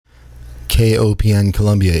KOPN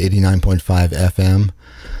Columbia 89.5 FM.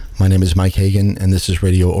 My name is Mike Hagan, and this is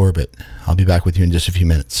Radio Orbit. I'll be back with you in just a few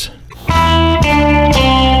minutes.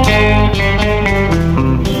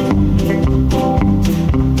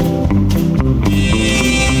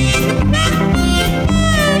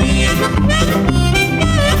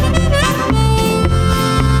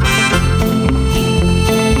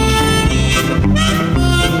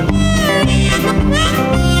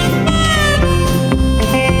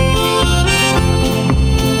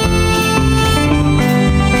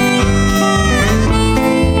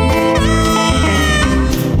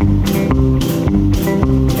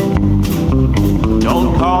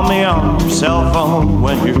 Cell phone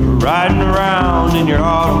when you're riding around in your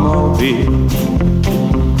automobile.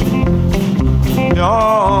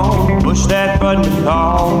 Don't push that button to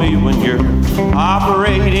call me when you're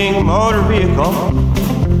operating a motor vehicle.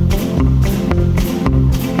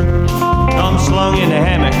 I'm slung in a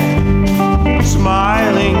hammock,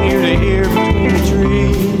 smiling ear to ear between the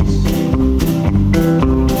trees.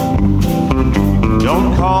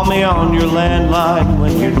 Don't call me on your landline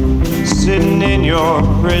when you're sitting in your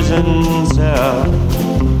prison cell.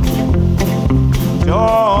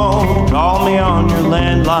 Don't call me on your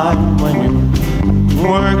landline when you're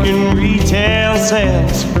working retail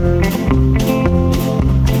sales.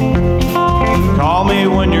 Call me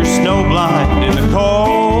when you're snowblind in the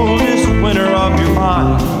coldest winter of your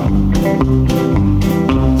mind.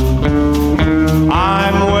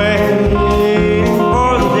 I'm waiting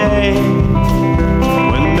for the day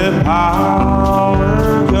when the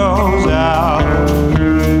power goes out,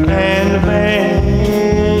 and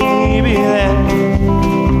maybe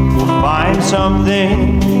then we'll find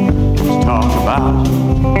something to talk about.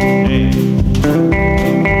 Hey.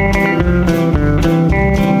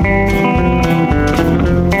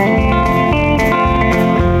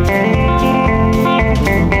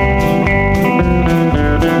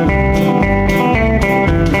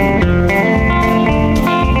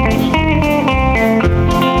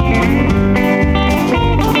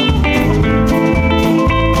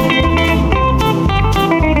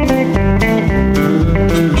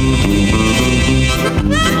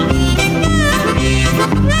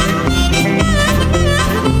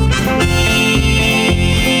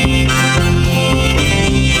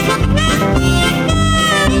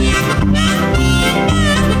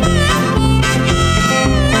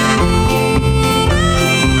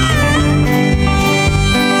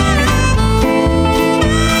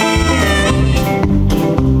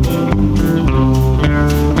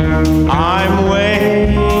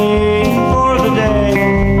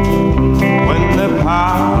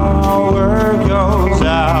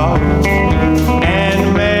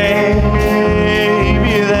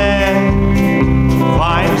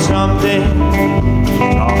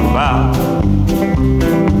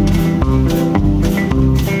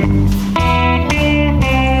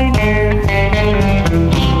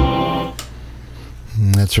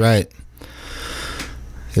 That's right.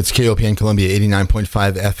 It's KOPN Columbia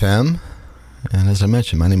 89.5 FM. And as I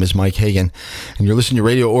mentioned, my name is Mike Hagan, and you're listening to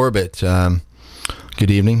Radio Orbit. Good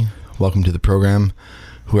evening. Welcome to the program,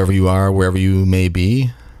 whoever you are, wherever you may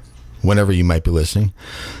be, whenever you might be listening.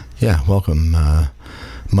 Yeah, welcome.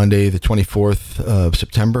 Monday, the 24th of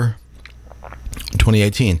September,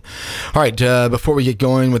 2018. All right, before we get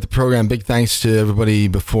going with the program, big thanks to everybody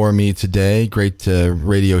before me today. Great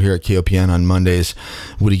radio here at KOPN on Mondays.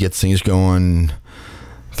 Woody gets things going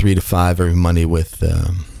 3 to 5 every Monday with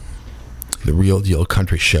the Real Deal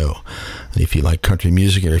Country Show. And if you like country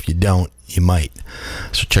music, or if you don't, you might.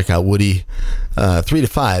 So check out Woody 3 to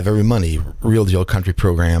 5 every Monday, Real Deal Country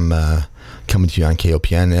program coming to you on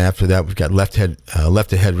KOPN. And after that, we've got Left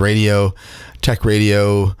Ahead Radio, Tech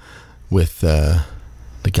Radio, with the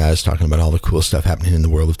guys talking about all the cool stuff happening in the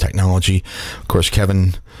world of technology. Of course,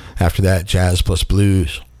 Kevin, after that, Jazz plus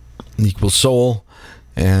Blues equals Soul,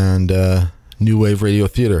 and New Wave Radio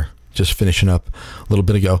Theater, just finishing up a little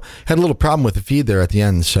bit ago. Had a little problem with the feed there at the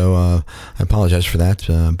end, so I apologize for that,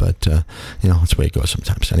 but that's the way it goes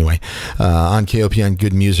sometimes. Anyway, on KOPN,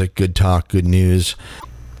 good music, good talk, good news.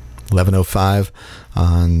 11:05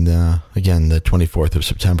 on, again, the 24th of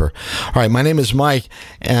September. All right, my name is Mike,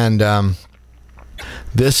 and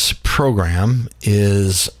this program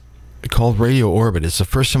is called Radio Orbit. It's the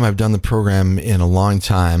first time I've done the program in a long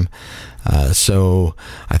time, so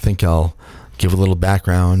I think I'll give a little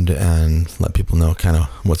background and let people know kind of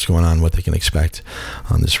what's going on, what they can expect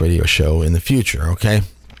on this radio show in the future, okay?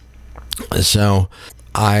 So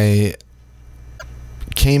I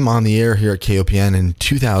came on the air here at KOPN in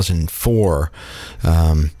 2004,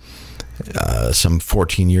 some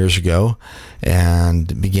 14 years ago,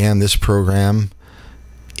 and began this program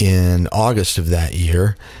in August of that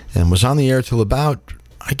year, and was on the air till about,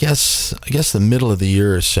 I guess the middle of the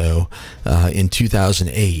year or so, in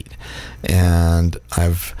 2008. And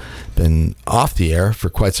I've been off the air for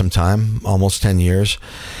quite some time, almost 10 years,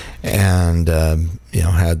 and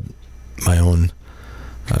had my own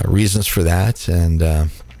reasons for that, and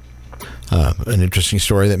an interesting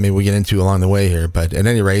story that maybe we get into along the way here. But at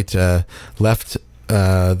any rate, left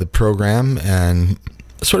the program and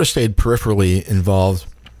sort of stayed peripherally involved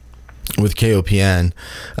with KOPN,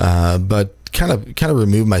 but kind of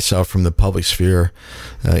removed myself from the public sphere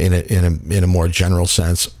in a more general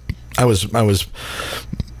sense. I was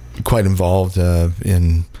quite involved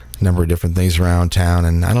in a number of different things around town,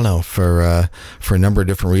 and I don't know, for a number of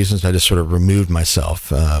different reasons, I just sort of removed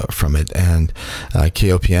myself from it. And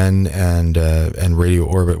KOPN and Radio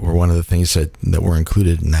Orbit were one of the things that were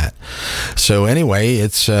included in that. So anyway,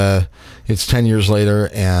 it's 10 years later,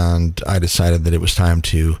 and I decided that it was time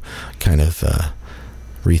to kind of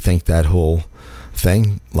rethink that whole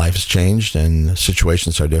thing. Life has changed and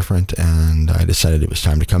situations are different, and I decided it was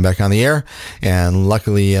time to come back on the air. And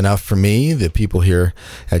luckily enough for me, the people here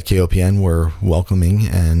at KOPN were welcoming,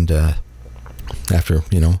 and after a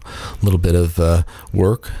little bit of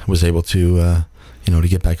work, was able to to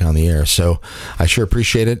get back on the air. So I sure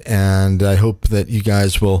appreciate it, and I hope that you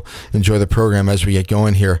guys will enjoy the program as we get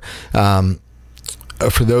going here.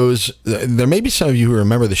 For those, there may be some of you who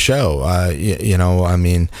remember the show.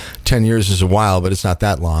 10 years is a while, but it's not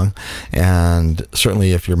that long. And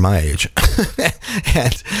certainly if you're my age.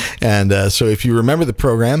 and so if you remember the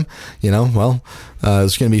program,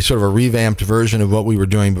 it's going to be sort of a revamped version of what we were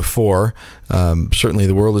doing before. Certainly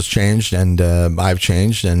the world has changed, and I've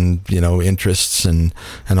changed, and, interests and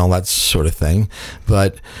all that sort of thing.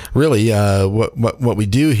 But really, what we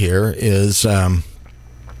do here is,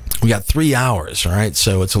 we got 3 hours, all right?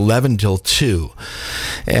 So it's 11 till 2,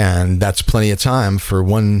 and that's plenty of time for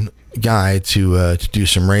one guy to do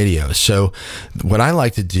some radio. So what I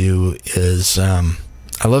like to do is, I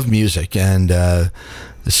love music, and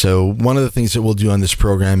so one of the things that we'll do on this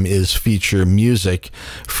program is feature music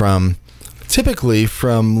typically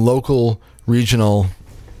from local, regional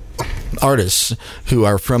artists who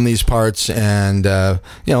are from these parts, and a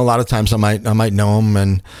lot of times I might know them,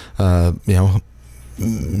 and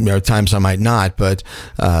there are times I might not, but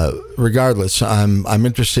regardless, I'm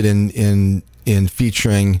interested in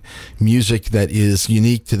featuring music that is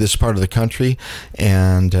unique to this part of the country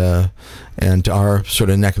and to our sort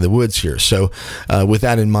of neck of the woods here. So with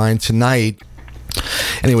that in mind, tonight,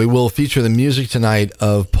 anyway, we'll feature the music tonight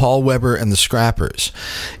of Paul Weber and the Scrappers.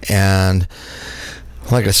 And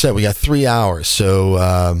like I said, we got 3 hours, so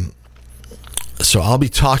I'll be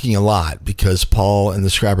talking a lot because Paul and the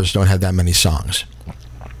Scrappers don't have that many songs.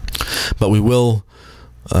 But we will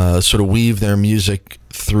sort of weave their music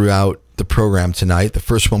throughout the program tonight. The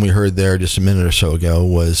first one we heard there just a minute or so ago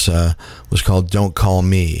was called "Don't Call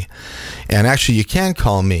Me," and actually you can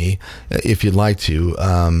call me if you'd like to.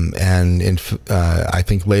 I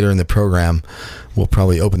think later in the program we'll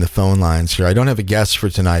probably open the phone lines here. I don't have a guest for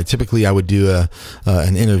tonight. Typically I would do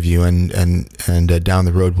an interview, and down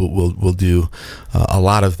the road we'll do a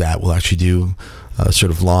lot of that. We'll actually do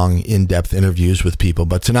sort of long, in-depth interviews with people.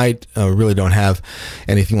 But tonight, really don't have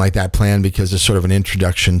anything like that planned because it's sort of an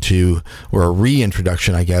introduction to, or a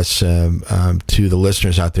reintroduction, I guess, to the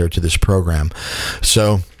listeners out there to this program.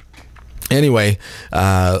 So anyway,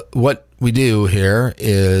 what we do here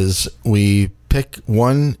is we pick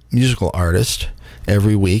one musical artist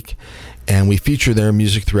every week, and we feature their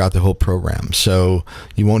music throughout the whole program. So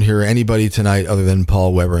you won't hear anybody tonight other than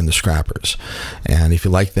Paul Weber and the Scrappers. And if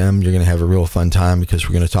you like them, you're going to have a real fun time because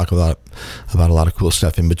we're going to talk about a lot of cool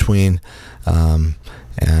stuff in between.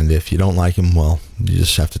 And if you don't like them, well, you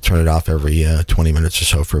just have to turn it off every 20 minutes or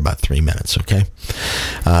so for about 3 minutes, okay?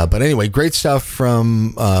 But anyway, great stuff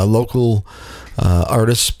from local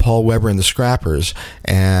artists, Paul Weber and the Scrappers.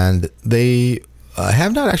 And they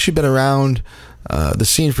have not actually been around the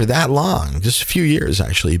scene for that long, just a few years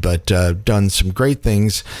actually, but done some great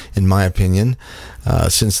things in my opinion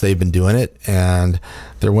since they've been doing it, and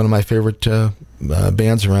they're one of my favorite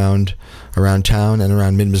bands around town and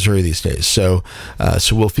around mid-Missouri these days. So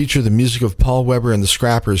we'll feature the music of Paul Weber and the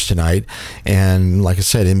Scrappers tonight, and like I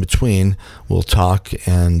said, in between we'll talk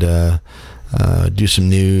and do some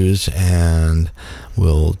news, and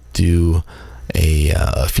we'll do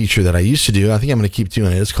a feature that I used to do. I think I'm going to keep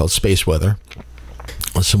doing it. It's called Space Weather.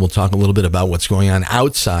 So we'll talk a little bit about what's going on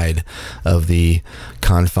outside of the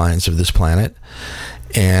confines of this planet.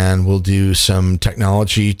 and we'll do some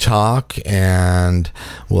technology talk, and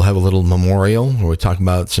we'll have a little memorial where we talk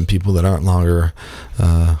about some people that aren't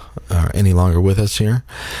any longer with us here,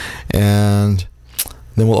 and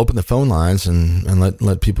then we'll open the phone lines and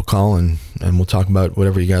let people call, and we'll talk about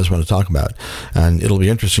whatever you guys want to talk about, and it'll be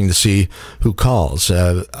interesting to see who calls.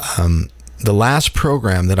 The last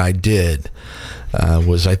program that I did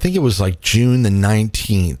I think it was like June the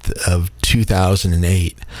 19th of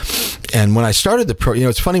 2008. And when I started the program,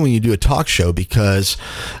 it's funny when you do a talk show, because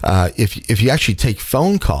if you actually take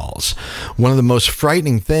phone calls, one of the most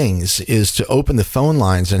frightening things is to open the phone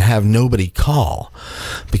lines and have nobody call,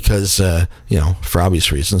 because for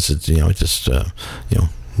obvious reasons, it's just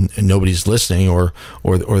nobody's listening, or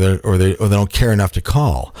they don't care enough to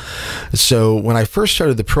call. So when I first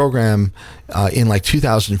started the program in like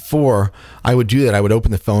 2004, I would do that. I would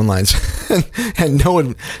open the phone lines, and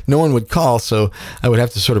no one would call. So I would have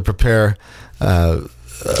to sort of prepare for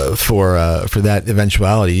that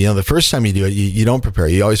eventuality. The first time you do it, you don't prepare.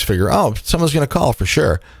 You always figure, oh, someone's going to call for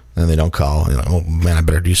sure. And they don't call. Oh man, I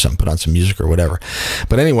better do something, put on some music or whatever.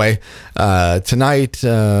 But anyway, tonight,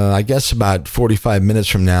 I guess about 45 minutes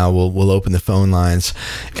from now, we'll open the phone lines,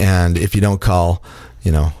 and if you don't call,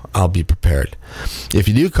 I'll be prepared. If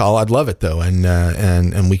you do call, I'd love it though,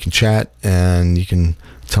 and we can chat, and you can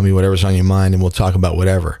tell me whatever's on your mind, and we'll talk about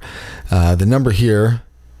whatever. The number here,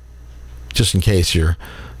 just in case you're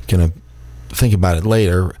gonna think about it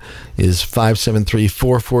later, is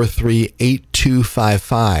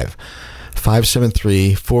 573-443-8255.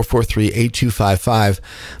 573-443-8255.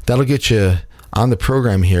 That'll get you on the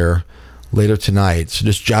program here later tonight. So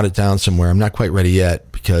just jot it down somewhere. I'm not quite ready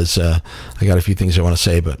yet, because I got a few things I want to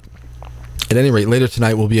say, but at any rate, later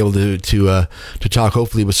tonight we'll be able to talk,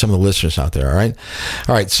 hopefully, with some of the listeners out there. All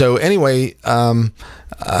right. So anyway,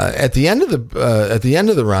 at the end of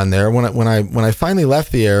the run there, when I finally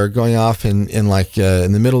left the air, going off in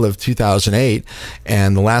the middle of 2008,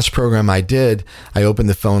 and the last program I did, I opened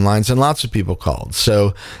the phone lines, and lots of people called.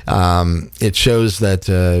 So it shows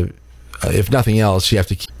that. If nothing else, you got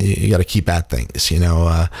to keep at things.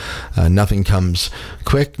 Nothing comes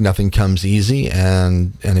quick, nothing comes easy,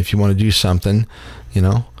 and if you want to do something,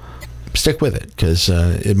 stick with it, because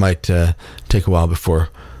it might take a while before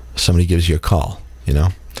somebody gives you a call.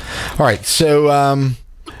 All right, so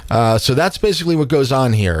that's basically what goes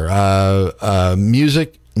on here.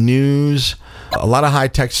 Music, news, a lot of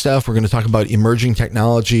high-tech stuff. We're going to talk about emerging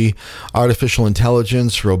technology, artificial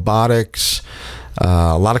intelligence, robotics.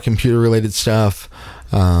 A lot of computer-related stuff,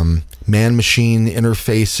 man-machine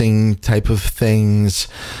interfacing type of things,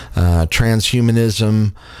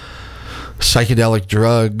 transhumanism, psychedelic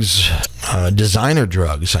drugs, designer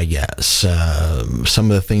drugs, I guess.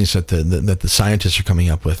 Some of the things that the scientists are coming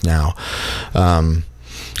up with now.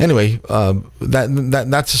 Anyway,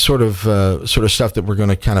 that's the sort of stuff that we're going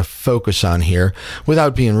to kind of focus on here,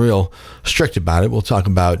 without being real strict about it. We'll talk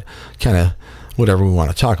about kind of whatever we want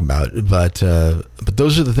to talk about, but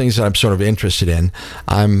those are the things that I'm sort of interested in.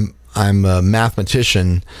 I'm a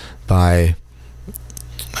mathematician by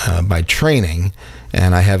training,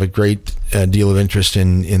 and I have a great deal of interest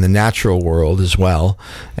in the natural world as well,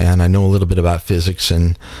 and I know a little bit about physics,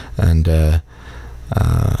 and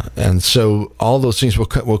so all those things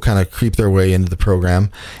will kind of creep their way into the program,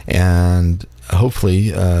 and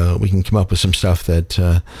hopefully we can come up with some stuff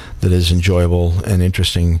that is enjoyable and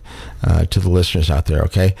interesting to the listeners out there.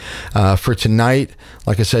 Okay, for tonight,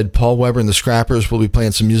 like I said, Paul Weber and the Scrappers will be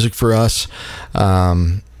playing some music for us.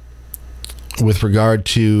 With regard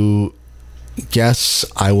to guests,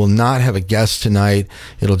 I will not have a guest tonight.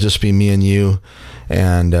 It'll just be me and you,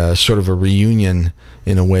 and sort of a reunion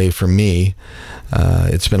in a way for me.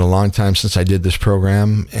 It's been a long time since I did this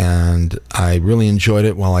program, and I really enjoyed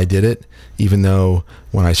it while I did it, even though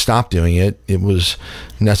when I stopped doing it, it was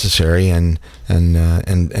necessary and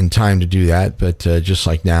time to do that. But just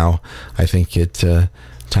like now, I think it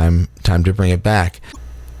time to bring it back.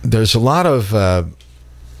 There's a lot of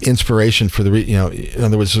inspiration for in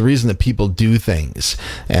other words, the reason that people do things,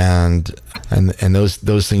 and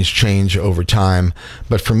those things change over time.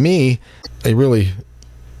 But for me, they really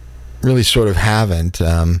sort of haven't.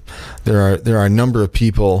 There are a number of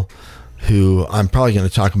people who I'm probably going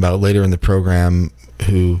to talk about later in the program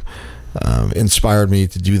who inspired me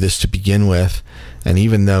to do this to begin with, and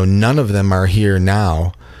even though none of them are here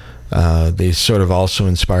now, they sort of also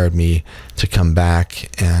inspired me to come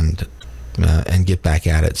back and get back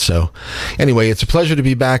at it. So anyway, it's a pleasure to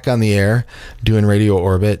be back on the air doing Radio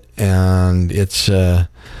Orbit, and it's we'll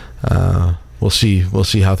see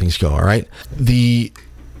how things go. All right, the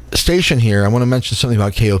station here, I want to mention something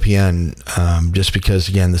about KOPN, just because,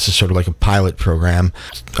 again, this is sort of like a pilot program.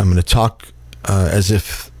 I'm going to talk as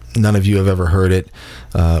if none of you have ever heard it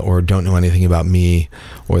or don't know anything about me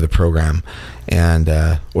or the program, and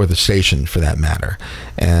or the station for that matter.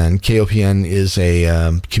 And KOPN is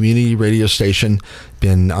a community radio station,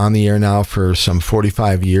 been on the air now for some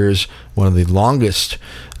 45 years, one of the longest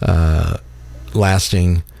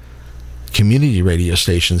lasting community radio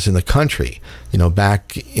stations in the country. You know,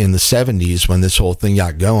 back in the 70s when this whole thing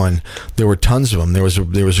got going, there were tons of them. There was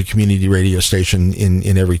a community radio station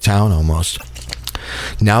in every town almost.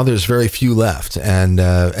 Now there's very few left, and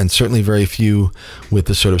certainly very few with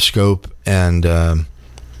the sort of scope and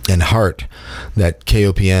heart that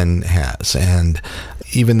KOPN has. And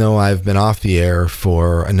even though I've been off the air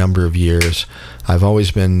for a number of years, I've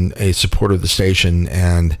always been a supporter of the station,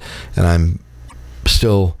 and I'm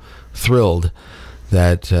still thrilled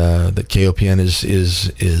that that KOPN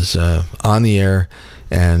is on the air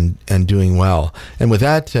and doing well. And with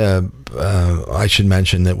that, I should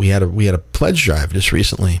mention that we had a pledge drive just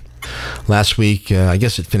recently. Last week, I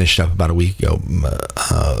guess it finished up about a week ago,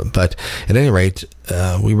 but at any rate,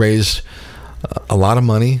 we raised a lot of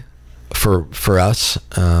money for us.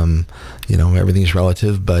 You know, everything's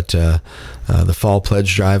relative, but the fall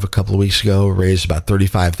pledge drive a couple of weeks ago raised about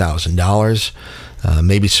 $35,000.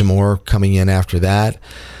 Maybe some more coming in after that.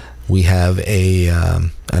 We have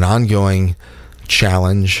an ongoing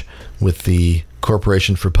challenge with the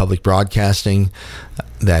Corporation for Public Broadcasting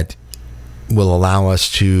that will allow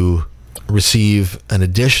us to receive an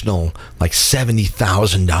additional like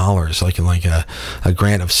 $70,000, like a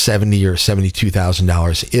grant of $70,000 or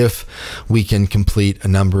 $72,000 if we can complete a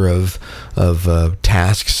number of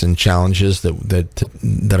tasks and challenges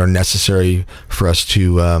that are necessary for us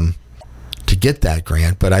to get that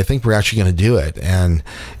grant. But I think we're actually going to do it, and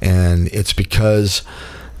it's because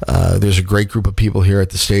there's a great group of people here at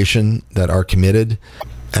the station that are committed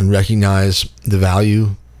and recognize the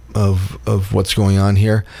value of what's going on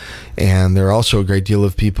here. And there are also a great deal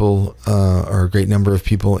of people, or a great number of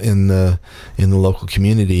people in the local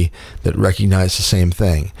community that recognize the same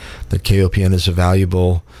thing, that KOPN is a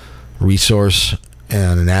valuable resource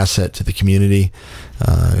and an asset to the community.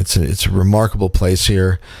 It's a remarkable place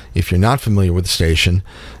here. If you're not familiar with the station,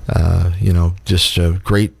 you know, just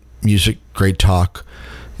great music, great talk,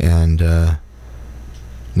 and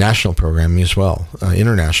national programming as well,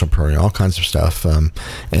 international programming, all kinds of stuff,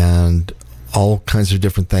 and all kinds of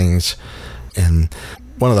different things. And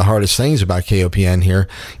one of the hardest things about KOPN here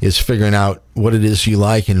is figuring out what it is you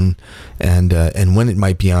like and when it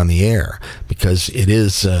might be on the air, because it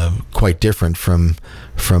is quite different from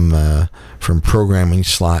programming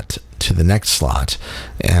slot to the next slot.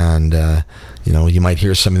 And you know, you might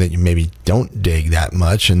hear something that you maybe don't dig that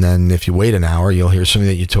much, and then if you wait an hour, you'll hear something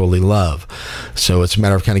that you totally love. So it's a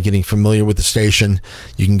matter of kind of getting familiar with the station.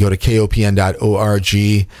 You can go to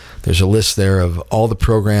kopn.org. There's a list there of all the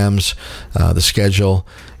programs, the schedule,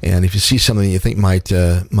 and if you see something that you think might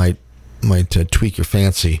tweak your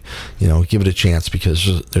fancy, you know, give it a chance,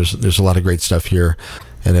 because there's a lot of great stuff here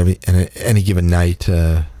at any given night.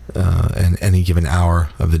 And any given hour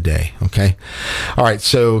of the day. Okay. All right.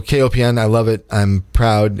 So KOPN, I love it. I'm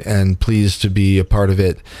proud and pleased to be a part of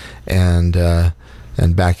it, and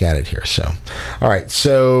back at it here. So, all right.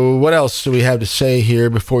 So what else do we have to say here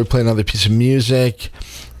before we play another piece of music?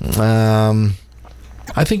 I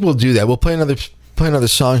think we'll do that. We'll play another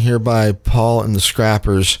song here by Paul and the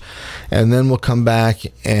Scrappers, and then we'll come back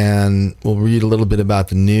and we'll read a little bit about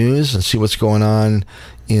the news and see what's going on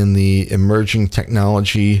in the emerging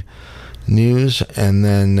technology news, and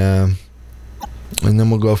then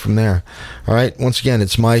we'll go from there. All right. Once again,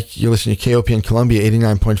 it's Mike. You're listening to KOPN Columbia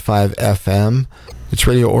 89.5 FM. It's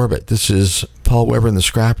Radio Orbit. This is Paul Weber and the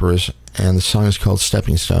Scrappers, and the song is called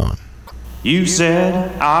Stepping Stone. You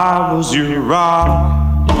said I was your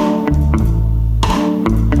rock.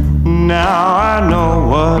 Now I know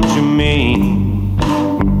what you mean.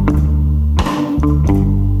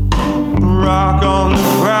 Rock on the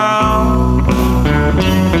ground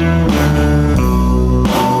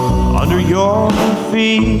under your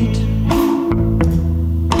feet.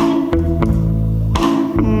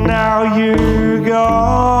 Now you're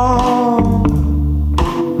gone,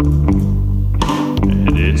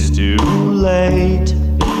 and it's too late.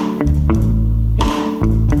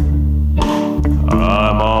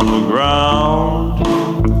 I'm on the ground,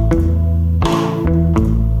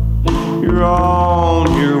 you're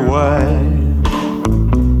on your way.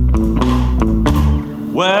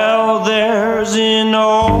 Well, there's an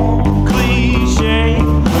old cliche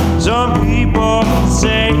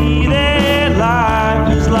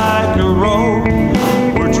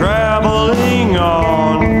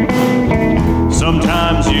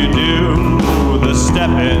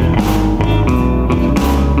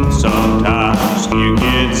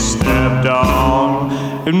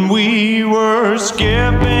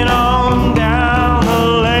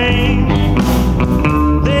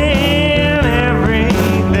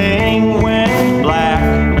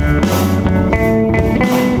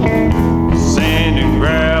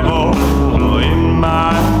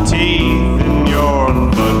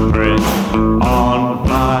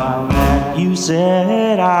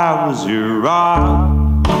was your rock.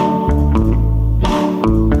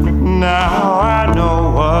 Now I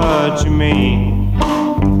know what you mean.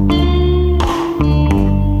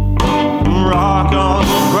 Rock on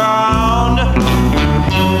the ground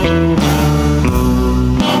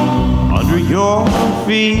under your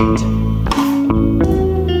feet.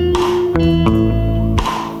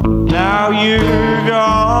 Now you're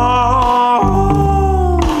gone.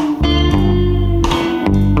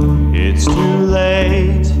 It's too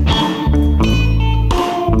late.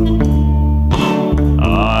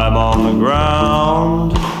 I'm on the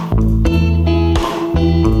ground.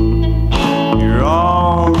 You're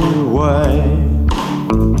on your way.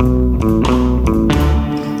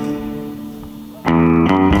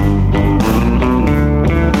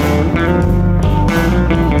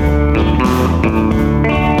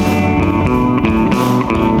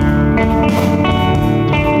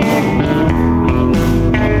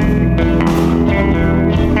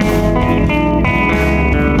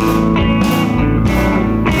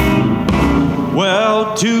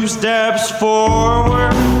 Well, 2 steps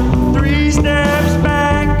forward, 3 steps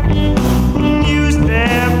back. You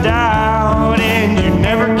stepped out and you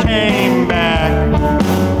never came back.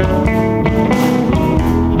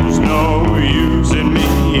 There's no use in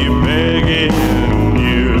me begging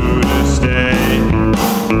you to stay.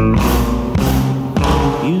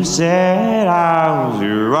 You said I was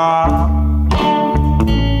your rock.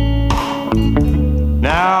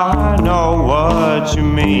 Now I know what you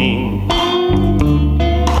mean.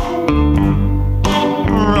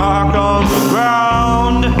 Rock on the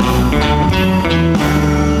ground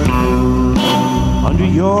under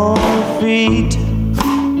your feet.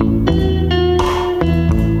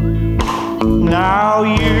 Now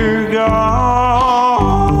you're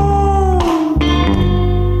gone.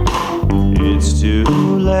 It's too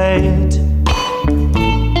late.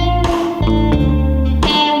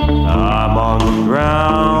 I'm on the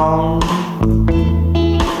ground.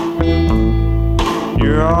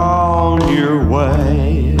 You're on your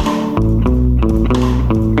way.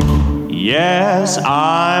 Yes,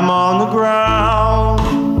 I'm on the ground.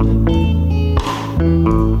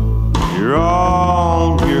 You're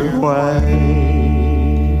on your way.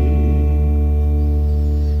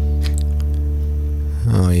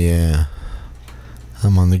 Oh, yeah.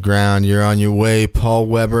 I'm on the ground. You're on your way. Paul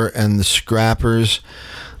Weber and the Scrappers.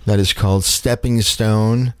 That is called Stepping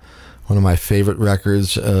Stone. One of my favorite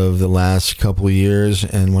records of the last couple of years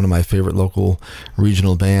and one of my favorite local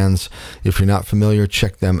regional bands. If you're not familiar,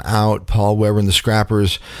 check them out. Paul Weber and the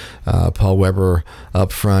Scrappers. Paul Weber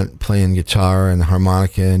up front playing guitar and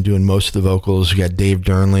harmonica and doing most of the vocals. You got Dave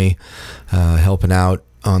Durnley helping out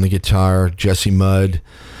on the guitar, Jesse Mudd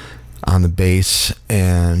on the bass,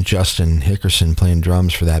 and Justin Hickerson playing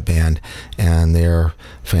drums for that band, and they're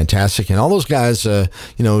fantastic. And all those guys, do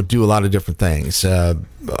a lot of different things.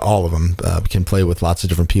 All of them can play with lots of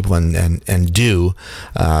different people and do.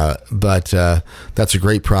 But that's a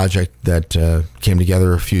great project that came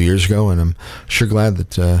together a few years ago, and I'm sure glad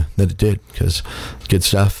that it did, because good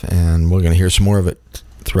stuff, and we're going to hear some more of it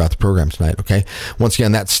throughout the program tonight. Okay, once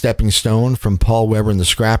again, that's Stepping Stone from Paul Weber and the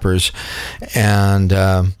Scrappers. And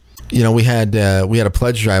we had a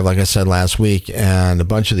pledge drive, like I said last week, and a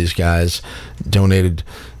bunch of these guys donated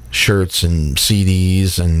shirts and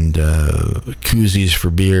CDs and koozies for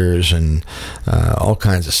beers and all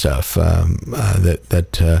kinds of stuff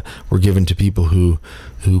that were given to people who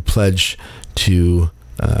pledged to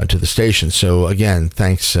the station. So again,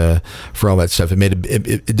 thanks for all that stuff.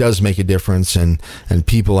 It does make a difference, and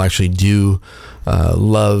people actually do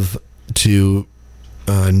love to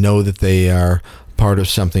know that they are part of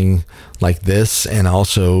something like this, and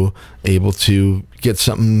also able to get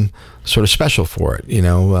something sort of special for it,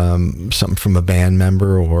 something from a band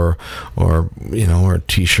member or a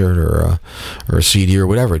T-shirt or a CD or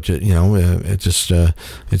whatever. It's just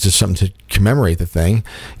something to commemorate the thing,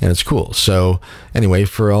 and it's cool. So anyway,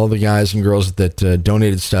 for all the guys and girls that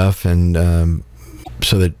donated stuff, and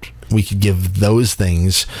so that we could give those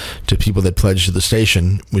things to people that pledge to the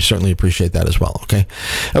station, we certainly appreciate that as well. Okay.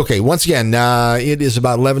 Once again, it is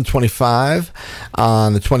about 11:25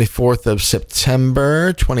 on the 24th of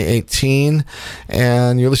September, 2018,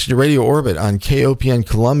 and you're listening to Radio Orbit on KOPN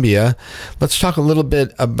Columbia. Let's talk a little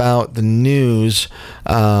bit about the news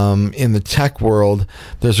in the tech world.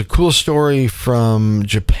 There's a cool story from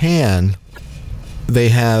Japan. They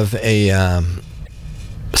have a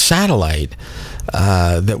satellite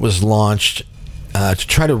that was launched to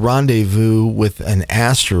try to rendezvous with an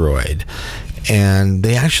asteroid, and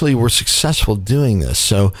they actually were successful doing this.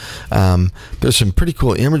 So there's some pretty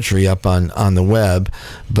cool imagery up on the web,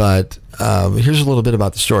 but here's a little bit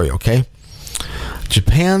about the story, okay?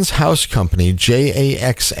 Japan's house company,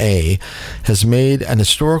 JAXA, has made an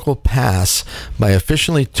historical pass by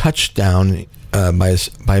efficiently touchdown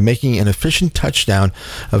by making an efficient touchdown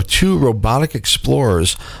of 2 robotic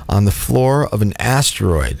explorers on the floor of an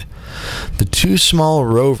asteroid. The 2 small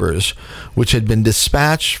rovers, which had been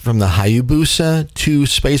dispatched from the Hayabusa 2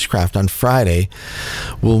 spacecraft on Friday,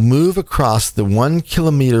 will move across the 1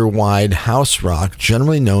 kilometer wide house rock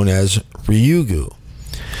generally known as Ryugu.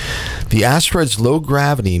 The asteroid's low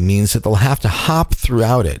gravity means that they'll have to hop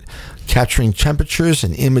throughout it, capturing temperatures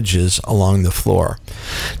and images along the floor.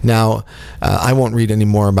 Now, I won't read any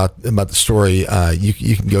more about the story. You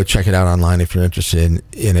can go check it out online if you're interested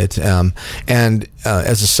in it. And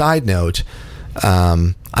as a side note,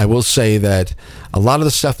 I will say that a lot of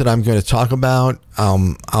the stuff that I'm going to talk about,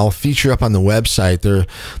 I'll feature up on the website.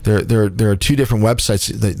 There are 2 different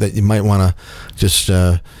websites that you might want to just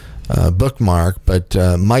bookmark, but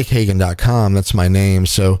MikeHagan.com, that's my name.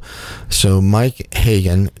 So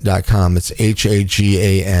MikeHagan.com, it's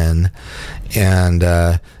Hagan. And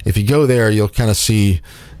if you go there, you'll kind of see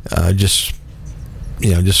just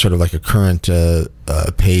sort of like a current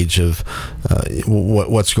page of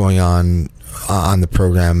what's going on the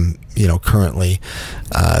program, currently.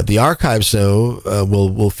 The archives, though,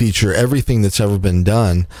 will feature everything that's ever been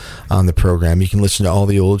done on the program. You can listen to all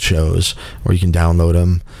the old shows, or you can download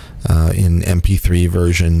them in MP3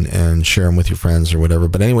 version and share them with your friends or whatever.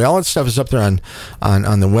 But anyway, all that stuff is up there on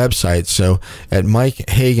the website. So at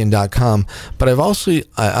MikeHagan.com. But I've also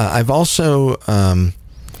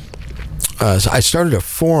I started a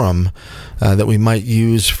forum that we might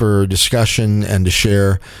use for discussion and to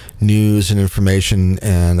share news and information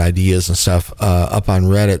and ideas and stuff up on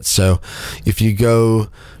Reddit. So if you go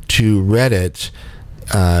to Reddit,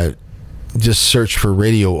 just search for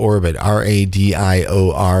Radio Orbit,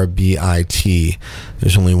 RADIORBIT.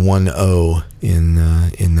 There's only one O in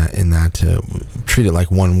that. Treat it like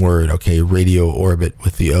one word, okay? Radio Orbit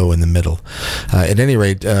with the O in the middle. At any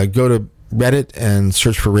rate, go to Reddit and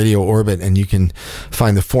search for Radio Orbit, and you can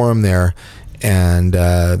find the forum there. And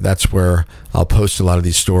that's where I'll post a lot of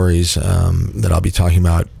these stories that I'll be talking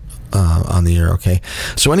about on the air, okay?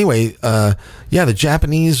 So anyway, the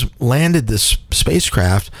Japanese landed this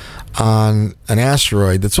spacecraft on an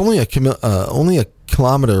asteroid that's only a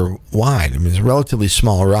kilometer wide. I mean, it's a relatively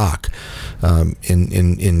small rock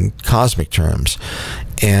in cosmic terms.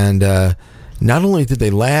 And not only did they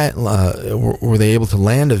were they able to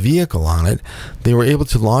land a vehicle on it, they were able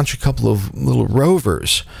to launch a couple of little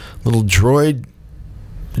rovers, little drone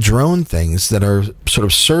things that are sort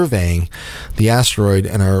of surveying the asteroid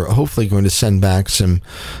and are hopefully going to send back some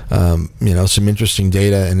interesting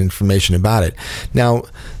data and information about it. Now,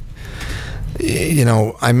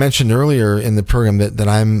 I mentioned earlier in the program that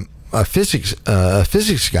I'm a physics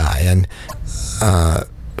guy, and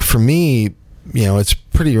for me, it's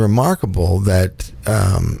pretty remarkable that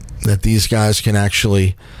these guys can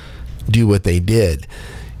actually do what they did.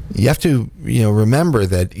 You have to remember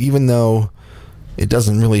that even though it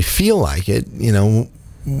doesn't really feel like it,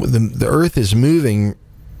 the Earth is moving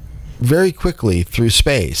very quickly through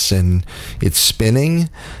space, and it's spinning,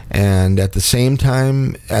 and at the same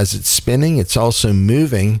time as it's spinning, it's also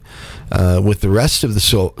moving with the rest of the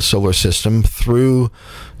solar system through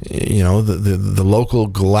the local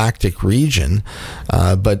galactic region,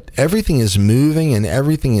 but everything is moving and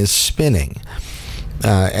everything is spinning.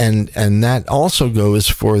 And that also goes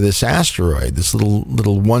for this asteroid, this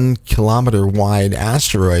little 1 kilometer wide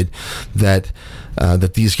asteroid that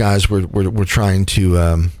these guys were trying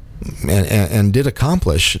to and did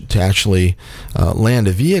accomplish to actually land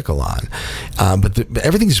a vehicle on. But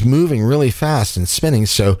everything's moving really fast and spinning.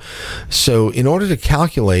 So in order to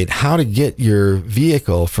calculate how to get your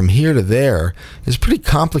vehicle from here to there is a pretty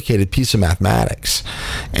complicated piece of mathematics.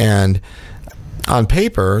 And on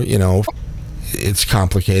paper, it's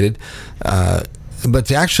complicated, but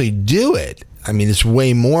to actually do it, I mean, it's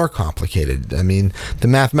way more complicated. I mean, the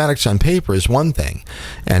mathematics on paper is one thing,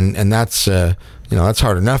 and that's that's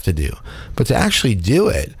hard enough to do. But to actually do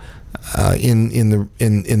it in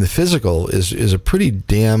the physical is a pretty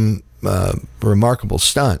damn remarkable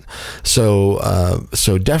stunt. So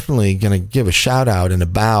definitely going to give a shout out and a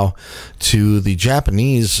bow to the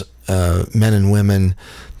Japanese men and women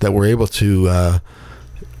that were able to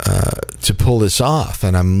pull this off,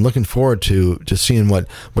 and I'm looking forward to seeing what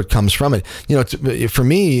comes from it. For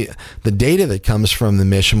me, the data that comes from the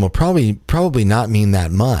mission will probably not mean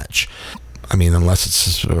that much. I mean, unless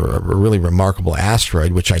it's a really remarkable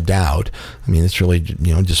asteroid, which I doubt. I mean, it's really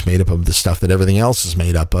just made up of the stuff that everything else is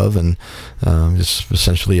made up of, and just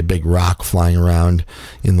essentially a big rock flying around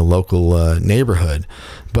in the local neighborhood.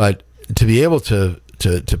 But to be able to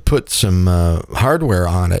put some hardware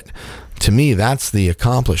on it, to me, that's the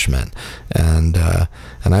accomplishment, and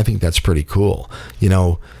I think that's pretty cool.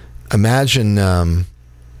 Imagine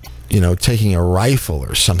taking a rifle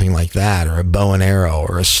or something like that, or a bow and arrow,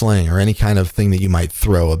 or a sling, or any kind of thing that you might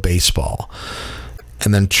throw, a baseball,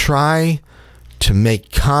 and then try to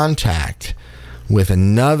make contact with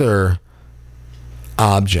another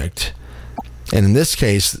object. And in this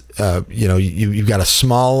case, you've got a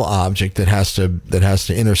small object that has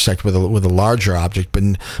to intersect with a larger object,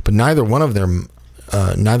 but neither one of them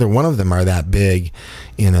are that big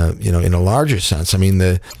in a larger sense. I mean,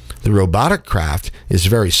 the robotic craft is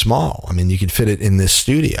very small. I mean, you could fit it in this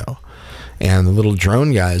studio, and the little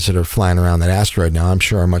drone guys that are flying around that asteroid now, I'm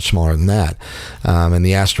sure, are much smaller than that. And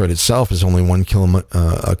the asteroid itself is only 1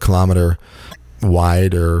 kilometer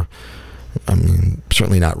wide, or, I mean,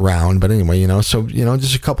 certainly not round, but anyway, so,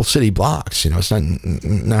 just a couple city blocks, it's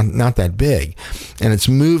not that big, and it's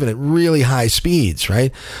moving at really high speeds,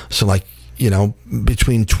 right? So like,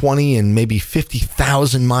 between 20 and maybe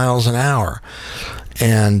 50,000 miles an hour,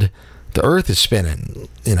 and the Earth is spinning,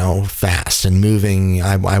 fast and moving.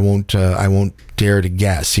 I won't dare to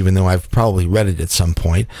guess, even though I've probably read it at some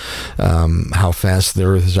point, how fast the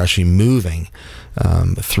Earth is actually moving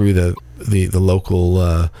through the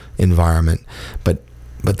local environment. But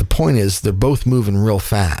the point is, they're both moving real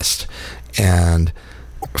fast, and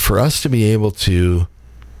for us to be able to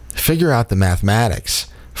figure out the mathematics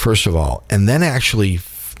first of all, and then actually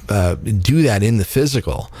do that in the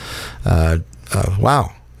physical,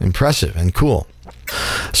 wow, impressive and cool.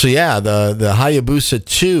 So yeah, the Hayabusa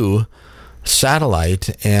 2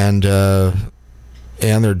 satellite and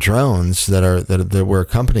their drones that were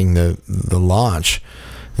accompanying the launch,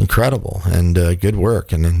 incredible, and good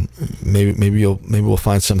work. And then maybe we'll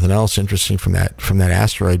find something else interesting from that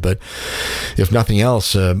asteroid. But if nothing else,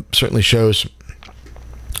 certainly shows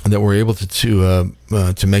that we're able to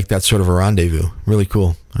make that sort of a rendezvous. Really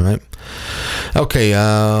cool. All right. Okay.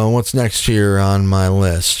 What's next here on my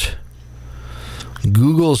list?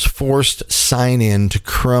 Google's forced sign-in to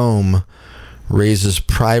Chrome raises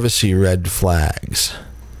privacy red flags.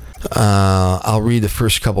 I'll read the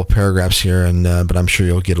first couple paragraphs here, but I'm sure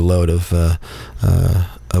you'll get a load of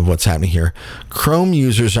what's happening here. Chrome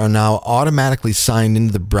users are now automatically signed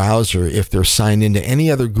into the browser if they're signed into any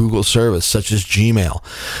other Google service, such as Gmail.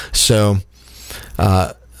 So,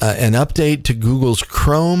 an update to Google's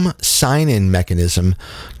Chrome sign-in mechanism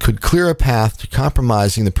could clear a path to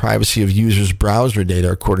compromising the privacy of users' browser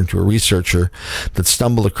data, according to a researcher that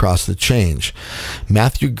stumbled across the change.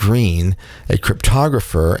 Matthew Green, a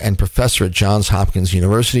cryptographer and professor at Johns Hopkins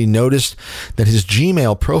University, noticed that his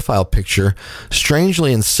Gmail profile picture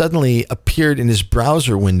strangely and suddenly appeared in his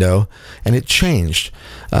browser window, and it changed.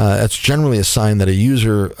 That's generally a sign that a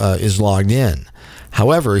user is logged in.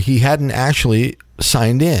 However, he hadn't actually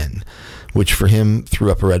signed in, which for him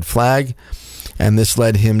threw up a red flag, and this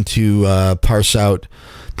led him to parse out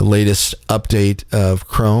the latest update of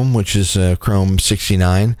Chrome, which is Chrome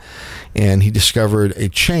 69, and he discovered a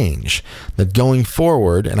change that going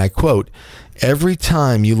forward, and I quote, every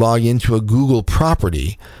time you log into a Google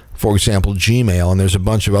property, for example, Gmail, and there's a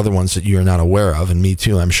bunch of other ones that you're not aware of, and me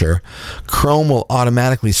too, I'm sure, Chrome will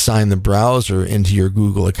automatically sign the browser into your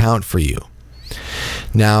Google account for you.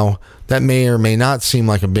 Now, that may or may not seem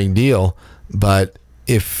like a big deal, but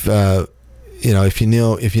if you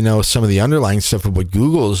know some of the underlying stuff of what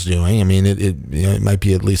Google is doing, I mean, it might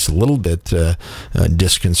be at least a little bit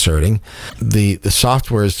disconcerting. The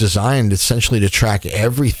software is designed essentially to track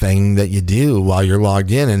everything that you do while you're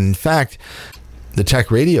logged in, and in fact, the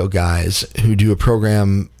Tech Radio guys who do a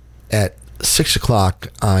program at 6 o'clock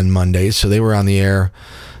on Mondays, so they were on the air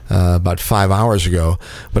about 5 hours ago.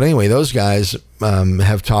 But anyway, those guys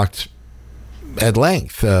have talked at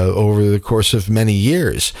length over the course of many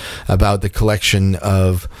years about the collection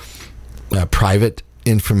of private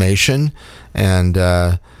information and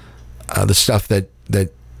the stuff that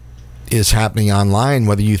is happening online,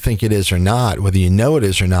 whether you think it is or not, whether you know it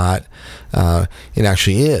is or not, it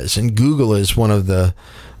actually is. And Google is one of the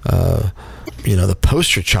the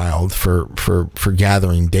poster child for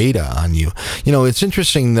gathering data on you. It's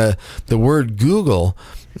interesting, the word Google.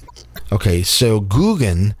 Okay, so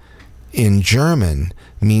Googen in German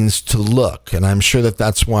means to look, and I'm sure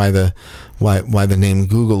that's why the name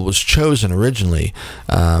Google was chosen originally,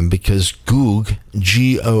 because Goog,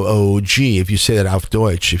 G-O-O-G, if you say that auf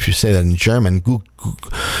Deutsch, if you say that in German, Goog,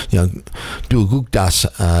 du guck das,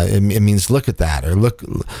 it means look at that, or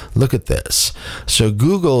look at this. So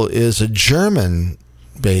Google is a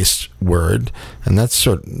German-based word, and that's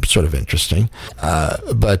sort of interesting.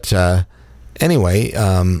 But anyway,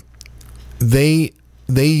 they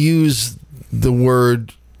use the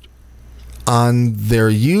word on their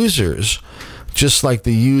users just like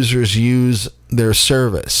the users use their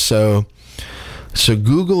service. So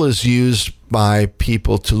Google is used by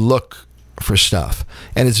people to look for stuff,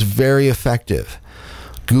 and it's very effective.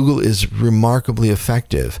 Google is remarkably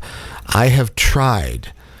effective. I have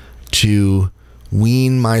tried to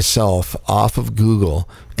wean myself off of Google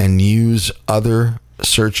and use other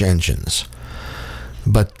search engines,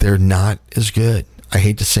 but they're not as good. I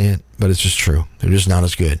hate to say it, but it's just true. They're just not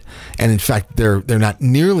as good. And in fact, they're not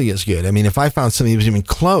nearly as good. I mean, if I found something that was even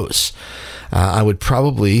close, I would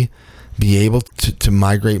probably be able to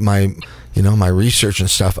migrate my research and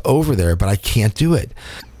stuff over there, but I can't do it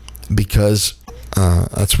because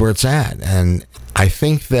that's where it's at. And I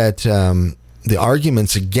think that the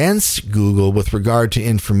arguments against Google with regard to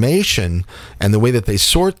information and the way that they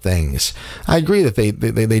sort things, I agree that they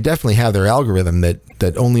definitely have their algorithm that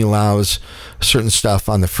only allows certain stuff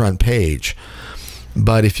on the front page.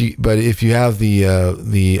 But if you have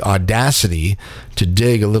the audacity to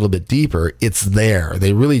dig a little bit deeper, it's there. I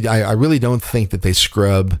really don't think that they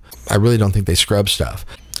scrub. I really don't think they scrub stuff.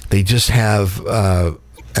 They just have an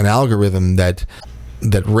algorithm that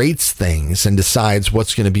rates things and decides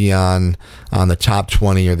what's going to be on the top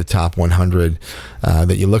 20 or the top 100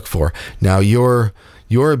 that you look for. Now, your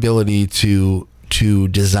ability to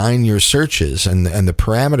design your searches and the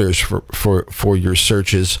parameters for your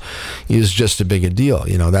searches is just as big a deal.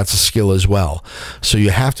 That's a skill as well. So you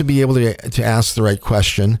have to be able to ask the right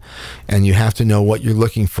question, and you have to know what you're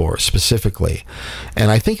looking for specifically. And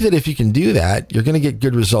I think that if you can do that, you're going to get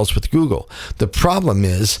good results with Google. The problem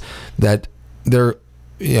is that they're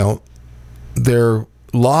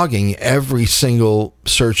logging every single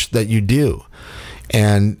search that you do.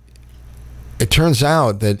 And it turns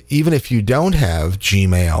out that even if you don't have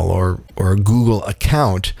Gmail or a Google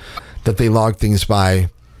account, that they log things by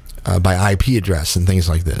IP address and things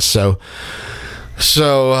like this. It's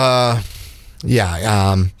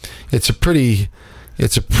a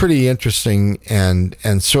pretty interesting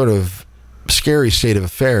and sort of scary state of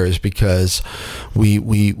affairs, because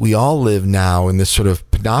we all live now in this sort of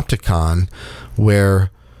panopticon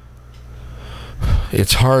where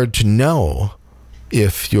it's hard to know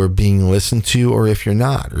if you're being listened to or if you're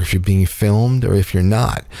not, or if you're being filmed or if you're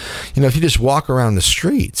not. If you just walk around the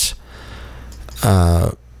streets,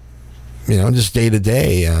 just day to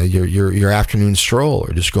day, your afternoon stroll,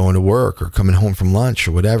 or just going to work or coming home from lunch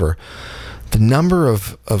or whatever, the number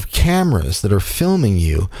of cameras that are filming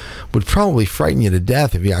you would probably frighten you to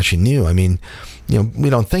death if you actually knew. I mean, we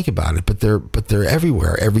don't think about it, but they're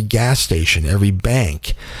everywhere. Every gas station, every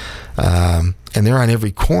bank, and they're on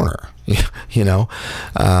every corner.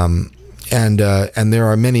 And there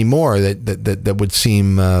are many more that would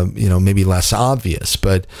seem maybe less obvious,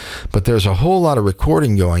 but there's a whole lot of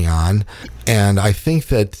recording going on, and I think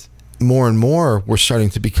that more and more we're starting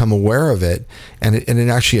to become aware of it, and it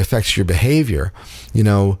actually affects your behavior.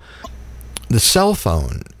 The cell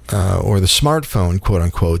phone or the smartphone, quote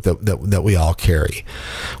unquote, that we all carry.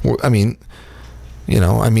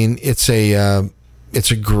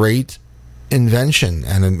 It's a great invention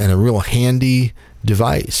and a real handy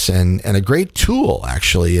device and a great tool,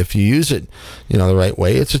 actually. If you use it the right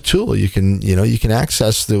way, it's a tool. You can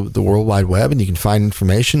access the World Wide Web, and you can find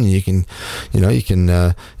information, and you can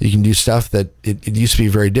do stuff that it used to be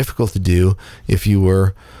very difficult to do if you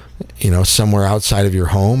were somewhere outside of your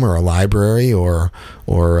home or a library or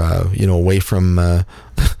away from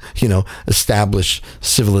established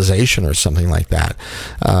civilization or something like that.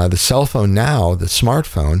 The cell phone now, the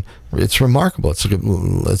smartphone, it's remarkable. It's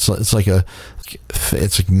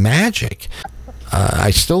like magic.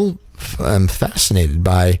 I still am fascinated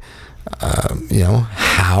by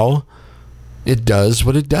how it does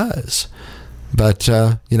what it does. But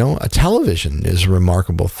a television is a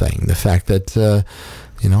remarkable thing. The fact that that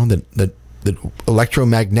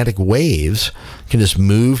electromagnetic waves can just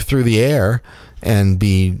move through the air and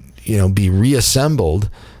be reassembled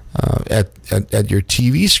at your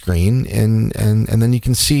TV screen, and then you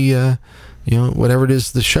can see whatever it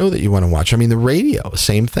is, the show that you want to watch. I mean, the radio,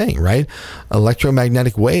 same thing, right?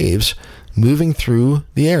 Electromagnetic waves moving through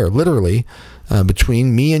the air, literally,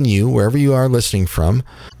 between me and you, wherever you are listening from.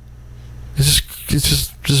 It's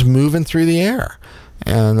just moving through the air,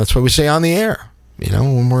 and that's what we say on the air,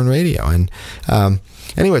 when we're on radio. And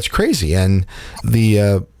anyway, it's crazy, and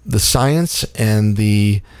the science and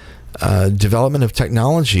the development of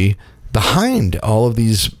technology behind all of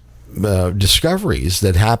these discoveries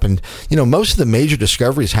that happened. Most of the major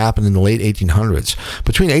discoveries happened in the late 1800s.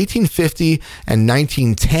 Between 1850 and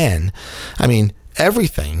 1910, I mean,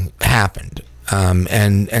 everything happened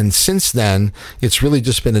And since then, it's really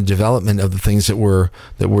just been a development of the things that were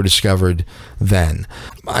discovered then.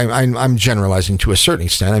 I'm generalizing to a certain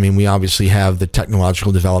extent. I mean, we obviously have the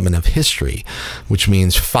technological development of history, which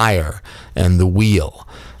means fire and the wheel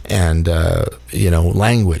and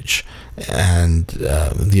language and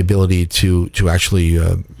the ability to actually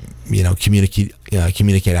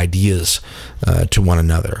communicate ideas to one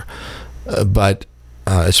another. But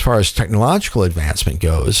as far as technological advancement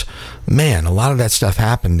goes, man, a lot of that stuff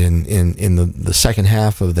happened in the second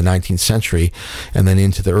half of the 19th century and then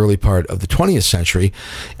into the early part of the 20th century.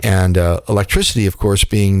 And electricity, of course,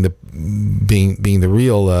 being the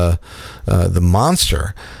real the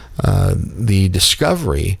monster, the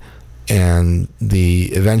discovery and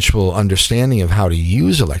the eventual understanding of how to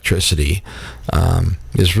use electricity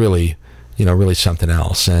is really something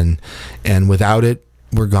else. And without it,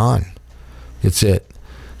 we're gone. It's it.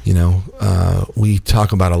 We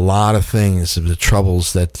talk about a lot of things, the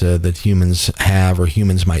troubles that humans have or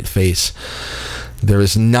humans might face. There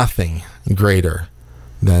is nothing greater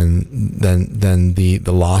than the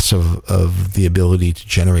loss of the ability to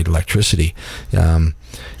generate electricity.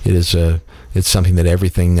 It's something that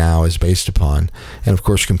everything now is based upon. And of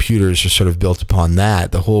course, computers are sort of built upon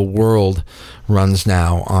that. The whole world runs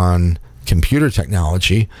now on computer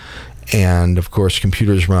technology. And of course,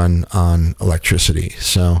 computers run on electricity.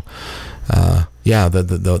 So,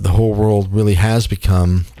 the whole world really has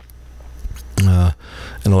become an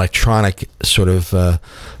electronic sort of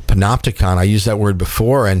panopticon. I used that word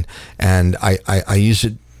before, and I use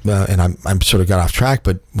it, and I'm sort of got off track.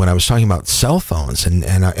 But when I was talking about cell phones and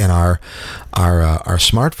our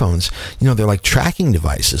smartphones, they're like tracking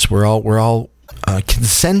devices. We're all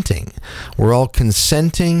consenting. We're all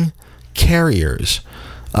consenting carriers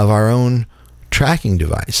of our own tracking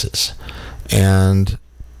devices. And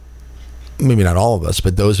maybe not all of us,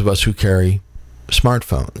 but those of us who carry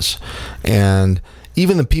smartphones. And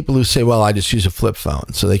even the people who say, well, I just use a flip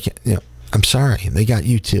phone, so they can't, I'm sorry, they got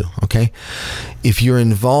you too, okay? If you're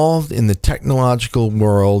involved in the technological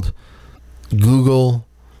world, Google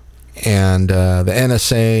and the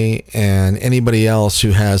NSA and anybody else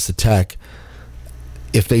who has the tech,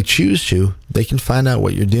 if they choose to, they can find out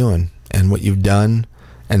what you're doing and what you've done,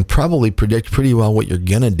 and probably predict pretty well what you're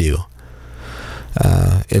gonna do.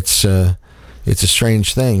 It's a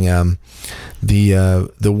strange thing.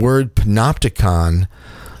 The word panopticon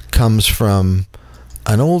comes from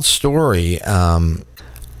an old story.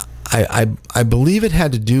 I believe it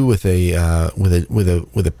had to do with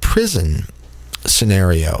a prison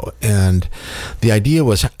scenario, and the idea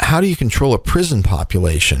was, how do you control a prison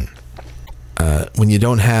population when you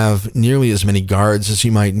don't have nearly as many guards as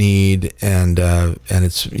you might need, and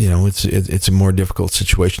it's a more difficult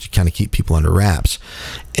situation to kind of keep people under wraps.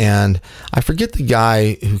 And I forget the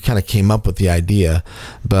guy who kind of came up with the idea,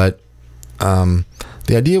 but the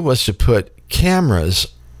idea was to put cameras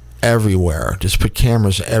everywhere, just put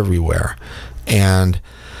cameras everywhere. And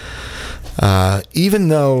even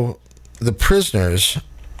though the prisoners,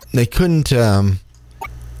 they couldn't,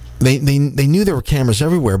 they knew there were cameras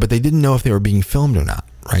everywhere, but they didn't know if they were being filmed or not,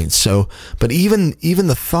 right? So, but even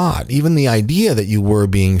the thought, even the idea that you were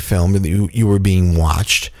being filmed, that you were being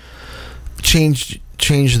watched, changed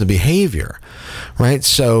the behavior, right?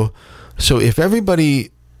 So if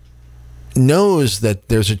everybody knows that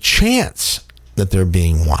there's a chance that they're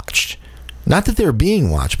being watched, not that they're being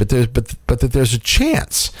watched, but that there's a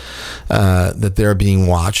chance that they're being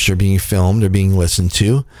watched or being filmed or being listened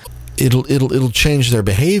to, it'll change their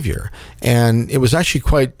behavior. And it was actually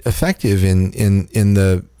quite effective in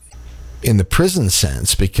the prison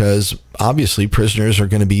sense, because obviously prisoners are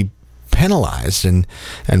going to be penalized, and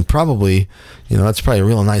probably, that's probably a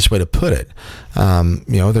real nice way to put it.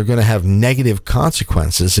 They're going to have negative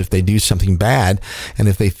consequences if they do something bad, and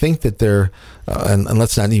if they think that they're and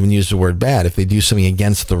let's not even use the word bad, if they do something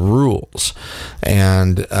against the rules,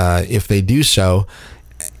 and if they do so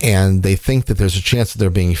and they think that there's a chance that they're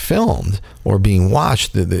being filmed or being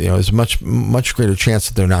watched, there's a much greater chance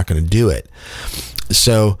that they're not going to do it.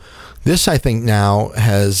 So this, I think, now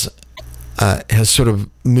has sort of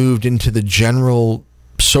moved into the general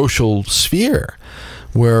social sphere,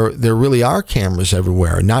 where there really are cameras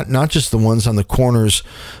everywhere, not just the ones on the corners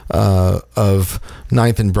of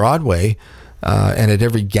 9th and Broadway, and at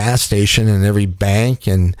every gas station and every bank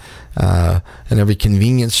and every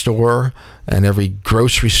convenience store and every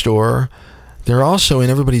grocery store. They're also in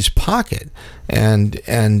everybody's pocket, and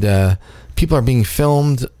people are being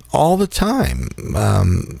filmed all the time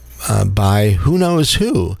by who knows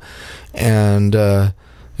who, and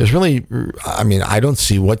there's really, I mean, I don't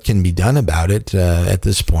see what can be done about it at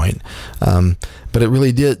this point. But it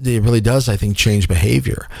really does, I think, change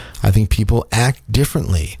behavior. I think people act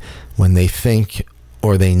differently when they think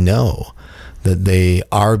or they know that they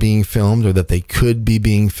are being filmed, or that they could be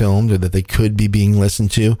being filmed, or that they could be being listened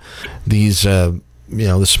to. These, the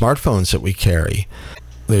smartphones that we carry,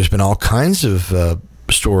 there's been all kinds of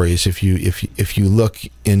stories. If you look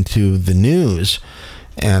into the news,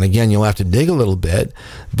 and again, you'll have to dig a little bit,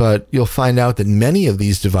 but you'll find out that many of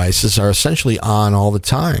these devices are essentially on all the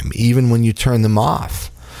time, even when you turn them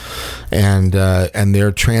off, and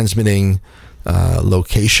they're transmitting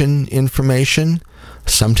location information,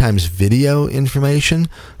 sometimes video information,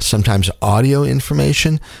 sometimes audio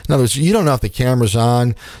information. In other words, you don't know if the camera's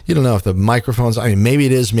on, you don't know if the microphone's on. I mean, maybe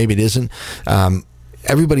it is, maybe it isn't.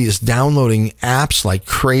 Everybody is downloading apps like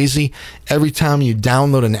crazy. Every time you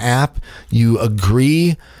download an app, you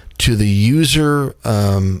agree to the user,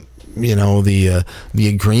 the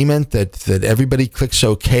agreement that everybody clicks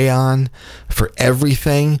OK on for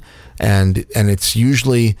everything, and it's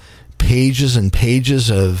usually pages and pages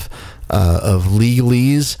of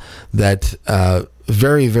legalese that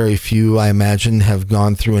very, very few, I imagine, have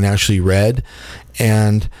gone through and actually read.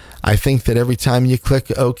 And I think that every time you click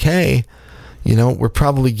OK, we're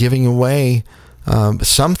probably giving away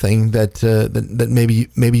something that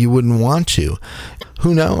maybe you wouldn't want to.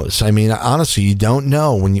 Who knows? I mean, honestly, you don't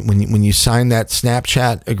know when you sign that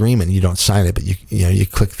Snapchat agreement. You don't sign it, but you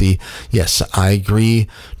click the yes, I agree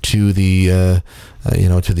to the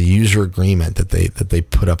to the user agreement that they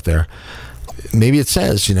put up there. Maybe it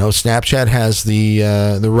says, Snapchat has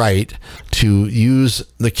the right to use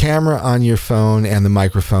the camera on your phone and the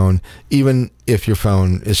microphone, even if your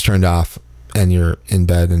phone is turned off and you're in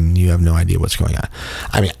bed and you have no idea what's going on.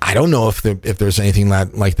 I mean, I don't know if there's anything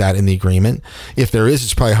like that in the agreement. If there is,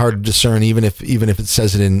 it's probably hard to discern. Even if it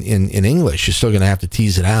says it in English, you're still going to have to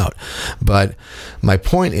tease it out. But my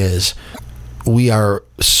point is, we are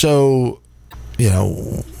so, we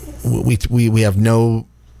have no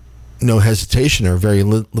hesitation, or very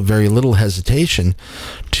little hesitation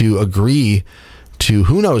to agree to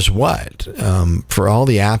who knows what, for all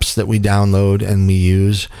the apps that we download and we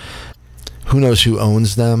use. Who knows who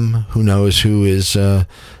owns them? Who knows who is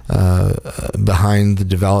behind the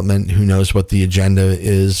development? Who knows what the agenda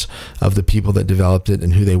is of the people that developed it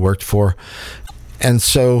and who they worked for? And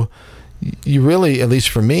so, you really, at least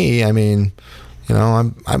for me, I mean,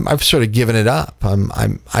 I've sort of given it up.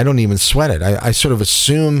 I don't even sweat it. I sort of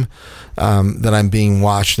assume that I'm being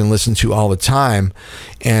watched and listened to all the time.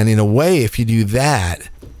 And in a way, if you do that,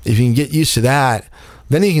 if you can get used to that,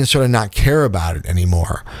 then you can sort of not care about it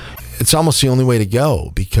anymore. It's almost the only way to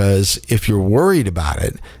go, because if you're worried about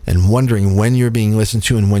it and wondering when you're being listened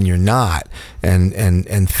to and when you're not, and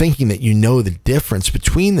thinking that you know the difference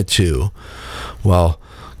between the two, well,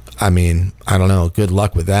 I mean, I don't know. Good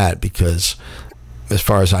luck with that, because as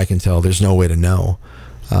far as I can tell, there's no way to know.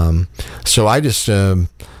 So I just, I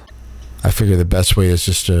figure the best way is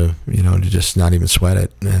just to just not even sweat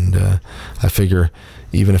it. And I figure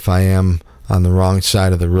even if I am on the wrong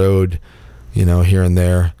side of the road, here and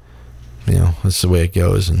there, that's the way it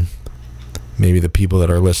goes. And maybe the people that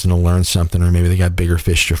are listening will learn something, or maybe they got bigger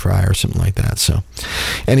fish to fry or something like that. So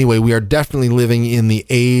anyway, we are definitely living in the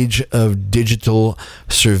age of digital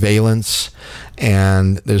surveillance,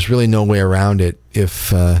 and there's really no way around it.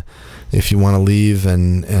 If you want to leave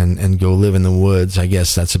and go live in the woods, I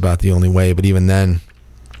guess that's about the only way. But even then,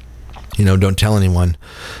 don't tell anyone,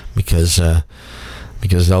 because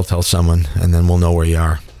they'll tell someone, and then we'll know where you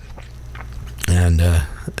are. And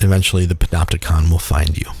eventually the Panopticon will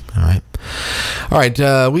find you. All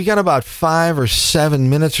right. We got about 5 or 7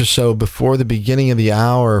 minutes or so before the beginning of the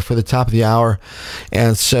hour, for the top of the hour.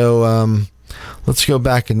 And so let's go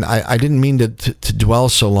back. And I didn't mean to dwell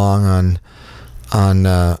so long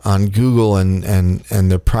on Google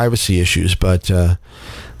and the privacy issues, but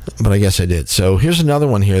I guess I did. So here's another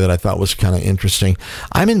one here that I thought was kind of interesting.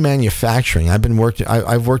 I'm in manufacturing.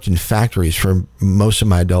 I've worked in factories for most of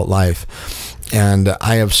my adult life. And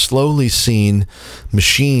I have slowly seen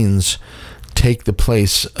machines take the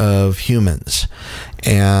place of humans.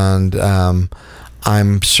 And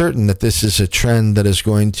I'm certain that this is a trend that is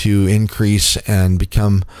going to increase and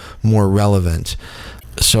become more relevant.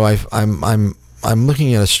 So I'm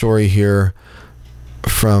looking at a story here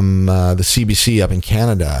from the CBC up in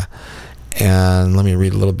Canada. And let me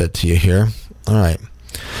read a little bit to you here. All right.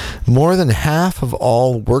 More than half of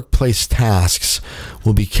all workplace tasks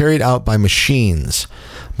will be carried out by machines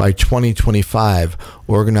by 2025,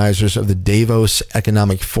 organizers of the Davos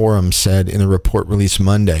Economic Forum said in a report released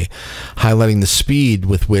Monday, highlighting the speed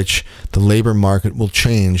with which the labor market will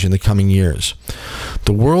change in the coming years.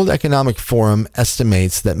 The World Economic Forum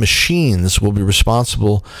estimates that machines will be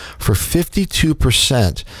responsible for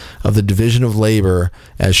 52% of the division of labor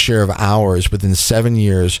as share of hours within 7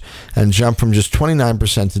 years and jump from just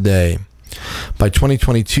 29% today. By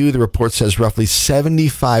 2022, the report says roughly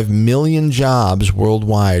 75 million jobs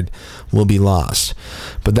worldwide will be lost.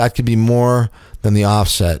 But that could be more than the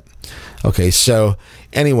offset. Okay, so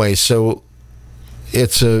anyway, so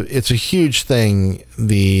it's a huge thing,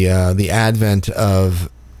 the advent of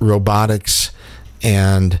robotics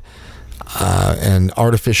and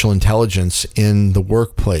artificial intelligence in the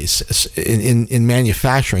workplace, in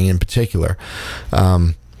manufacturing in particular.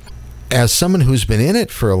 As someone who's been in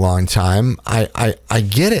it for a long time, I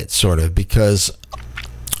get it sort of, because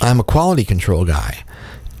I'm a quality control guy.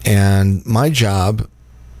 And my job,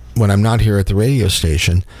 when I'm not here at the radio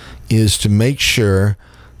station, is to make sure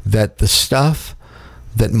that the stuff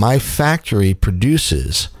that my factory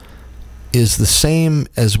produces is the same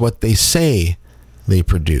as what they say they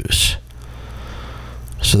produce.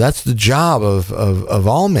 So that's the job of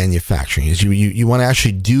all manufacturing, is you want to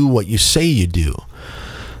actually do what you say you do.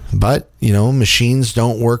 But, machines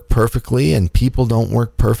don't work perfectly, and people don't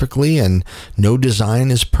work perfectly, and no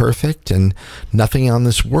design is perfect, and nothing on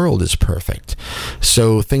this world is perfect.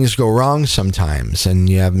 So things go wrong sometimes, and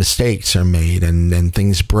you have mistakes are made, and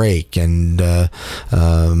things break, and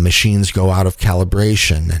machines go out of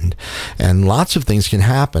calibration, and lots of things can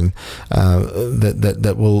happen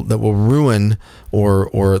that will ruin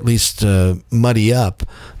or at least muddy up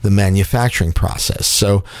the manufacturing process.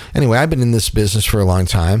 So anyway, I've been in this business for a long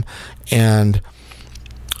time, and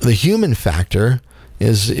the human factor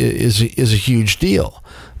is a huge deal,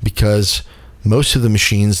 because most of the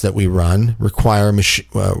machines that we run require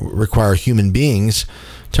human beings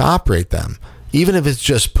to operate them, even if it's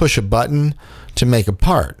just push a button to make a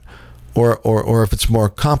part, or if it's more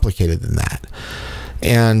complicated than that.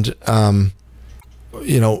 And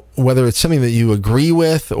whether it's something that you agree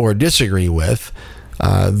with or disagree with,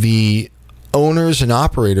 the owners and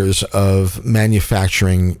operators of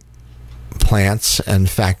manufacturing plants and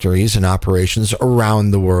factories and operations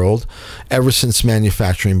around the world, ever since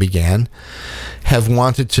manufacturing began, have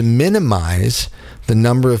wanted to minimize the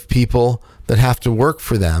number of people that have to work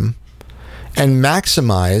for them and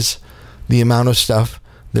maximize the amount of stuff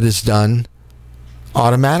that is done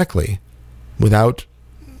automatically without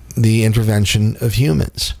the intervention of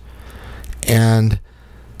humans. And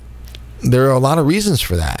there are a lot of reasons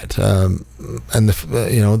for that. And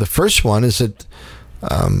the first one is that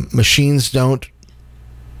machines don't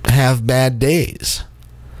have bad days.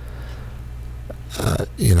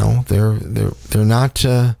 They're not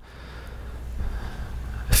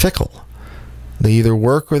fickle. They either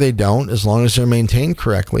work or they don't. As long as they're maintained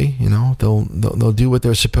correctly, they'll do what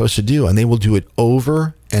they're supposed to do, and they will do it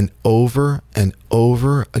over and over and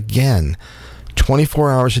over again,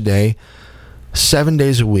 24 hours a day, 7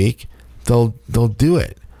 days a week. They'll do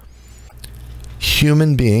it.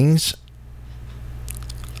 Human beings,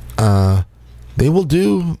 they will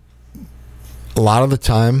do a lot of the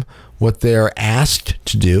time what they're asked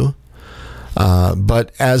to do.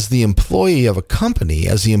 But as the employee of a company,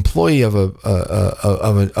 as the employee of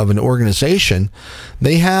an organization,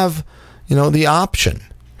 they have, the option,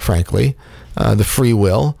 frankly, the free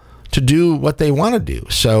will to do what they want to do.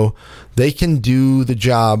 So they can do the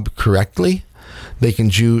job correctly. They can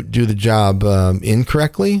do the job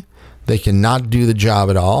incorrectly. They can not do the job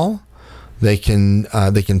at all. They can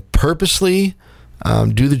purposely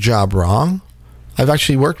do the job wrong. I've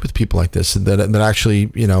actually worked with people like this that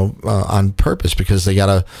actually, on purpose, because they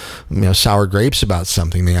got sour grapes about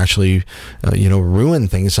something. They actually, ruin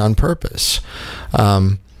things on purpose.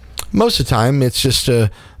 Most of the time, it's just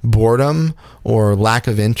a boredom or lack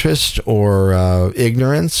of interest or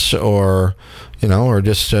ignorance or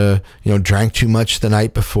just drank too much the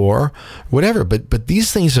night before, whatever. But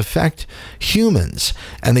these things affect humans,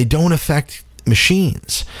 and they don't affect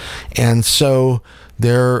machines. And so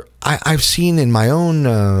I've seen in my own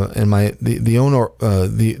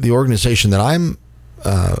the organization that I'm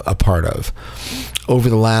a part of over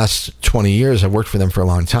the last 20 years. I've worked for them for a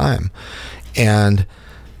long time, and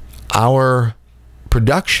our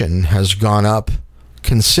production has gone up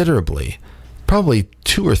considerably, probably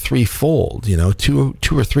 2 or 3 fold, 2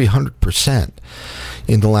 or 300%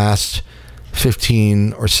 in the last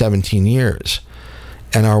 15 or 17 years,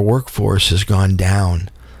 and our workforce has gone down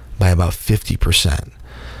by about 50%.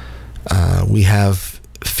 We have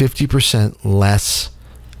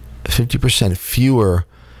 50% fewer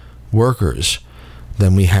workers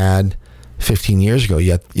than we had 15 years ago.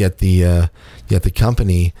 Yet the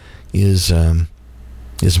company is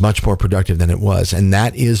much more productive than it was, and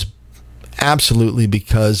that is absolutely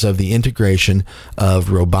because of the integration of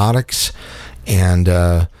robotics and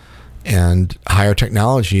higher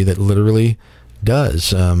technology that literally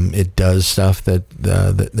does it does stuff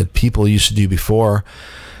that people used to do before,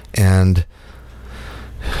 and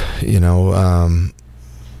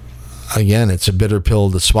again, it's a bitter pill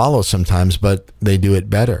to swallow sometimes, but they do it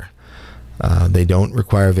better. They don't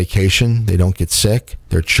require vacation. They don't get sick.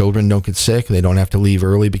 Their children don't get sick. They don't have to leave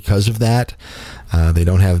early because of that. They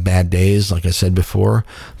don't have bad days, like I said before.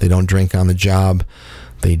 They don't drink on the job.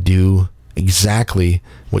 They do exactly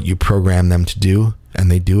what you program them to do, and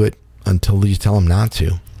they do it until you tell them not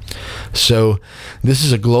to. So this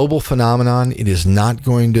is a global phenomenon. It is not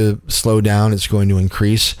going to slow down. It's going to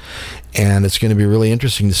increase, and it's going to be really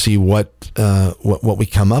interesting to see what we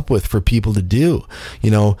come up with for people to do.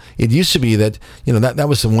 It used to be that that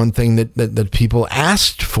was the one thing that people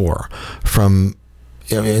asked for from.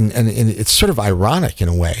 And it's sort of ironic in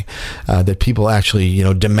a way that people actually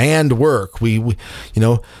demand work. We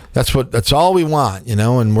that's all we want,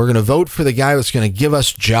 and we're going to vote for the guy that's going to give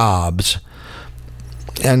us jobs.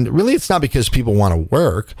 And really, it's not because people want to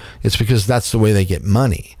work. It's because that's the way they get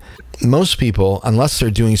money. Most people, unless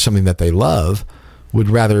they're doing something that they love, would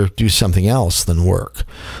rather do something else than work.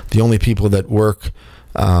 The only people that work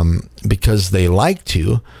because they like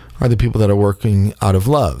to are the people that are working out of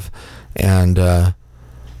love. And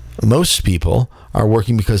most people are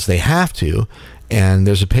working because they have to, and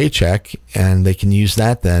there's a paycheck, and they can use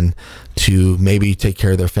that then to maybe take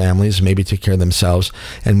care of their families, maybe take care of themselves,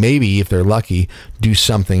 and maybe, if they're lucky, do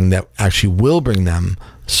something that actually will bring them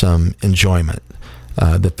some enjoyment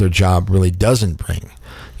that their job really doesn't bring,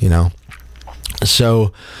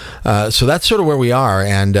 So that's sort of where we are,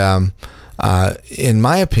 and in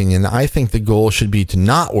my opinion, I think the goal should be to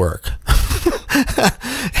not work.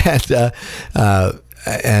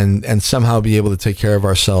 And somehow be able to take care of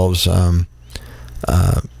ourselves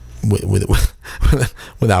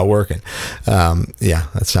without working. Yeah,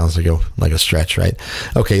 that sounds like a stretch, right?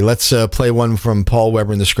 Okay, let's play one from Paul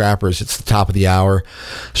Weber and the Scrappers. It's the top of the hour,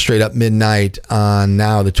 straight up midnight on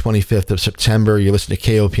now the 25th of September. You're listening to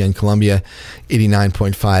KOPN Columbia,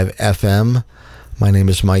 89.5 FM. My name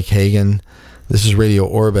is Mike Hagan. This is Radio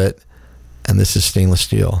Orbit, and this is Stainless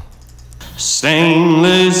Steel.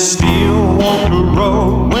 Stainless steel won't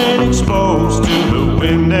corrode when exposed to the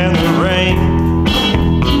wind and the rain.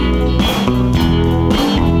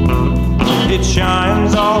 It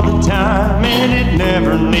shines all the time and it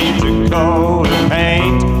never needs a coat of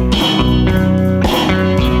paint.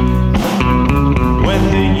 When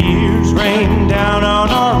the years rain down on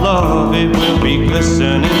our love, it will be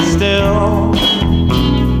glistening still.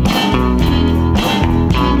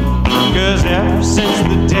 'Cause ever since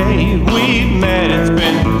the day we met, it's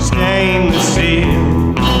been stainless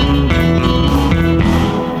steel.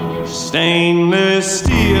 Stainless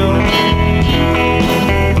steel,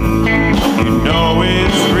 you know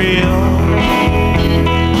it's real.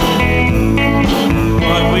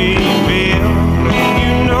 What we feel,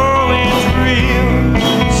 you know it's real.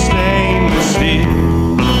 Stainless steel.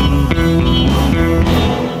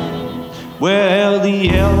 Well, the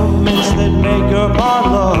elements that make up our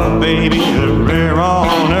love, baby, they're rare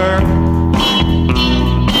on earth.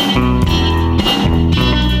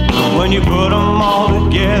 When you put them all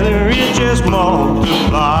together, it just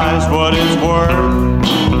multiplies what it's worth.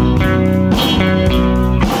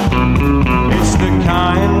 It's the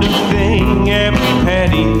kind of thing every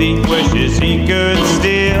petty thief wishes he could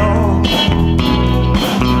steal.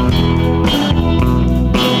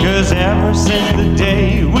 'Cause ever since the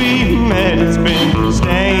day we met, it's been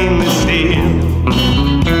stainless steel.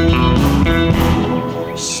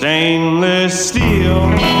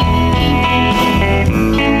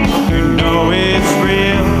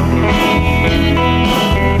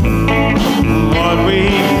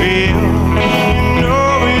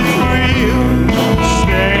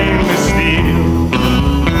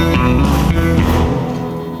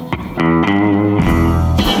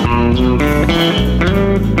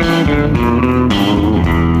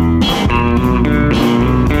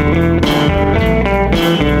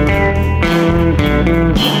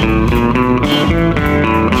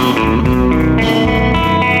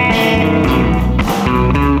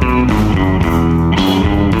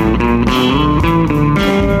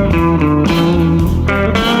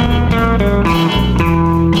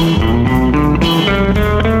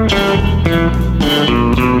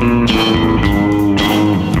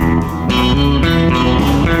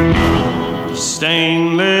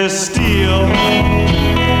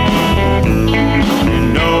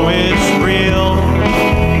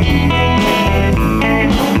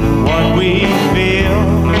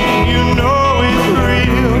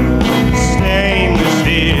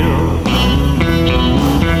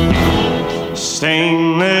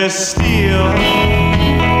 stainless steel.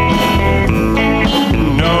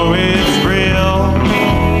 Know it's real.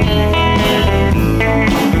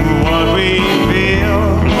 What we feel,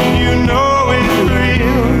 you know it's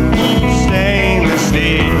real. Stainless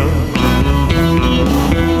steel.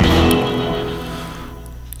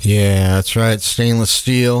 Yeah, that's right. Stainless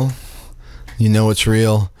steel. You know it's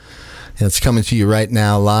real. It's coming to you right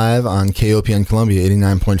now live on KOPN Columbia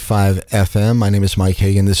 89.5 FM. My name is Mike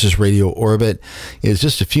Hagan. This is Radio Orbit. It's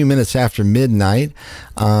just a few minutes after midnight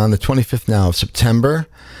on the 25th now of September,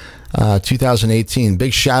 2018.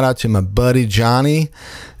 Big shout out to my buddy Johnny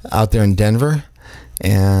out there in Denver.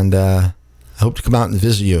 And I hope to come out and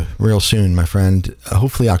visit you real soon, my friend.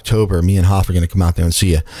 Hopefully October. Me and Hoff are going to come out there and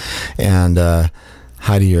see you. And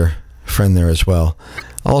hi to your friend there as well.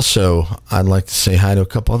 Also, I'd like to say hi to a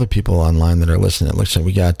couple other people online that are listening. It looks like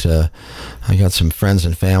I got some friends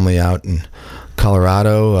and family out in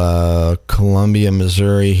Colorado, Columbia,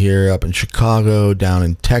 Missouri here, up in Chicago, down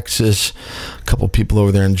in Texas, a couple people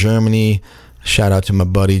over there in Germany. Shout out to my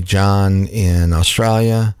buddy John in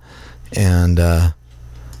Australia. And,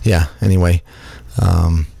 anyway,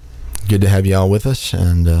 good to have you all with us,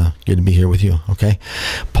 and good to be here with you, okay?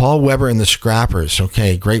 Paul Weber and the Scrappers,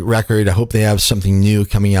 okay, great record. I hope they have something new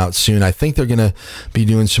coming out soon. I think they're going to be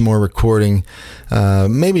doing some more recording,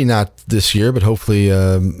 maybe not this year, but hopefully,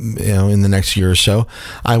 in the next year or so.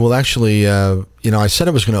 I will actually, I said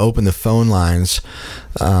I was going to open the phone lines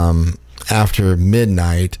after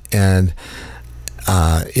midnight, and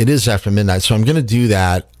it is after midnight, so I'm going to do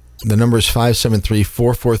that. The number is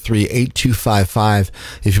 573-443-8255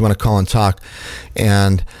 if you want to call and talk.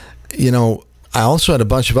 And, I also had a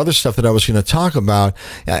bunch of other stuff that I was going to talk about.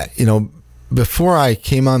 Before I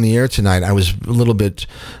came on the air tonight, I was a little bit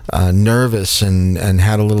nervous and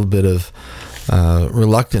had a little bit of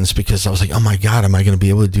reluctance, because I was like, oh my God, am I going to be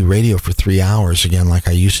able to do radio for 3 hours again like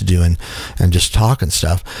I used to do and just talk and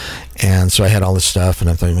stuff? And so I had all this stuff, and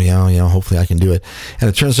I thought, hopefully I can do it. And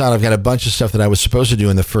it turns out I've got a bunch of stuff that I was supposed to do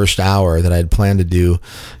in the first hour that I had planned to do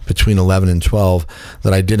between 11 and 12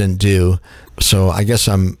 that I didn't do. So I guess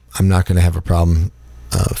I'm not going to have a problem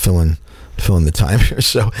filling the time here.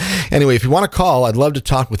 So anyway, if you want to call, I'd love to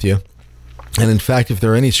talk with you. And in fact, if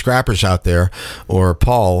there are any scrappers out there, or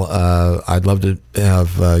Paul, I'd love to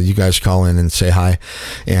have you guys call in and say hi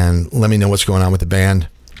and let me know what's going on with the band,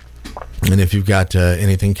 and if you've got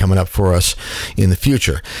anything coming up for us in the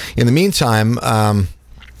future. In the meantime,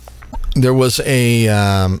 there was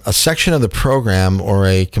a section of the program, or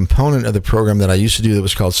a component of the program that I used to do that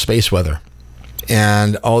was called Space Weather.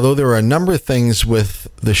 And although there are a number of things with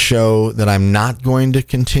the show that I'm not going to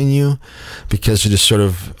continue because it just sort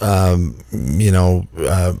of,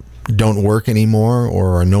 don't work anymore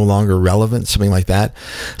or are no longer relevant, something like that,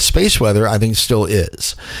 Space Weather, I think, still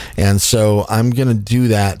is. And so I'm going to do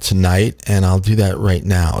that tonight, and I'll do that right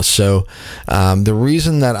now. So the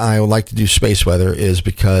reason that I would like to do Space Weather is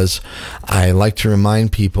because I like to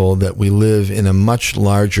remind people that we live in a much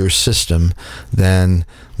larger system than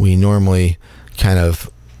we normally kind of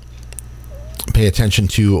pay attention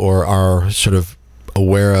to or are sort of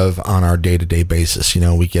aware of on our day-to-day basis.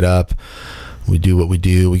 We get up, we do what we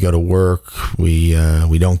do, we go to work, we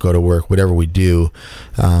don't go to work, whatever we do,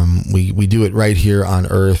 we do it right here on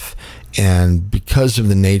Earth. And because of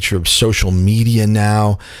the nature of social media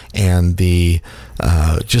now, and the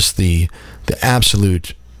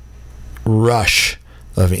absolute rush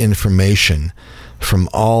of information from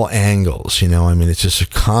all angles, it's just a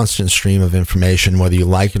constant stream of information, whether you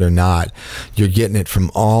like it or not. You're getting it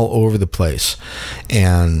from all over the place.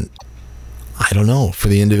 And I don't know, for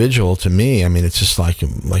the individual, to me, it's just like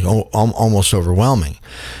almost overwhelming.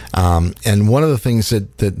 And one of the things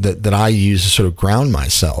that I use to sort of ground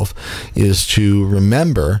myself is to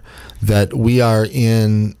remember that we are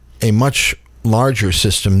in a much larger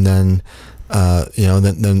system than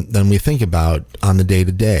we think about on the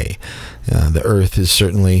day-to-day. The Earth is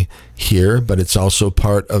certainly here, but it's also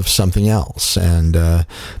part of something else. And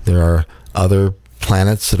there are other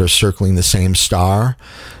planets that are circling the same star,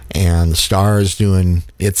 and the star is doing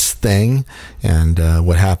its thing. And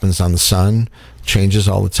what happens on the sun changes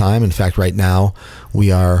all the time. In fact, right now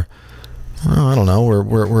we are, I don't know,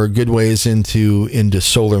 we're a good ways into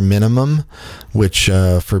solar minimum, which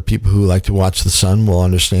for people who like to watch the sun will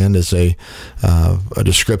understand is a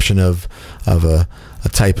description of a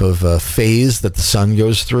type of phase that the sun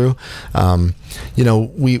goes through.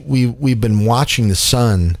 We've been watching the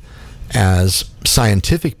sun as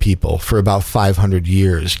scientific people for about 500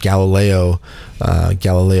 years. Galilei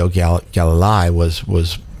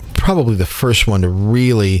was probably the first one to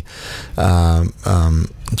really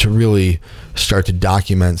start to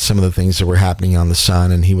document some of the things that were happening on the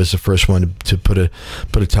sun. And he was the first one to put a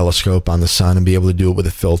telescope on the sun and be able to do it with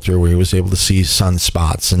a filter, where he was able to see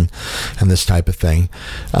sunspots and this type of thing.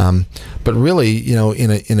 But really, in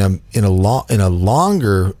a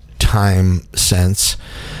longer time sense,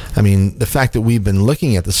 I mean, the fact that we've been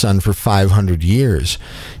looking at the sun for 500 years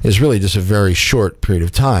is really just a very short period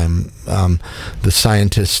of time. The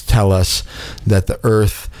scientists tell us that the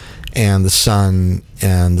Earth and the sun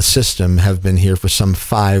and the system have been here for some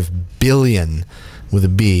 5 billion, with a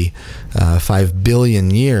B, 5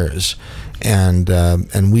 billion years, and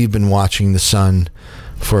we've been watching the sun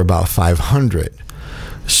for about 500.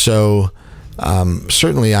 So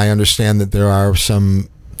certainly, I understand that there are some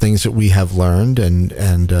things that we have learned, and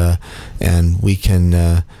we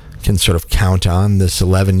can sort of count on. This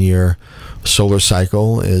 11-year solar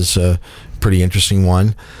cycle is a pretty interesting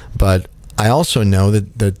one, but I also know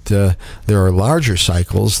that there are larger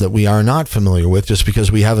cycles that we are not familiar with, just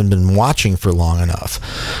because we haven't been watching for long enough.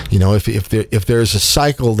 If there's a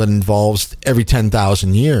cycle that involves every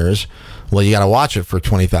 10,000 years, well, you got to watch it for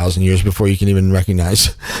 20,000 years before you can even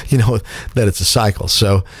recognize, that it's a cycle.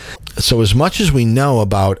 So as much as we know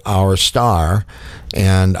about our star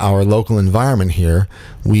and our local environment here,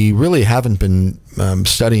 we really haven't been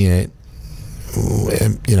studying it,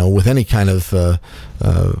 with any kind of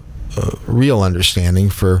real understanding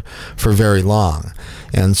for very long.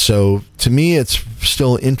 And so, to me, it's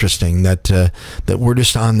still interesting that we're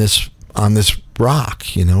just on this rock.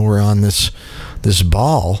 We're on this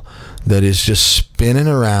ball that is just spinning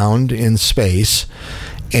around in space,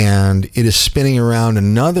 and it is spinning around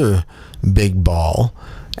another big ball,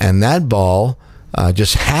 and that ball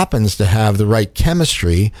just happens to have the right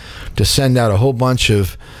chemistry to send out a whole bunch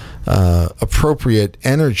of appropriate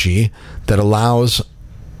energy that allows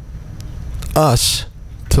us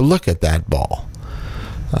to look at that ball.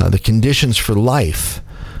 The conditions for life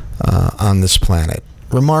on this planet,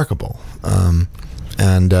 remarkable.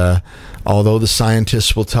 And although the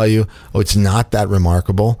scientists will tell you, it's not that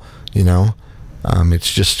remarkable,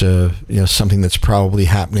 it's just something that's probably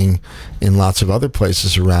happening in lots of other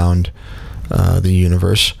places around the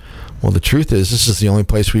universe. Well, the truth is, this is the only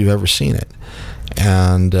place we've ever seen it,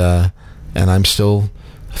 and I'm still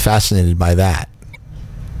fascinated by that.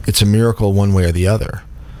 It's a miracle one way or the other.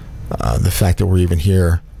 The fact that we're even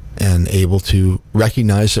here and able to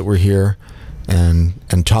recognize that we're here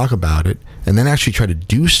and talk about it, and then actually try to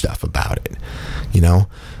do stuff about it.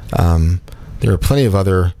 There are plenty of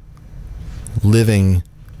other living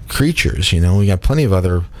creatures. We got plenty of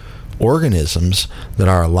other organisms that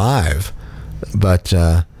are alive, but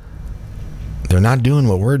they're not doing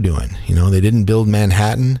what we're doing. They didn't build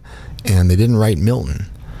Manhattan, and they didn't write Milton.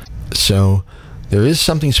 So there is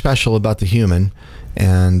something special about the human,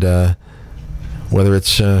 and whether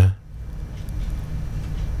it's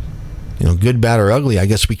good, bad, or ugly, I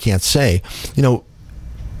guess we can't say.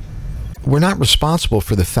 We're not responsible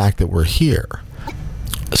for the fact that we're here.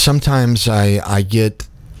 Sometimes I get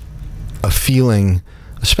a feeling,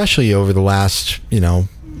 especially over the last,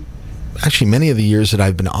 actually many of the years that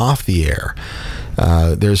I've been off the air,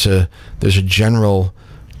 there's a general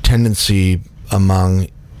tendency among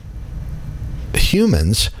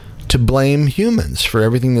humans to blame humans for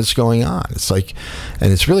everything that's going on. It's like,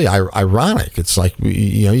 and it's really ironic. It's like,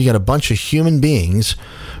 you got a bunch of human beings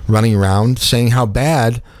running around saying how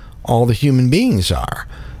bad all the human beings are,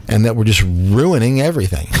 and that we're just ruining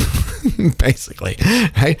everything, basically,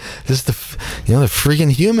 right? Just the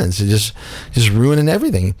freaking humans are just ruining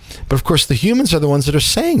everything. But of course, the humans are the ones that are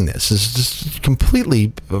saying this. It's just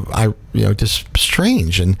completely, just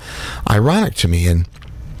strange and ironic to me. And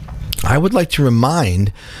I would like to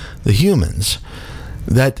remind the humans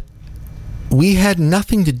that we had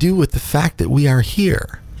nothing to do with the fact that we are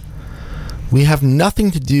here. We have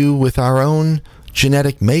nothing to do with our own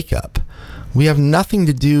genetic makeup. We have nothing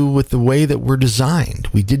to do with the way that we're designed.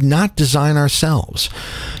 We did not design ourselves.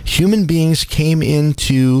 Human beings came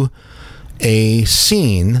into a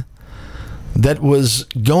scene that was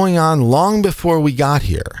going on long before we got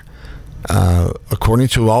here. According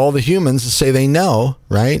to all the humans that say they know,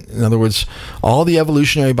 right? In other words, all the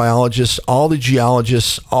evolutionary biologists, all the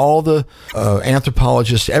geologists, all the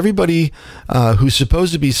anthropologists, everybody who's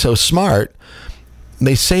supposed to be so smart,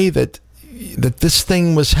 they say that this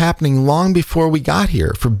thing was happening long before we got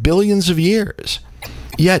here, for billions of years.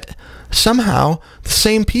 Yet somehow the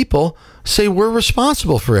same people say we're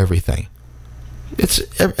responsible for everything.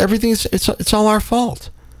 It's all our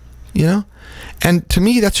fault, And to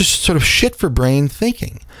me, that's just sort of shit for brain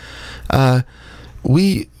thinking.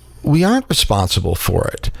 We aren't responsible for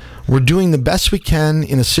it. We're doing the best we can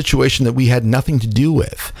in a situation that we had nothing to do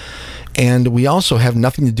with. And we also have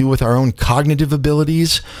nothing to do with our own cognitive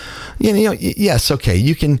abilities. Yes, okay,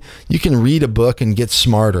 you can read a book and get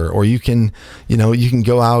smarter, or you can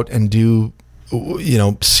go out and do,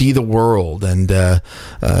 see the world and,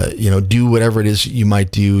 do whatever it is you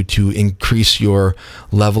might do to increase your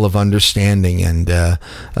level of understanding and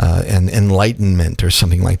enlightenment or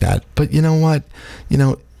something like that. But you know what?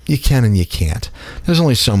 You can and you can't. There's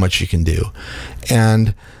only so much you can do.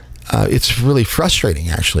 And it's really frustrating,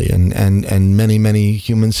 actually, and many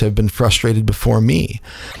humans have been frustrated before me.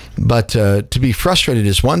 But to be frustrated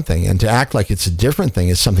is one thing, and to act like it's a different thing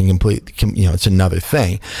is something completely, it's another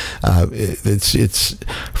thing. It's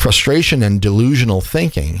frustration and delusional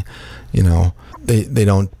thinking, they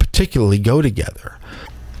don't particularly go together.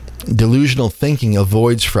 Delusional thinking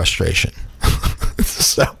avoids frustration.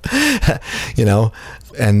 So,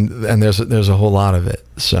 and there's a whole lot of it.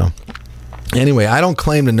 So anyway, I don't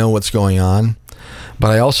claim to know what's going on,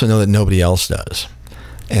 but I also know that nobody else does.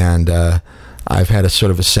 And I've had a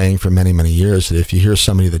sort of a saying for many, many years that if you hear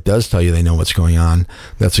somebody that does tell you they know what's going on,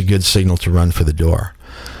 that's a good signal to run for the door,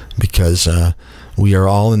 because we are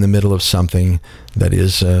all in the middle of something that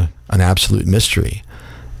is an absolute mystery,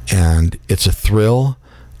 and it's a thrill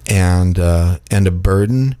and a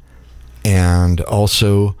burden, and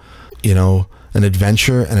also, an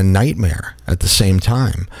adventure and a nightmare at the same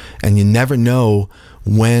time. And you never know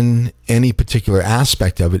when any particular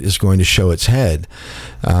aspect of it is going to show its head.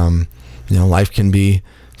 Life can be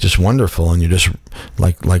just wonderful, and you're just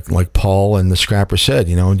like Paul and the Scrapper said,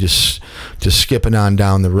 just skipping on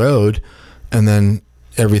down the road, and then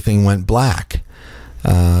everything went black.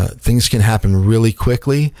 Things can happen really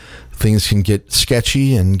quickly. Things can get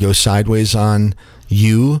sketchy and go sideways on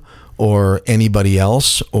you or anybody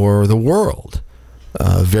else or the world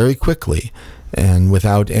very quickly and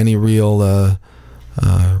without any real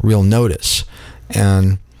notice.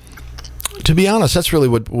 And to be honest, that's really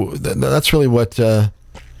what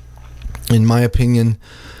in my opinion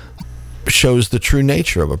shows the true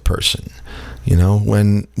nature of a person.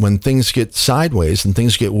 When things get sideways and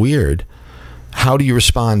things get weird, how do you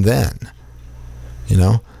respond then?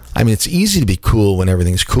 It's easy to be cool when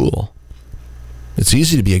everything's cool. It's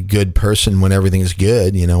easy to be a good person when everything's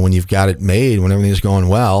good, when you've got it made, when everything's going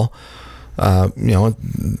well,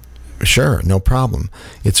 sure, no problem.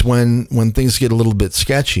 It's when things get a little bit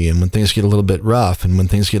sketchy and when things get a little bit rough and when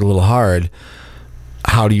things get a little hard,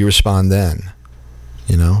 how do you respond then?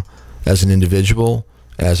 As an individual,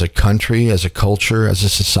 as a country, as a culture, as a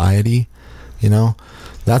society,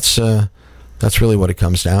 that's really what it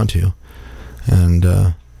comes down to. And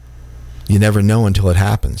you never know until it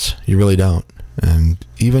happens. You really don't. And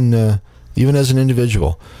even as an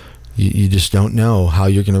individual, you just don't know how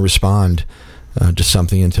you're going to respond to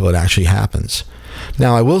something until it actually happens.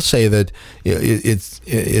 Now, I will say that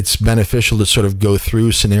it's beneficial to sort of go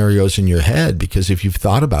through scenarios in your head, because if you've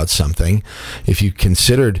thought about something, if you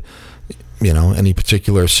considered, any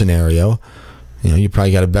particular scenario, you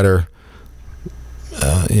probably got a better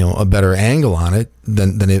angle on it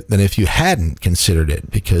than if you hadn't considered it,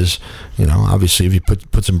 because obviously if you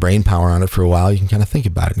put some brain power on it for a while, you can kind of think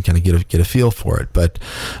about it and kind of get a feel for it. But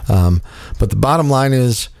the bottom line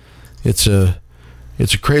is, it's a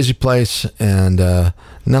crazy place, and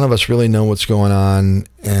none of us really know what's going on,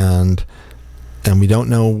 and we don't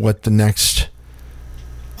know what the next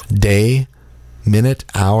day, minute,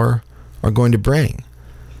 hour are going to bring.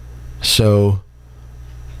 So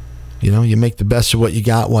you make the best of what you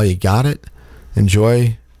got while you got it.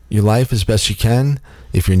 Enjoy your life as best you can.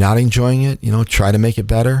 If you're not enjoying it, try to make it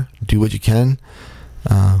better. Do what you can.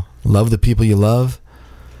 Love the people you love.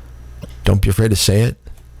 Don't be afraid to say it.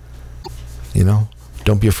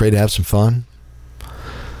 Don't be afraid to have some fun.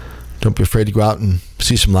 Don't be afraid to go out and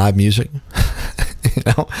see some live music.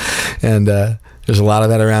 And there's a lot of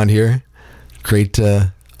that around here. Great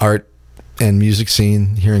art and music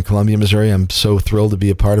scene here in Columbia, Missouri. I'm so thrilled to be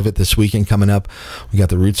a part of it this weekend coming up. We got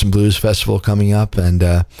the Roots and Blues Festival coming up,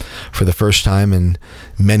 and for the first time in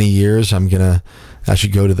many years, I'm gonna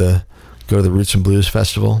actually go to the Roots and Blues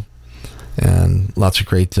Festival, and lots of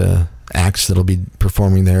great acts that'll be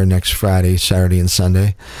performing there next Friday, Saturday, and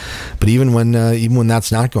Sunday. But even when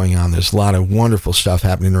that's not going on, there's a lot of wonderful stuff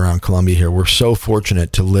happening around Columbia here. We're so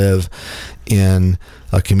fortunate to live in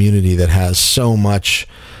a community that has so much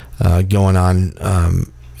going on,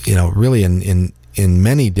 really in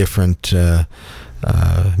many different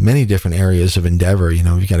areas of endeavor.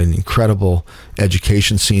 You've got an incredible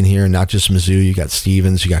education scene here, not just Mizzou. You got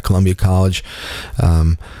Stevens, you got Columbia College.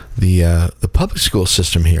 The public school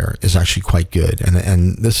system here is actually quite good,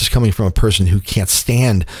 and this is coming from a person who can't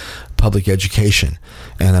stand public education.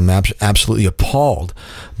 And I'm absolutely appalled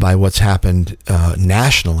by what's happened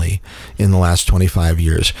nationally in the last 25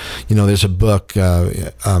 years. You know, there's a book.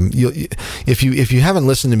 If you haven't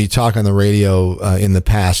listened to me talk on the radio in the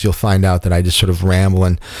past, you'll find out that I just sort of ramble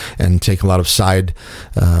and take a lot of side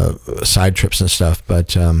trips and stuff.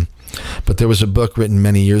 But there was a book written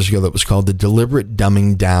many years ago that was called The Deliberate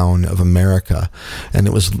Dumbing Down of America. And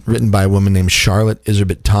it was written by a woman named Charlotte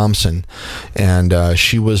Iserbyt Thompson. And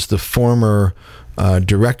she was the former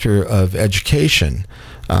director of education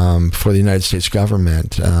for the United States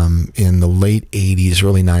government in the late 80s,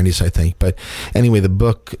 early 90s, I think. But anyway, the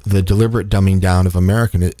book, The Deliberate Dumbing Down of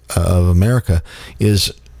America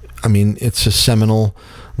is, I mean, it's a seminal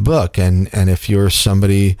book. And if you're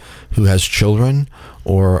somebody who has children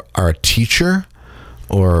or are a teacher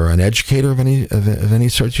or an educator of any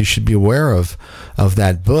sort, you should be aware of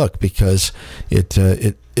that book, because it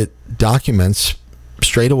documents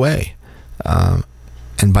straight away.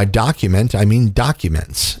 And by document, I mean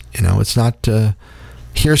documents. You know, it's not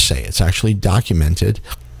hearsay. It's actually documented.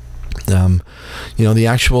 You know, the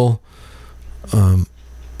actual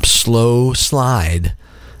slow slide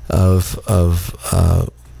of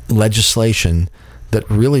legislation that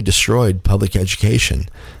really destroyed public education,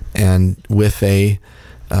 and with an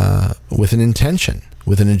intention,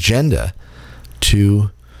 with an agenda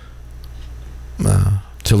to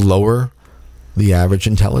lower the average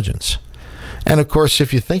intelligence. And of course,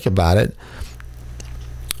 if you think about it,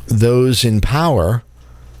 those in power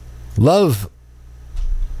love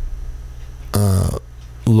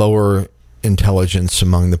lower intelligence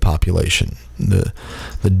among the population. The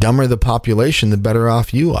dumber the population, the better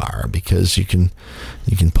off you are, because you can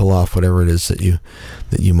pull off whatever it is that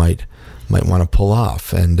you might want to pull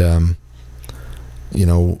off. And you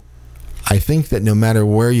know, I think that no matter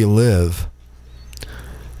where you live,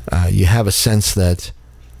 you have a sense that,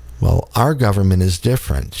 well, our government is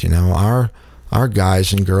different. You know, our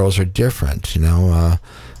guys and girls are different. You know,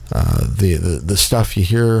 the stuff you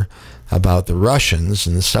hear about the Russians,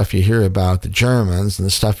 and the stuff you hear about the Germans, and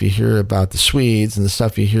the stuff you hear about the Swedes, and the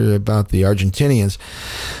stuff you hear about the Argentinians,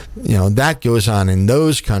 you know, that goes on in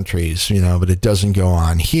those countries, you know, but it doesn't go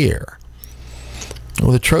on here.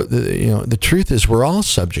 Well, the truth is, we're all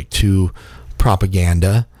subject to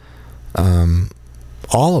propaganda,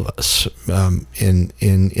 all of us,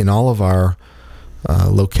 in all of our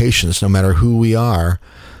locations, no matter who we are.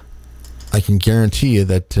 I can guarantee you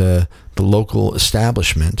that the local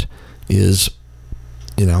establishment is,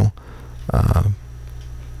 you know,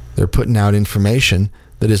 they're putting out information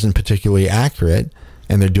that isn't particularly accurate,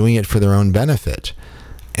 and they're doing it for their own benefit.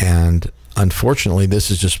 And unfortunately,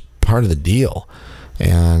 this is just part of the deal.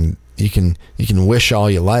 And you can wish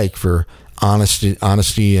all you like for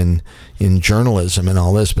honesty in journalism and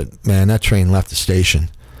all this, but man, that train left the station.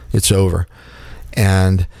 It's over.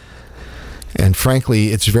 And frankly,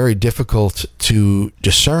 it's very difficult to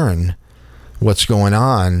discern what's going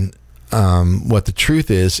on, what the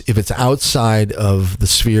truth is, if it's outside of the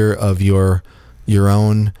sphere of your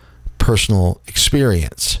own personal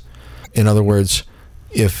experience. In other words,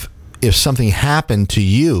 if something happened to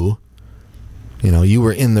you, you know, you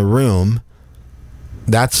were in the room,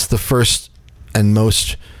 that's the first and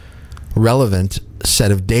most relevant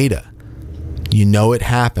set of data. You know it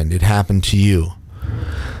happened to you.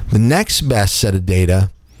 The next best set of data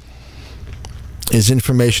is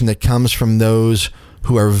information that comes from those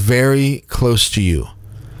who are very close to you.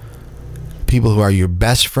 People who are your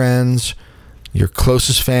best friends, your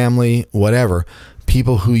closest family, whatever.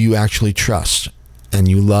 People who you actually trust and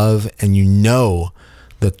you love, and you know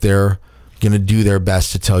that they're going to do their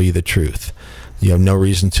best to tell you the truth. You have no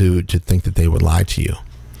reason to think that they would lie to you.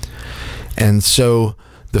 And so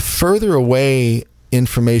the further away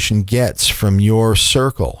information gets from your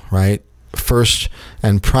circle, right? First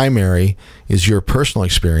and primary is your personal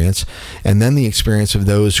experience, and then the experience of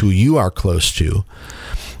those who you are close to.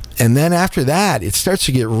 And then after that, it starts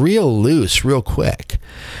to get real loose real quick.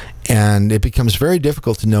 And it becomes very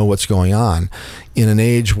difficult to know what's going on in an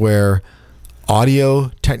age where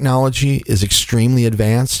audio technology is extremely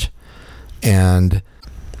advanced, and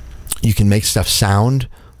you can make stuff sound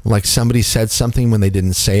like somebody said something when they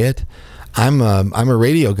didn't say it. I'm a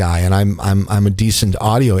radio guy, and I'm a decent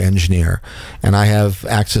audio engineer, and I have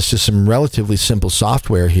access to some relatively simple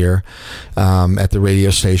software here at the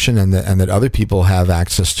radio station, and that other people have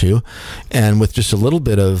access to, and with just a little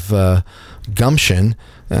bit of gumption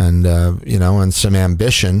and and some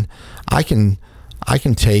ambition, I can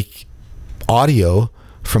take audio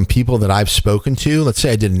from people that I've spoken to. Let's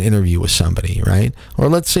say I did an interview with somebody, right? Or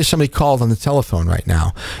let's say somebody called on the telephone right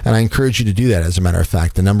now. And I encourage you to do that, as a matter of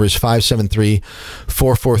fact. The number is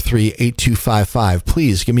 573-443-8255.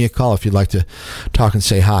 Please give me a call if you'd like to talk and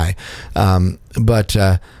say hi. But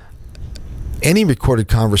any recorded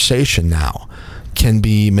conversation now can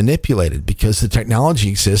be manipulated because the technology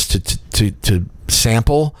exists to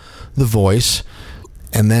sample the voice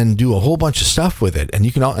and then do a whole bunch of stuff with it. And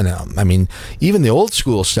you can, I mean, even the old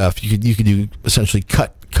school stuff, you could do essentially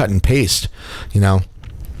cut and paste, you know.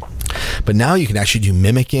 But now you can actually do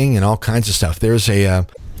mimicking and all kinds of stuff. There's a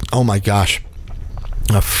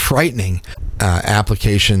frightening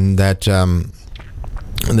application that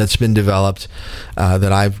that's been developed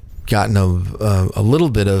that I've gotten a little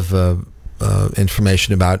bit of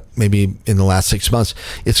information about maybe in the last 6 months.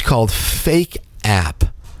 It's called Fake App.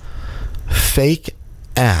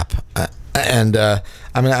 And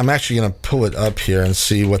I'm actually going to pull it up here and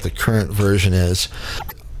see what the current version is.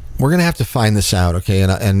 We're going to have to find this out, okay?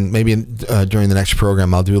 And maybe during the next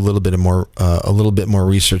program, I'll do a little bit more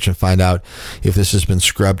research and find out if this has been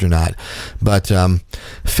scrubbed or not. But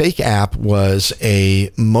Fake App was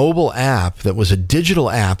a mobile app that was a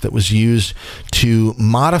digital app that was used to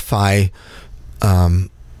modify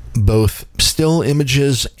both still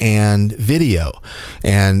images and video.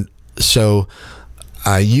 And so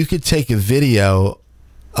you could take a video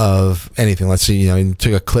of anything. Let's say, you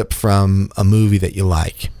took a clip from a movie that you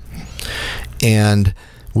like. And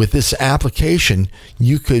with this application,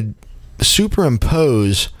 you could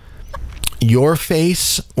superimpose your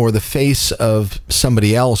face or the face of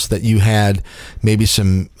somebody else that you had maybe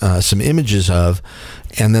some images of,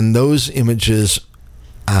 and then those images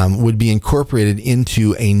would be incorporated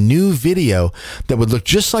into a new video that would look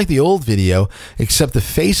just like the old video, except the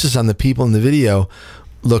faces on the people in the video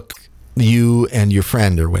look you and your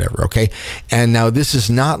friend or whatever, okay? And now this is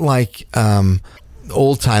not like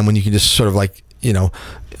old time when you can just sort of like,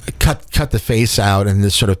 cut the face out and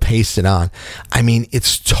just sort of paste it on. I mean,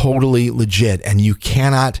 it's totally legit, and you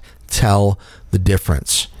cannot tell the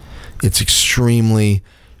difference. It's extremely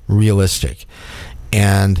realistic.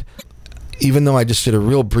 And even though I just did a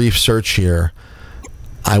real brief search here,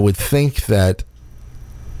 I would think that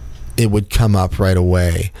it would come up right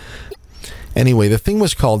away. Anyway, the thing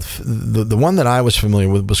was called, the one that I was familiar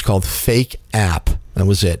with was called Fake App. That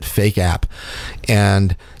was it, Fake App.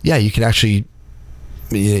 And yeah, you could actually,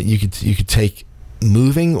 you could take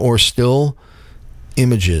moving or still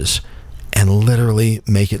images and literally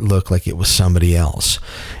make it look like it was somebody else.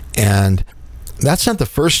 And that's not the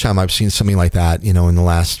first time I've seen something like that, in the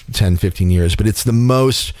last 10, 15 years, but it's the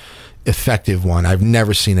most effective one. I've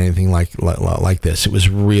never seen anything like this. It was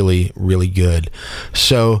really, really good.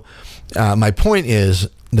 So my point is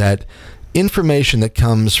that information that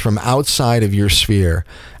comes from outside of your sphere,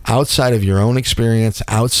 outside of your own experience,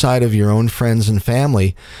 outside of your own friends and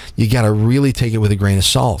family, you got to really take it with a grain of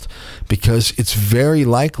salt, because it's very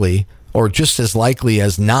likely, or just as likely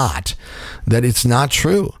as not, that it's not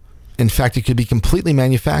true. In fact, it could be completely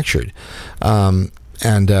manufactured. And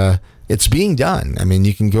it's being done. I mean,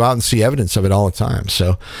 you can go out and see evidence of it all the time.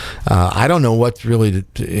 So I don't know what really,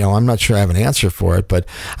 I'm not sure I have an answer for it, but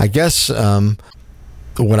I guess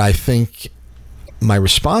what I think my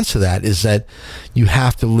response to that is that you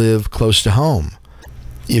have to live close to home.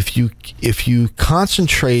 If you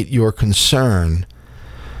concentrate your concern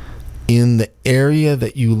in the area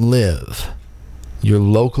that you live, your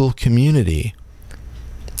local community,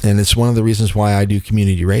 and it's one of the reasons why I do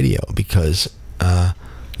community radio, because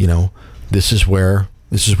this is where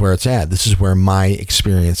it's at. This is where my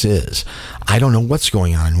experience is. I don't know what's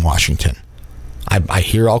going on in Washington. I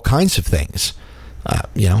hear all kinds of things.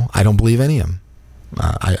 I don't believe any of them.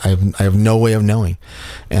 I have no way of knowing,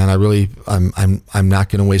 and I'm not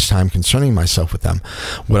going to waste time concerning myself with them.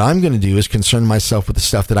 What I'm going to do is concern myself with the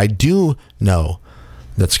stuff that I do know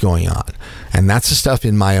that's going on, and that's the stuff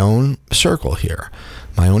in my own circle here,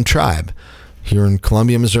 my own tribe, here in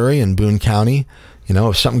Columbia, Missouri, and Boone County.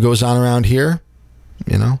 If something goes on around here,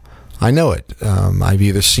 I know it. I've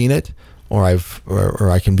either seen it, or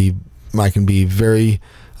I can be very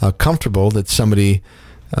comfortable that somebody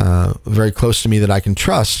very close to me that I can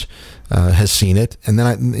trust has seen it, and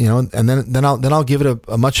then I'll give it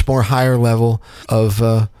a much more higher level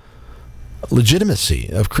of legitimacy,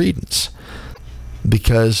 of credence,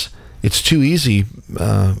 because it's too easy,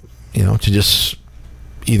 to just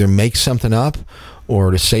either make something up,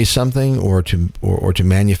 or to say something, or to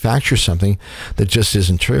manufacture something that just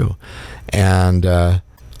isn't true. And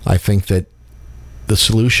I think that the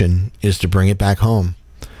solution is to bring it back home.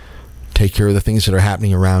 Take care of the things that are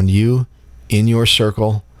happening around you, in your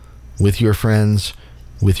circle, with your friends,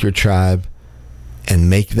 with your tribe and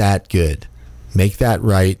make that good. Make that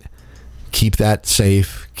right. Keep that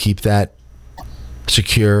safe. Keep that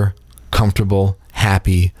secure, comfortable,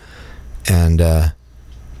 happy, and, and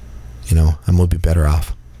we'll be better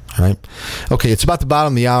off. All right. Okay, it's about the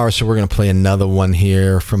bottom of the hour, so we're going to play another one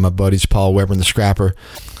here from my buddies Paul Weber and the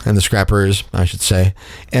Scrappers, I should say.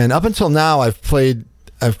 And up until now, I've played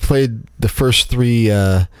the first three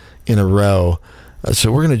in a row.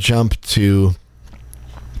 So we're going to jump to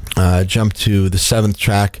the seventh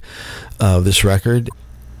track of this record,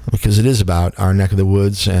 because it is about our neck of the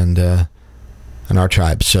woods and our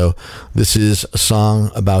tribe. So this is a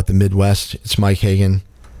song about the Midwest. It's Mike Hagan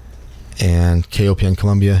and KOPN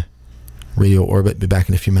Columbia, Radio Orbit. Be back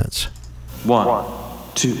in a few minutes. 1,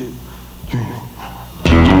 2, 3.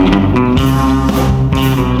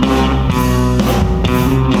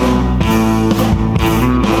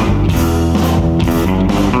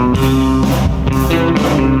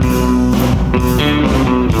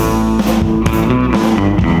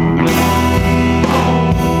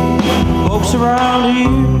 Folks around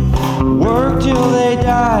here work till they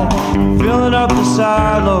die, filling up the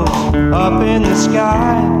silos up in the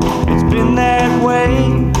sky. It's been that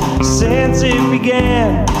way since it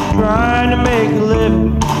began, trying to make a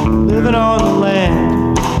living on the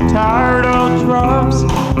land. Tired old drums,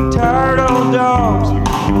 tired old dogs,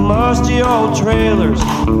 musty old trailers,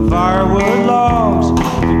 firewood logs.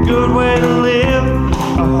 A good way to live,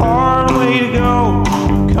 a hard way to go.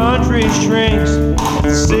 Country shrinks,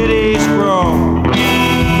 the cities grow.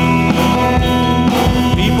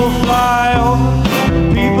 People fly over,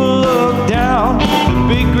 people look down, the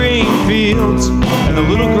big green fields and the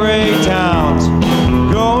little gray towns.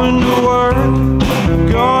 Going to work,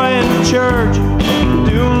 going to church,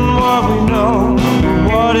 doing what we know,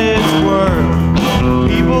 what it's worth.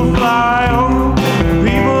 People fly over,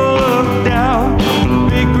 people look down, the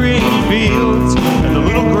big green fields and the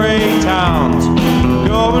little gray towns.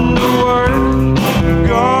 Going to work,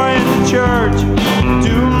 going to church,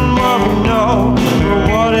 doing what we know, for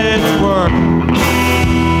what it's worth.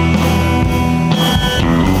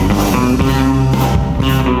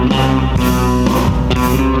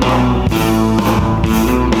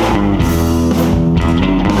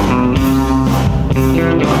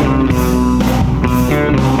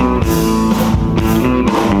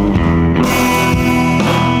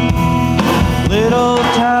 Little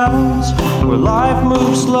towns where life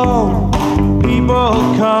moves slow,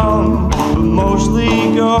 people come, but mostly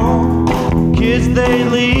go. Kids they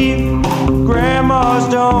leave, grandmas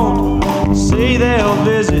don't, say they'll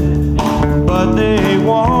visit, but they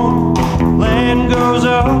won't. Land goes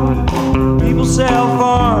up, people sell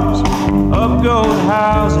farms, up go the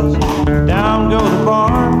houses, down go the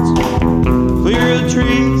barns. Clear the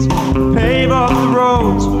trees, pave up the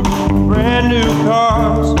roads, brand new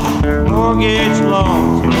cars, mortgage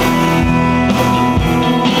loans.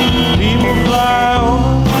 People fly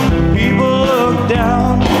over, people look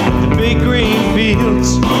down at the big green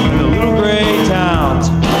fields and the little gray towns.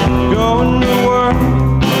 Going to work,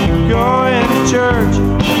 going to church,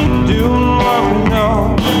 doing what we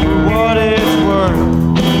know, what it's worth.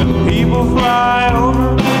 People fly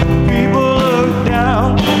over, people look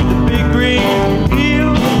down at the big green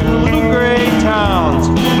fields and the little gray towns.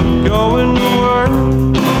 Going to work,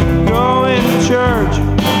 going to church,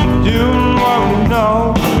 doing what we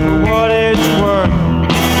know, what it's worth.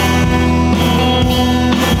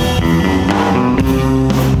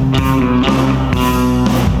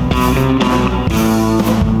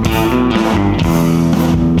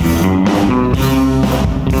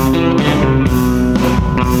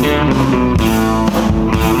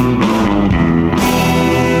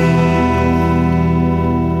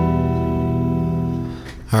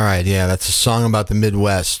 All right, yeah, that's a song about the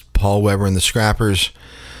Midwest. Paul Weber and the Scrappers.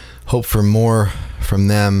 Hope for more from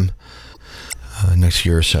them next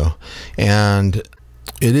year or so. And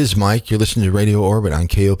it is Mike. You're listening to Radio Orbit on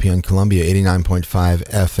KOPN Columbia 89.5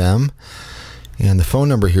 FM. And the phone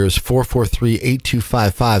number here is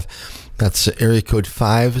 443-8255. That's area code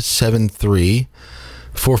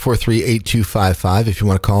 573-443-8255 if you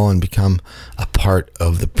want to call and become a part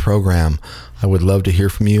of the program. I would love to hear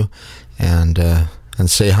from you and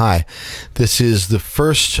say hi. This is the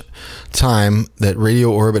first time that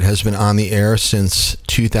Radio Orbit has been on the air since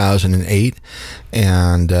 2008,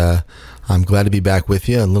 and I'm glad to be back with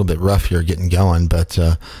you. A little bit rough here getting going, but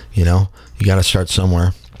you got to start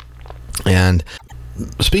somewhere. And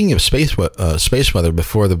speaking of space weather,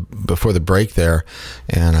 before the break there,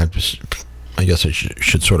 and I I guess I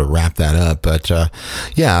should sort of wrap that up. But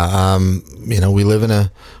we live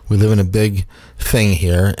in a big thing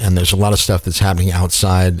here, and there's a lot of stuff that's happening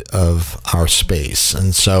outside of our space.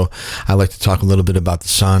 And so I like to talk a little bit about the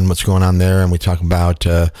sun, what's going on there, and we talk about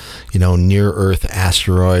near Earth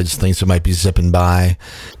asteroids, things that might be zipping by,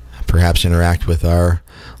 perhaps interact with our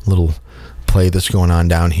little play that's going on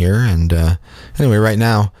down here. And anyway, right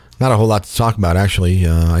now, not a whole lot to talk about, actually.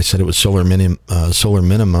 I said it was solar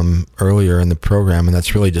minimum earlier in the program, and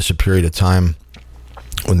that's really just a period of time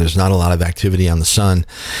when there's not a lot of activity on the sun,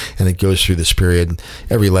 and it goes through this period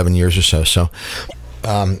every 11 years or so. So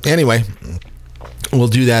anyway, we'll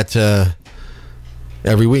do that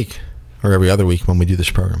every week or every other week when we do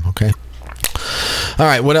this program, okay? All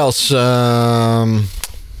right, what else?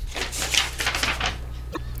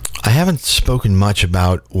 I haven't spoken much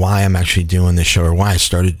about why I'm actually doing this show or why I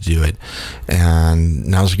started to do it, and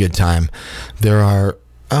now's a good time. We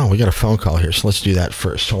got a phone call here, so let's do that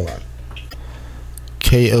first. Hold on.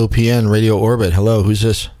 KOPN Radio Orbit. Hello, who's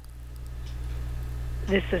this?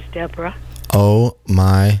 This is Deborah. Oh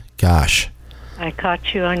my gosh. I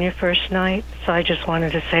caught you on your first night, so I just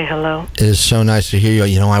wanted to say hello. It is so nice to hear you.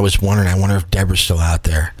 You know, I wonder if Deborah's still out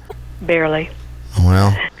there. Barely.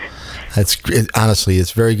 Well, honestly,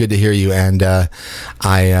 it's very good to hear you, and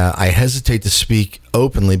I hesitate to speak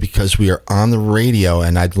openly because we are on the radio,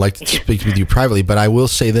 and I'd like to speak with you privately, but I will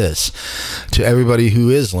say this to everybody who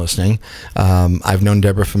is listening. I've known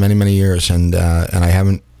Deborah for many, many years, and I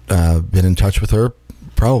haven't been in touch with her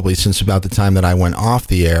probably since about the time that I went off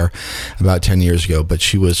the air about 10 years ago, but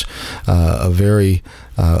she was a very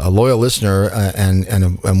loyal listener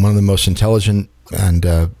and one of the most intelligent and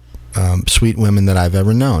sweet women that I've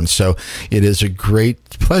ever known. So it is a great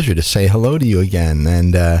pleasure to say hello to you again.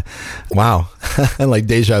 And wow, like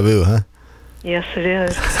deja vu, huh? Yes, it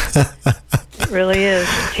is. It really is.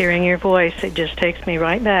 Hearing your voice, it just takes me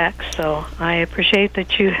right back. So I appreciate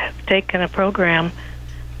that you have taken a program,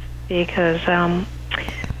 because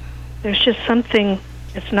there's just something,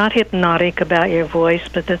 it's not hypnotic about your voice,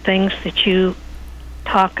 but the things that you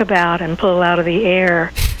talk about and pull out of the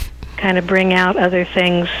air kind of bring out other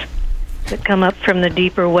things that come up from the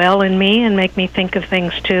deeper well in me and make me think of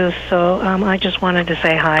things too. So I just wanted to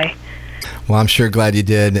say hi. Well, I'm sure glad you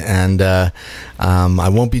did, and I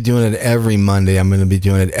won't be doing it every Monday. I'm going to be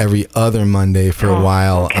doing it every other Monday for a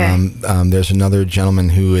while. Okay. There's another gentleman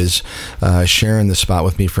who is sharing the spot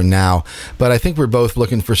with me for now, but I think we're both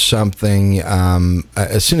looking for something.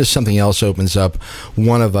 As soon as something else opens up,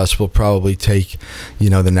 one of us will probably take,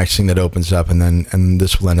 the next thing that opens up, and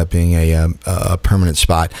this will end up being a permanent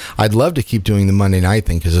spot. I'd love to keep doing the Monday night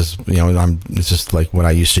thing because it's just like what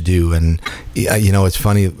I used to do, and it's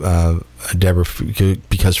funny. Deborah,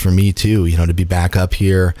 because for me too, to be back up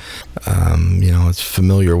here, it's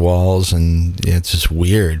familiar walls, and it's just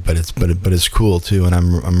weird, but it's cool too, and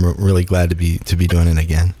I'm really glad to be doing it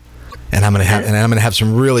again. And I'm gonna have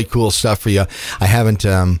some really cool stuff for you. I haven't,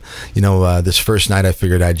 this first night I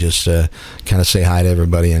figured I'd just kind of say hi to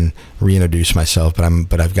everybody and reintroduce myself,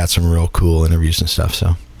 but I've got some real cool interviews and stuff.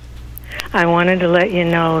 So. I wanted to let you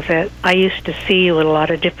know that I used to see you at a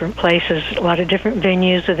lot of different places, a lot of different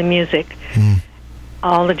venues of the music,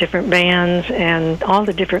 all the different bands and all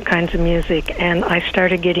the different kinds of music, and I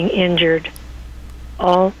started getting injured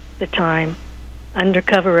all the time under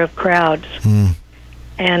cover of crowds.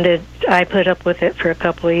 And I put up with it for a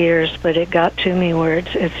couple of years, but it got to me where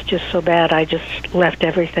it's just so bad I just left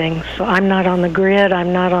everything. So I'm not on the grid,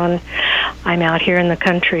 I'm out here in the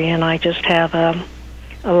country, and I just have a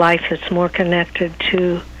life that's more connected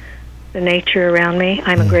to the nature around me.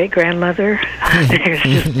 I'm a great-grandmother. There's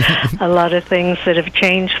just a lot of things that have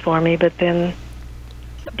changed for me, but then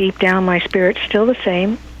deep down my spirit's still the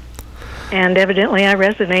same. And evidently I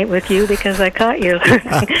resonate with you because I caught you.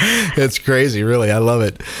 It's crazy, really. I love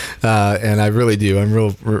it. And I really do. I'm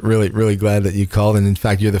really glad that you called. And in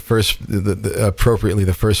fact, you're appropriately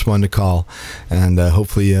the first one to call. And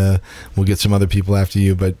hopefully we'll get some other people after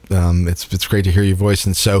you. But it's great to hear your voice.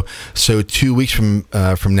 And so 2 weeks from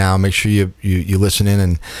now, make sure you listen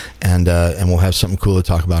in and we'll have something cool to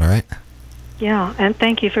talk about, all right? Yeah, and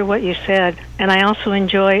thank you for what you said. And I also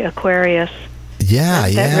enjoy Aquarius. Yeah,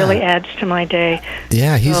 that really adds to my day.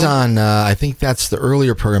 Yeah, he's on, I think that's the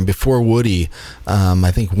earlier program before Woody.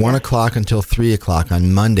 I think 1 o'clock until 3 o'clock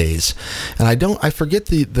on Mondays. And I forget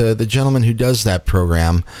the gentleman who does that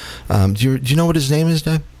program. Do you know what his name is,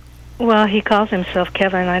 Deb? Well, he calls himself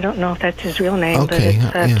Kevin. I don't know if that's his real name, okay,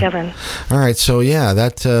 but it's Kevin. All right, so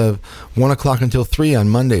that 1 o'clock until 3 on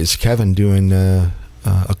Mondays, Kevin doing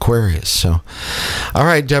Aquarius. So, all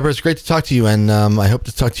right, Deborah, it's great to talk to you, and I hope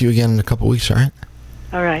to talk to you again in a couple weeks. All right.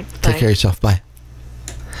 All right. Take care of yourself. Bye.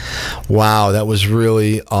 Wow, that was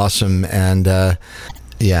really awesome. And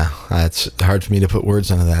it's hard for me to put words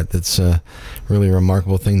onto that. That's really a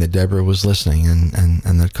remarkable thing that Deborah was listening and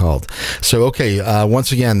that called. So, okay,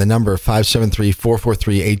 once again, the number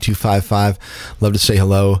 573-443-8255. Love to say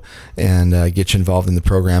hello and get you involved in the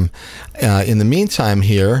program. In the meantime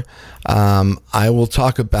here, I will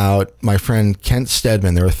talk about my friend Kent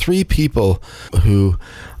Steadman. There are three people who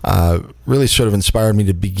really sort of inspired me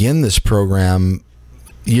to begin this program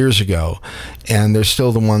years ago, and they're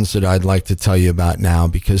still the ones that I'd like to tell you about now,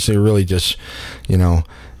 because they're really just,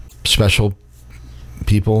 special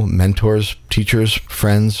people, mentors, teachers,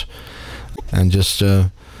 friends, and just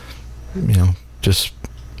just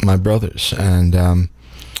my brothers. And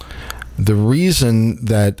the reason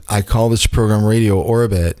that I call this program Radio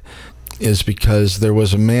Orbit is because there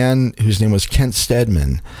was a man whose name was Kent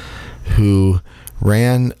Steadman who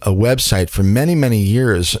ran a website for many, many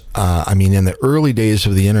years. In the early days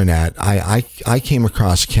of the internet, I came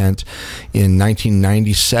across Kent in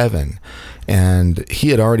 1997, and he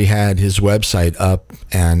had already had his website up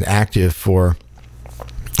and active for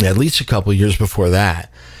at least a couple of years before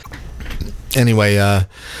that. Anyway,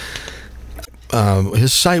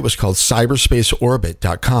 his site was called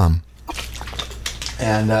cyberspaceorbit.com.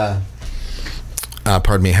 And,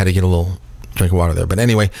 pardon me, I had to get a little drink of water there. But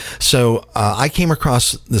anyway, so I came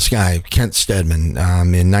across this guy, Kent Steadman,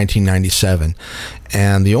 in 1997.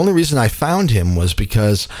 And the only reason I found him was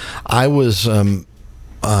because I was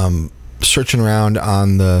searching around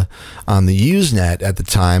on the Usenet at the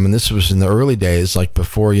time, and this was in the early days, like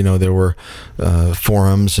before there were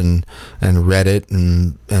forums and Reddit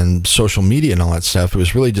and social media and all that stuff. It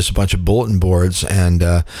was really just a bunch of bulletin boards and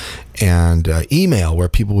email, where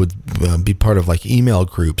people would be part of like email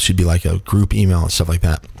groups. You'd be like a group email and stuff like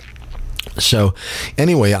that. So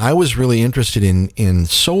anyway, I was really interested in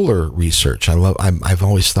solar research. I've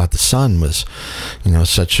always thought the sun was,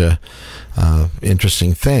 such a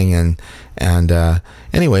interesting thing. And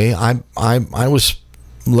anyway, I was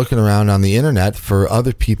looking around on the internet for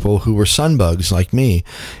other people who were sun bugs like me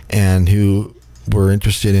and who were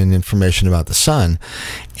interested in information about the sun.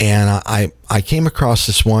 And I came across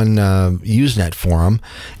this one Usenet forum,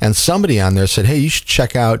 and somebody on there said, hey, you should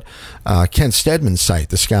check out Kent Steadman's site,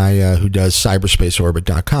 this guy who does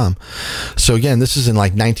cyberspaceorbit.com. So again, this is in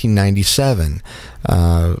like 1997,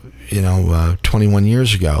 21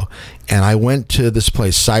 years ago. And I went to this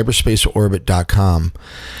place, cyberspaceorbit.com,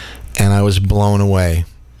 and I was blown away.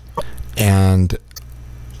 And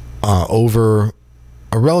over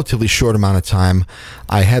a relatively short amount of time,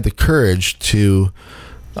 I had the courage to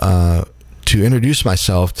introduce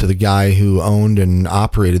myself to the guy who owned and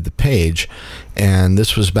operated the page. And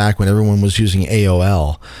this was back when everyone was using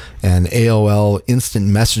AOL, and AOL Instant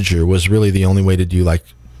Messenger was really the only way to do like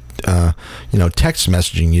text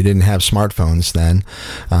messaging. You didn't have smartphones then.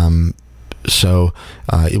 So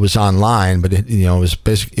it was online, but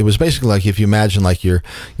it was basically like, if you imagine like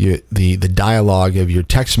the dialogue of your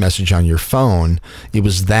text message on your phone, it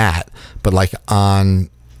was that, but like on,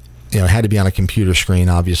 it had to be on a computer screen,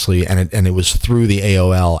 obviously, and it was through the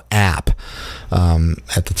AOL app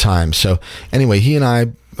at the time. So anyway, he and I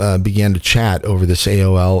began to chat over this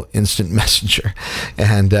AOL Instant Messenger,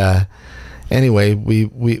 and anyway,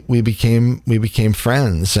 we became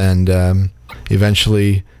friends, and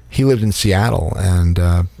eventually. He lived in Seattle, and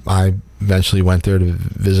I eventually went there to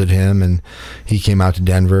visit him, and he came out to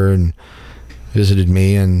Denver and visited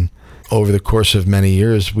me, and over the course of many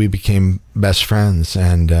years, we became best friends,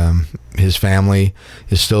 and his family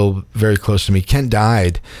is still very close to me. Kent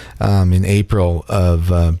died in April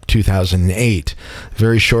of 2008,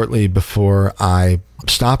 very shortly before I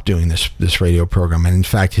stopped doing this radio program, and in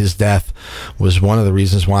fact, his death was one of the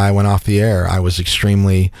reasons why I went off the air. I was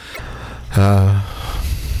extremely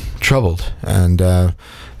troubled, and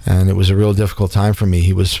it was a real difficult time for me.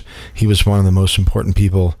 He was one of the most important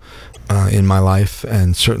people in my life,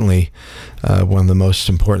 and certainly one of the most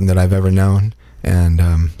important that I've ever known,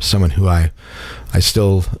 and someone who I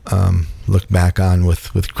still look back on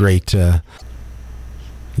with great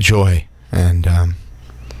joy, and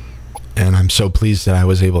I'm so pleased that I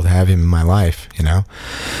was able to have him in my life,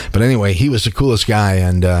 But anyway, he was the coolest guy,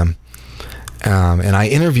 and I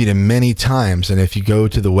interviewed him many times. And if you go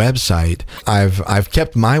to the website, I've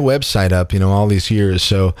kept my website up, all these years.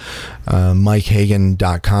 So,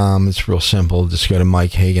 MikeHagan.com. It's real simple. Just go to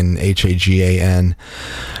Mike Hagan, HAGAN.com.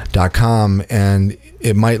 And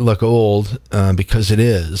it might look old because it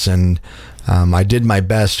is. And I did my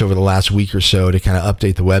best over the last week or so to kind of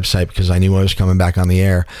update the website because I knew I was coming back on the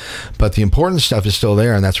air. But the important stuff is still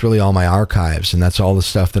there, and that's really all my archives, and that's all the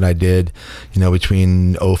stuff that I did,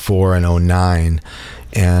 between 04 and 09.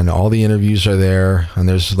 And all the interviews are there, and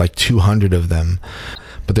there's like 200 of them.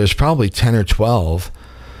 But there's probably 10 or 12,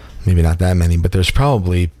 maybe not that many, but there's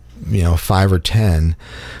probably 5 or 10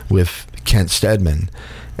 with Kent Steadman,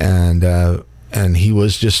 and he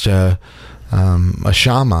was just a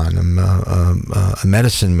shaman, a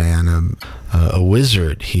medicine man, a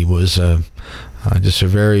wizard. He was just a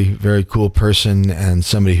very, very cool person, and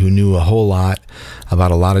somebody who knew a whole lot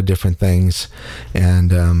about a lot of different things.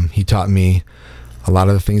 And he taught me a lot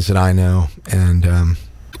of the things that I know, and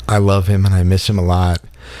I love him and I miss him a lot.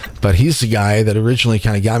 But he's the guy that originally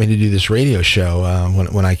kind of got me to do this radio show.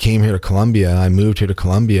 When I came here to Columbia, I moved here to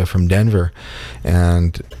Columbia from Denver,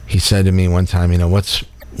 and he said to me one time, what's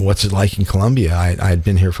it like in Columbia? I had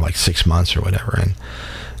been here for like 6 months or whatever, and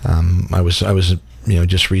I was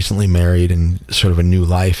just recently married and sort of a new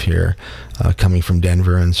life here, coming from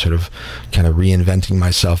Denver and sort of kind of reinventing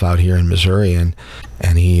myself out here in Missouri. And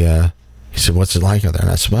he said, "What's it like out there?"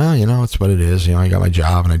 And I said, "Well, it's what it is. I got my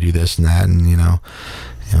job and I do this and that, and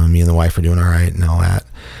me and the wife are doing all right and all that."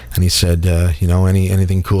 And he said,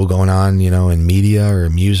 anything cool going on, in media or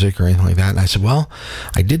music or anything like that? And I said, "Well,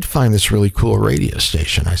 I did find this really cool radio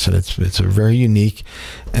station." I said, it's a very unique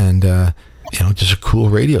and just a cool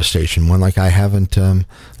radio station, one like I haven't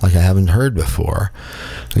heard before."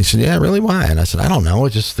 And he said, "Yeah, really? Why?" And I said, "I don't know.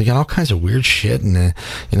 It's just they got all kinds of weird shit, and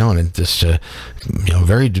and it just a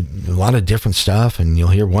lot of different stuff, and you'll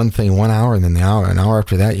hear one thing 1 hour, and then an hour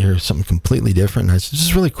after that you hear something completely different." And I said, "This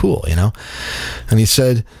is really cool, And he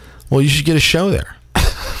said, "Well, you should get a show there."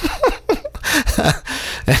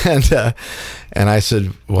 And I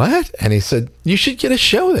said, "What?" And he said, "You should get a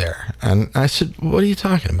show there." And I said, "What are you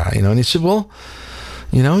talking about?" And he said, "Well,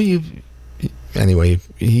 anyway,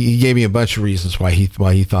 he gave me a bunch of reasons why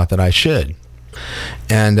he thought that I should.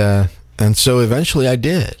 And so eventually I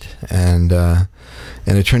did. And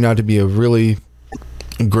it turned out to be a really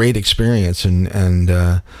great experience and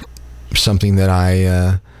something that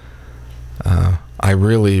I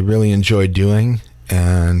really, really enjoyed doing.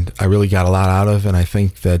 And I really got a lot out of, and I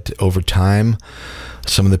think that over time,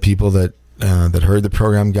 some of the people that heard the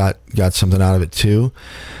program got something out of it too.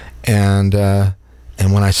 And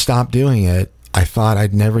when I stopped doing it, I thought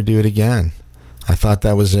I'd never do it again. I thought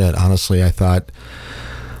that was it. Honestly, I thought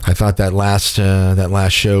that last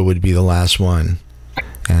show would be the last one.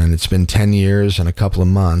 And it's been 10 years and a couple of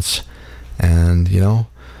months, and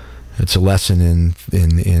it's a lesson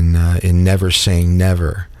in never saying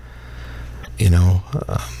never.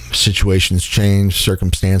 Situations change,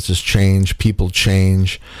 circumstances change, people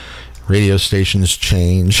change, radio stations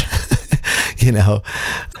change,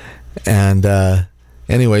 And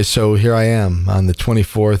anyway, so here I am on the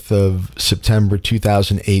 24th of September,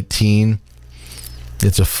 2018.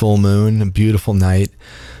 It's a full moon, a beautiful night.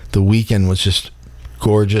 The weekend was just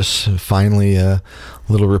gorgeous. Finally, a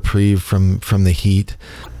little reprieve from the heat,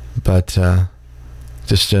 but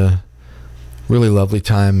just a really lovely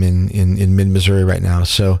time in mid-Missouri right now.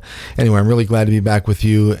 So anyway, I'm really glad to be back with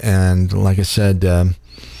you. And like I said,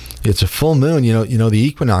 it's a full moon. The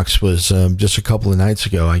equinox was just a couple of nights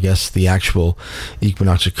ago. I guess the actual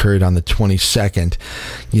equinox occurred on the 22nd.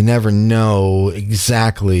 You never know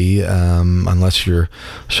exactly unless you're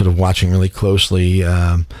sort of watching really closely.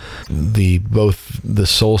 Both the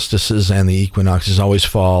solstices and the equinoxes always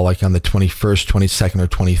fall like on the 21st, 22nd, or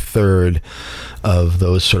 23rd of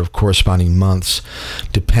those sort of corresponding months,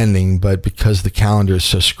 depending. But because the calendar is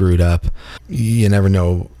so screwed up, you never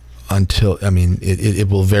know until, it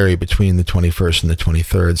will vary between the 21st and the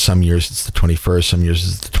 23rd. Some years it's the 21st, some years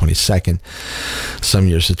it's the 22nd, some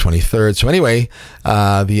years the 23rd. So anyway,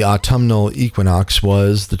 the autumnal equinox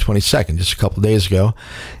was the 22nd, just a couple of days ago.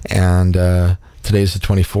 And today's the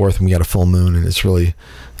 24th, and we got a full moon, and it's really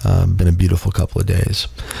been a beautiful couple of days.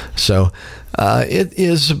 So it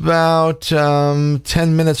is about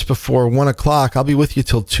 10 minutes before 1 o'clock. I'll be with you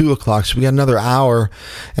till 2 o'clock, so we got another hour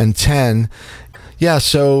and 10. Yeah,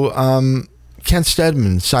 so Kent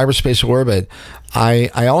Steadman, Cyberspace Orbit,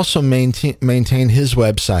 I also maintain his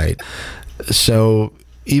website. So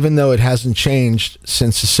even though it hasn't changed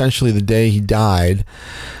since essentially the day he died,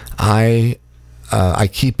 I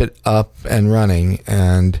keep it up and running,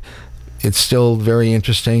 and it's still very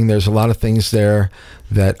interesting. There's a lot of things there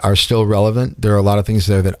that are still relevant. There are a lot of things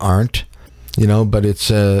there that aren't. but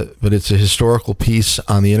it's a historical piece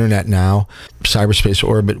on the internet now. Cyberspace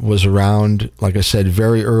Orbit was around, like I said,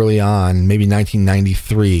 very early on, maybe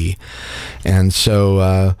 1993, and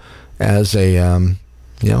so as a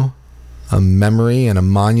memory and a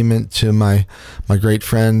monument to my great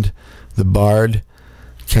friend, the Bard,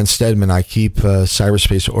 Kent Steadman, I keep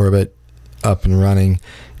Cyberspace Orbit up and running,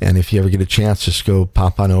 and if you ever get a chance, just go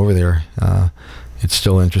pop on over there. It's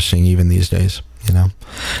still interesting even these days.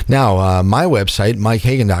 Now, my website,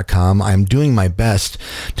 MikeHagan.com, I'm doing my best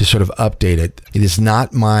to sort of update it. It is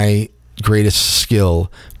not my greatest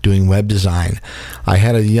skill doing web design. I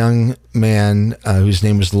had a young man whose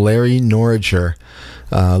name was Larry Norriger.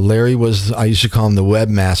 Larry I used to call him the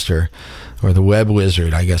webmaster, or the web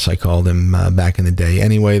wizard, I guess I called him back in the day.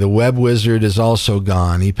 Anyway, the web wizard is also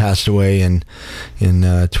gone. He passed away in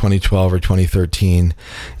 2012 or 2013.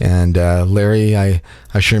 And Larry, I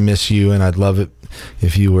sure miss you, and I'd love it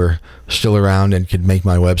if you were still around and could make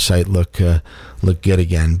my website look good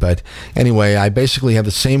again. But anyway, I basically have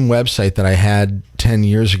the same website that I had 10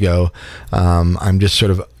 years ago. I'm just sort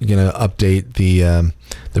of going to update the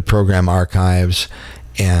program archives,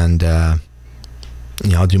 and I'll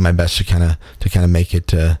do my best to kind of make it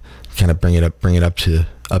bring it up to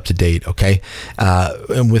date. Okay.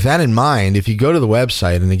 And with that in mind, if you go to the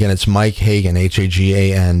website, and again, it's Mike Hagan,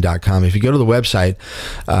 HAGAN.com. If you go to the website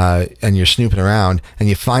and you're snooping around and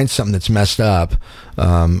you find something that's messed up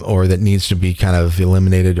or that needs to be kind of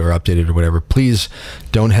eliminated or updated or whatever, please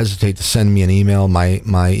don't hesitate to send me an email. My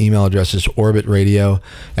email address is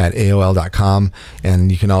orbitradio@AOL.com,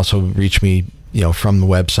 and you can also reach me from the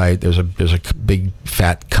website. There's a big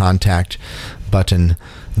fat contact button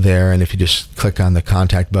there, and if you just click on the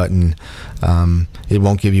contact button, it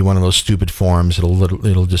won't give you one of those stupid forms.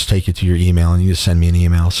 It'll just take you to your email, and you just send me an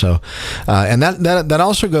email. So, and that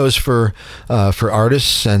also goes for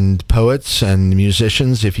artists and poets and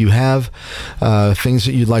musicians. If you have things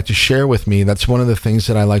that you'd like to share with me, that's one of the things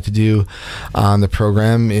that I like to do on the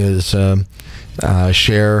program is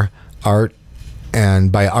share art.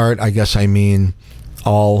 And by art, I guess I mean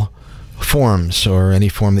all forms, or any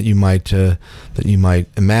form that you might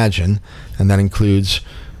imagine, and that includes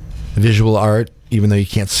visual art. Even though you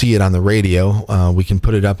can't see it on the radio, we can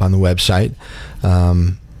put it up on the website.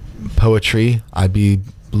 Poetry, I'd be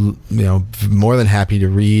more than happy to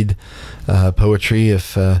read poetry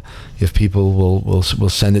if people will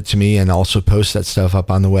send it to me, and also post that stuff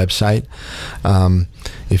up on the website.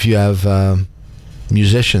 If you have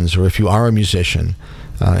musicians, or if you are a musician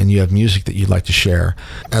and you have music that you'd like to share,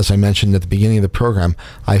 as I mentioned at the beginning of the program,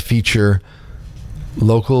 I feature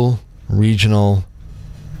local, regional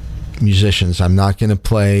musicians. I'm not going to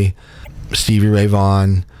play Stevie Ray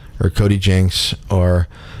Vaughan or Cody Jinks or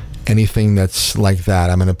anything that's like that.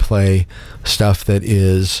 I'm going to play stuff that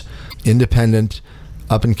is independent,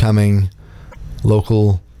 up and coming,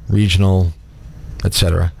 local, regional,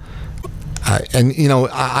 etc. And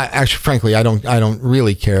I actually, frankly, I don't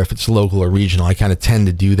really care if it's local or regional. I kind of tend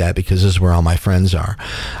to do that because this is where all my friends are.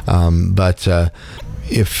 But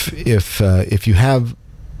if you have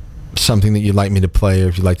something that you'd like me to play, or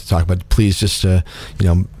if you'd like to talk about, please just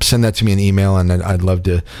send that to me in email, and I'd love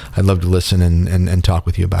to listen and talk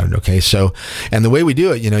with you about it. Okay. So, and the way we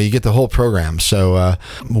do it, you get the whole program. So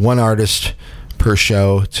one artist per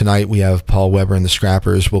show. Tonight we have Paul Weber and the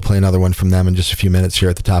Scrappers. We'll play another one from them in just a few minutes here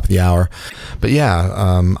at the top of the hour. But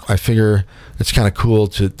yeah, I figure it's kind of cool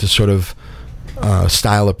to sort of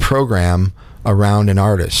style a program around an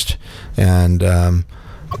artist, and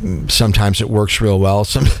sometimes it works real well.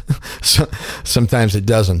 Sometimes it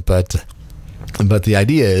doesn't. But the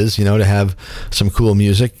idea is, to have some cool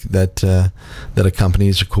music that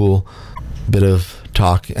accompanies a cool bit of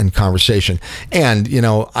talk and conversation. And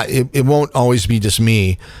it won't always be just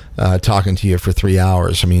me talking to you for 3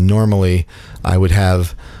 hours. I mean, normally I would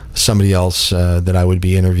have somebody else that I would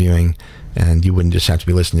be interviewing, and you wouldn't just have to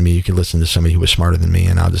be listening to me. You could listen to somebody who was smarter than me,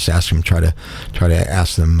 and I'll just ask them, try to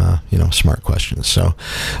ask them smart questions. So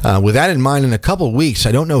with that in mind, in a couple of weeks,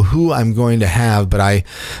 I don't know who I'm going to have, but I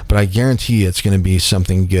guarantee it's going to be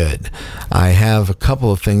something good. I have a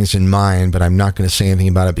couple of things in mind, but I'm not going to say anything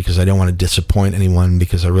about it because I don't want to disappoint anyone,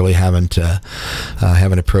 because I really haven't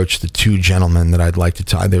approached the two gentlemen that I'd like to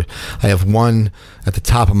talk. I have one at the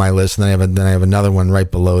top of my list, and then I have another one right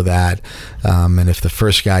below that. And if the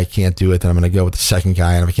first guy can't do it, then I'm going to go with the second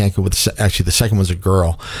guy. And if I can't go with the second one's a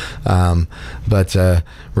girl. But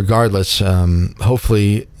regardless,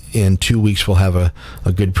 hopefully in 2 weeks we'll have a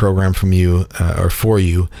good program from you or for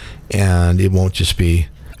you, and it won't just be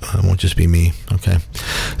me. Okay.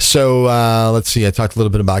 So let's see. I talked a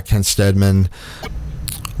little bit about Kent Steadman.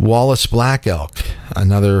 Wallace Black Elk,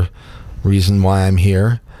 another reason why I'm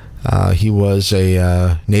here. He was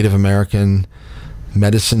a Native American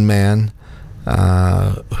medicine man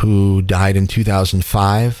who died in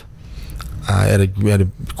 2005 at a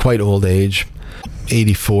quite old age,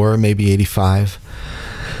 84, maybe 85.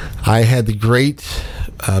 I had the great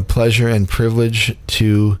pleasure and privilege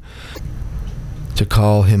to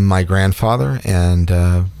call him my grandfather, and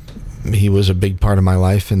he was a big part of my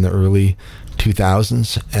life in the early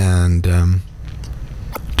 2000s, and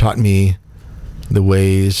taught me the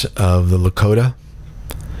ways of the Lakota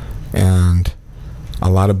and a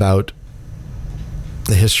lot about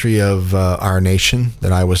the history of our nation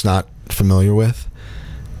that I was not familiar with.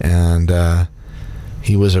 And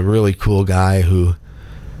he was a really cool guy who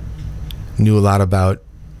knew a lot about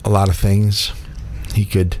a lot of things. He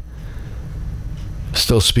could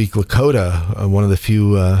still speak Lakota, one of the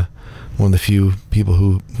few people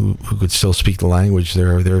who could still speak the language.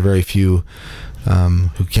 There are very few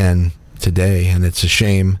who can today, and it's a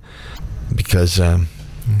shame because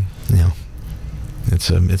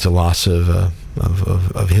it's a loss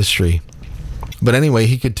of history. But anyway,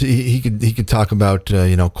 he could talk about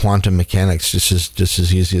quantum mechanics just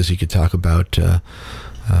as easy as he could talk about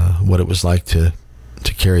what it was like to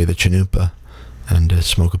carry the Chanupa and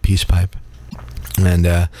smoke a peace pipe.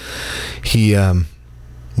 And he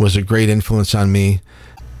was a great influence on me,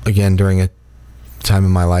 again, during a time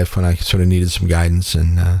in my life when I sort of needed some guidance,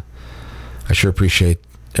 and I sure appreciate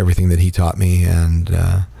everything that he taught me and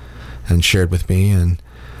shared with me. And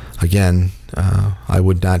again, I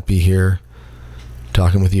would not be here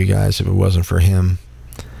talking with you guys if it wasn't for him.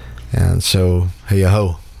 And so, hey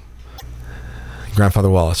ho, Grandfather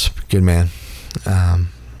Wallace, good man.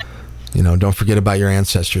 Don't forget about your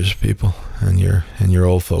ancestors, people, and your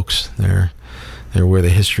old folks. They're where the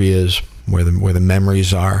history is, where the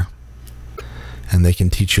memories are, and they can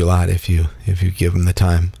teach you a lot if you give them the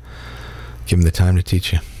time. Give them the time to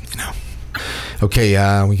teach you.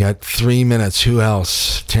 Okay, we got 3 minutes. Who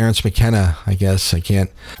else? Terence McKenna, I guess. I can't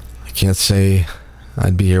say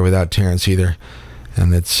I'd be here without Terence either.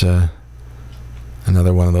 And it's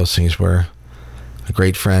another one of those things where a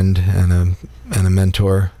great friend and a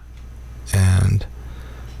mentor and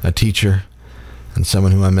a teacher and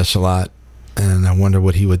someone who I miss a lot, and I wonder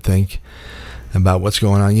what he would think about what's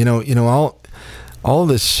going on. All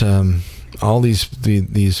this, all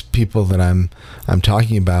these people that I'm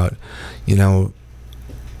talking about,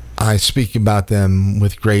 I speak about them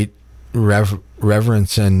with great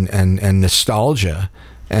reverence and nostalgia,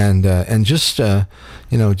 and just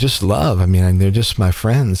just love. I mean, they're just my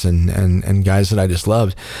friends and guys that I just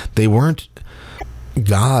loved. They weren't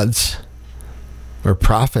gods or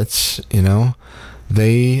prophets,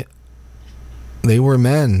 they were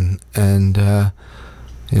men, and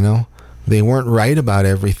they weren't right about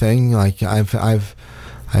everything. Like I've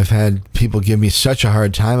had people give me such a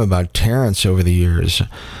hard time about Terence over the years.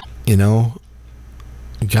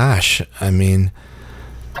 Gosh, I mean,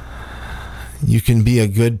 you can be a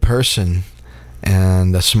good person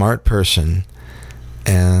and a smart person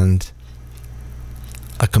and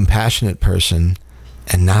a compassionate person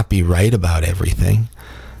and not be right about everything.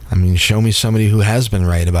 I mean, show me somebody who has been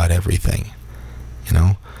right about everything.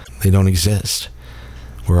 They don't exist.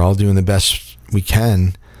 We're all doing the best we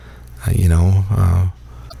can,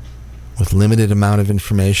 with limited amount of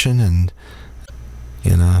information and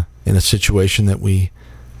in a situation that we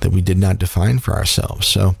did not define for ourselves.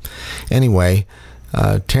 So anyway,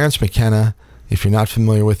 Terence McKenna, if you're not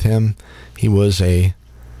familiar with him, he was a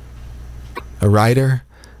writer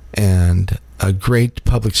and a great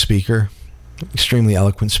public speaker, extremely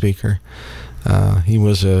eloquent speaker. He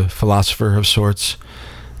was a philosopher of sorts,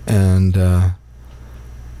 and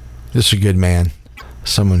just a good man,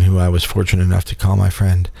 someone who I was fortunate enough to call my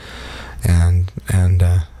friend, and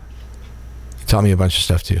he taught me a bunch of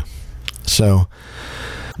stuff too. So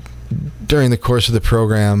during the course of the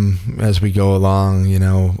program, as we go along,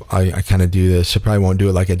 I kind of do this. I probably won't do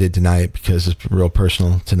it like I did tonight because it's real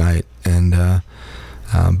personal tonight, and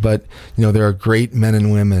but there are great men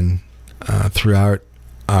and women throughout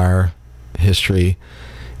our history,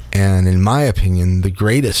 and in my opinion, the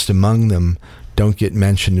greatest among them don't get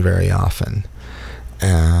mentioned very often.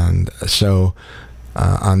 And so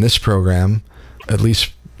on this program, at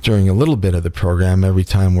least during a little bit of the program, every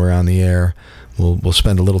time we're on the air, we'll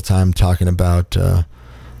spend a little time talking about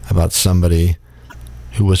somebody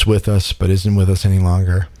who was with us but isn't with us any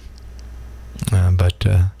longer, but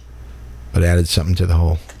added something to the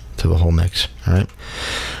whole mix. All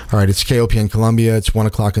right. It's KOPN Columbia. It's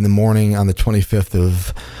 1:00 in the morning on the 25th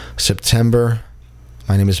of September.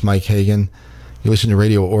 My name is Mike Hagan. You listen to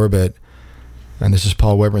Radio Orbit, and this is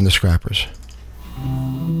Paul Weber and the Scrappers.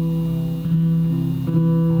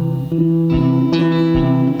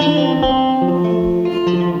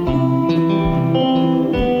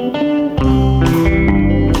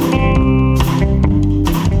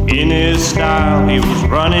 his style, he was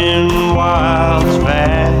running wild as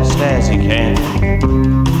fast as he can.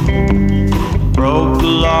 Broke the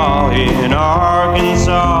law in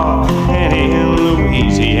Arkansas and in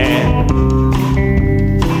Louisiana.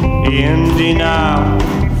 In denial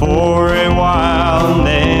for a while, and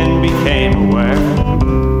then became aware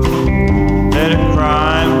that a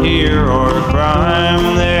crime here or a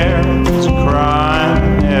crime there is a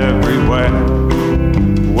crime everywhere.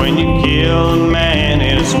 When you kill a man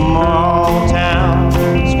in a small town,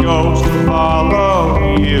 his ghost will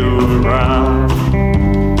follow you around.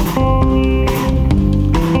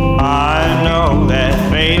 I know that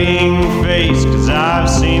fading face, 'cause I've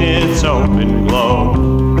seen its open glow.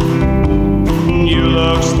 You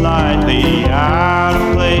look slightly out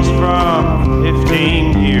of place from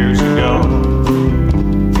 15 years ago.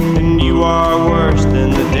 And you are worse than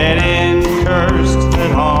the dead-end curse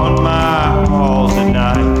that haunt my halls at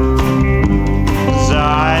night. 'Cause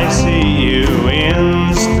I see you in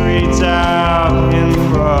the streets out in the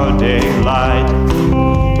broad daylight.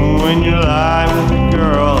 When you lie with a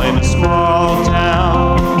girl in a small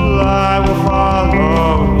town, I will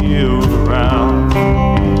follow you around.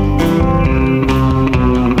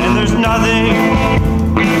 And there's nothing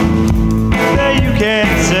that you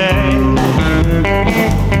can't say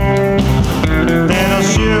that'll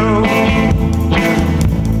shoo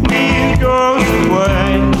these ghosts away.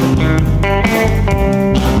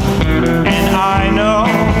 And I know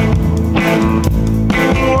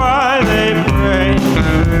why they pray.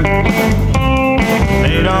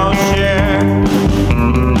 They don't share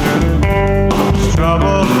this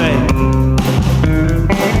trouble they.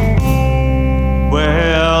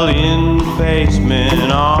 Well, in the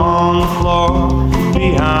basement on the floor,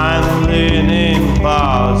 behind the linen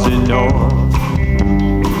closet door,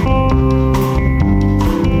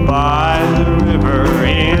 by the river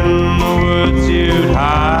in the woods you'd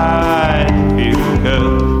hide if you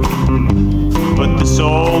could. But this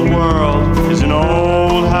old world is an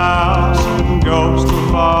old house, and ghosts will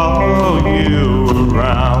follow you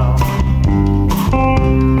around.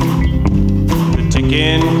 The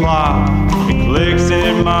ticking clock, it clicks and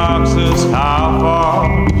it marks us how far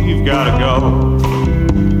you've gotta go.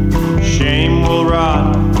 Shame will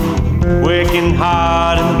rot, quick and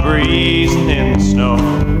hot in the breeze and in the snow.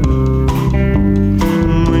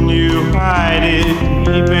 When you hide it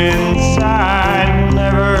deep inside, you'll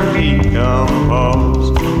never decompose.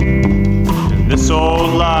 And this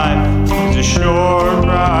old life is a short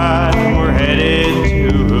ride, and we're headed to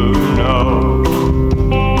who knows.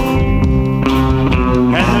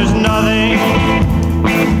 And there's nothing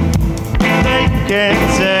that you can't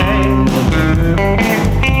say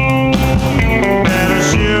that'll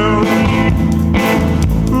shoo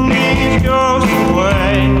these ghosts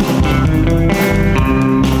away.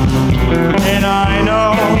 And I know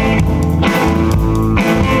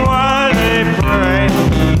why they pray.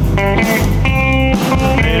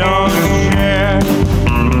 They don't share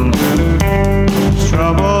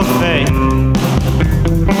trouble fate.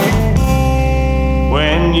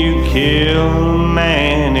 When you kill a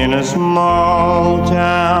man in a small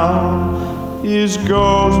town, his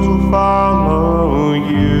ghost will follow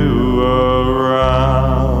you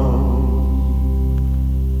around.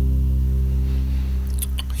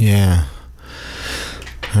 Yeah.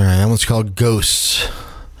 All right, that one's called Ghosts.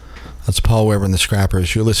 That's Paul Weber and the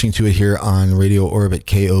Scrappers. You're listening to it here on Radio Orbit,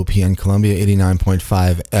 KOPN Columbia,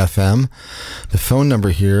 89.5 FM. The phone number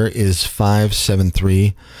here is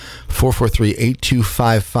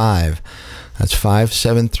 573-443-8255. That's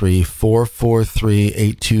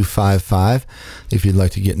 573-443-8255. If you'd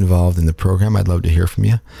like to get involved in the program, I'd love to hear from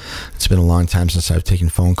you. It's been a long time since I've taken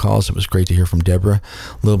phone calls. It was great to hear from Deborah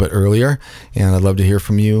a little bit earlier, and I'd love to hear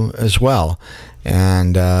from you as well.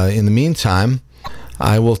 And in the meantime,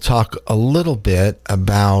 I will talk a little bit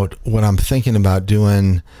about what I'm thinking about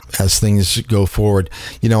doing as things go forward.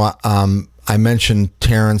 You know, I mentioned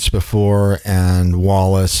Terrence before, and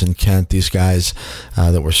Wallace and Kent, these guys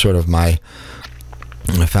that were sort of my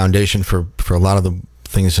foundation for a lot of the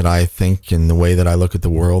things that I think and the way that I look at the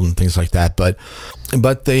world and things like that. But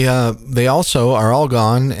they also are all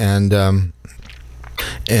gone, and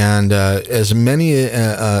as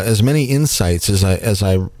many insights as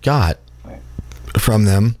I got from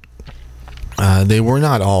them, they were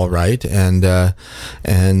not all right, and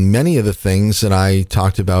many of the things that I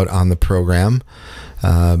talked about on the program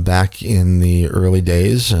back in the early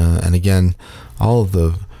days, and again, all of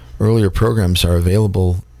the earlier programs are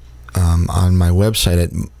available on my website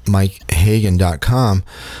at mikehagan.com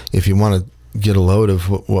if you want to get a load of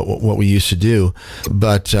what we used to do.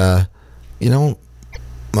 But some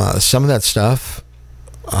of that stuff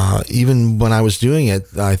even when I was doing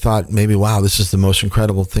it, I thought maybe, wow, this is the most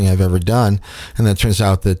incredible thing I've ever done. And then it turns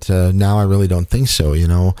out that now I really don't think so.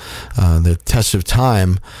 The test of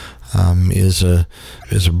time is a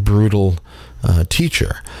brutal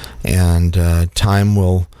teacher, and time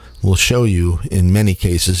will show you in many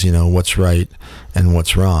cases, what's right and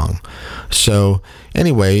what's wrong. So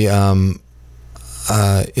anyway,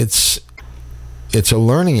 it's a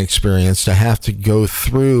learning experience to have to go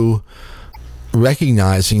through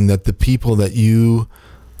recognizing that the people that you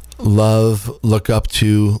love, look up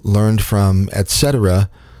to, learned from, etc.,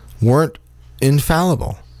 weren't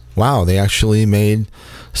infallible. Wow, they actually made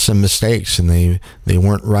some mistakes, and they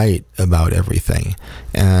weren't right about everything.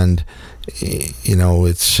 And it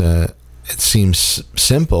seems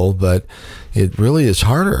simple, but it really is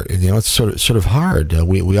harder. It's sort of hard.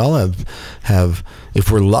 We all have,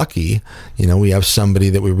 if we're lucky, we have somebody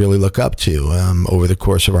that we really look up to over the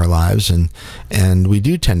course of our lives, and we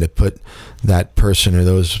do tend to put that person or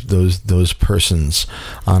those persons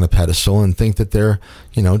on a pedestal and think that they're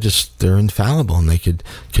they're infallible and they could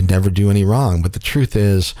never do any wrong. But the truth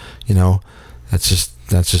is, that's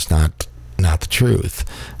just not the truth.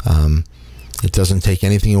 It doesn't take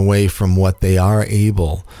anything away from what they are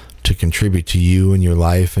able to contribute to you and your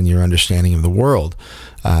life and your understanding of the world.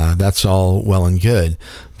 That's all well and good,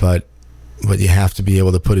 but you have to be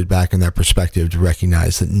able to put it back in that perspective to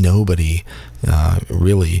recognize that nobody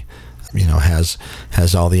really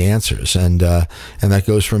has all the answers, and that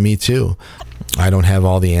goes for me too. I don't have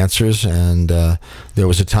all the answers, and there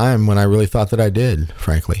was a time when I really thought that I did,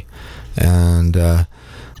 frankly. And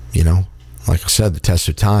like I said, the test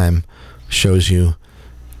of time shows you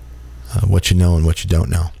what you know and what you don't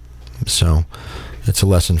know. So it's a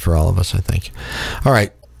lesson for all of us, I think. All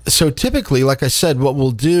right. So typically, like I said, what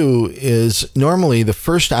we'll do is normally the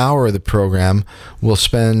first hour of the program we'll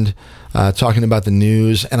spend talking about the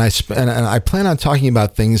news, and I plan on talking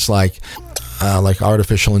about things like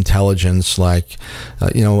artificial intelligence, like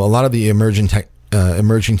a lot of the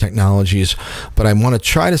emerging technologies. But I want to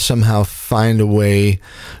try to somehow find a way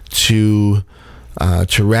to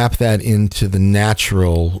wrap that into the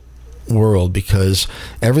natural world, because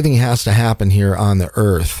everything has to happen here on the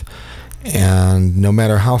earth, and no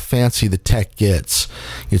matter how fancy the tech gets,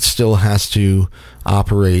 it still has to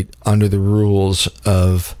operate under the rules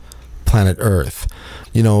of planet Earth.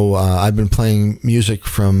 I've been playing music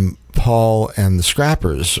from Paul and the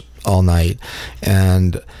Scrappers all night,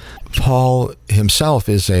 and Paul himself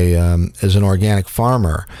is an organic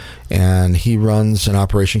farmer, and he runs an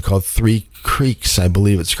operation called Three Creeks. I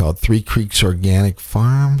believe it's called Three Creeks Organic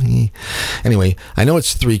Farm. Anyway, I know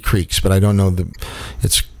it's Three Creeks, but I don't know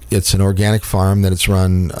it's an organic farm that it's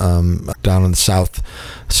run down on the south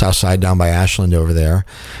side, down by Ashland over there.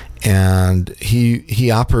 And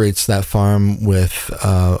he operates that farm with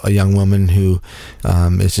a young woman who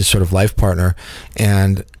is his sort of life partner,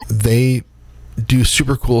 and they do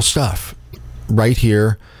super cool stuff right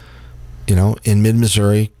here, in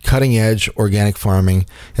mid-Missouri, cutting edge organic farming.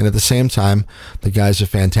 And at the same time, the guy's a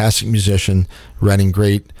fantastic musician, writing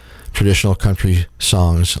great traditional country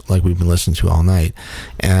songs like we've been listening to all night.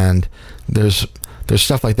 And there's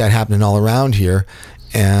stuff like that happening all around here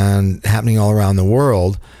and happening all around the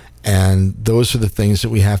world. And those are the things that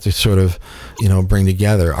we have to sort of, bring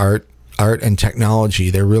together. Art and technology,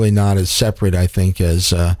 they're really not as separate, I think,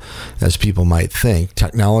 as people might think.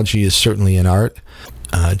 Technology is certainly an art,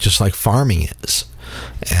 just like farming is.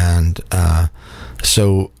 And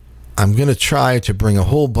so I'm going to try to bring a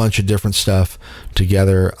whole bunch of different stuff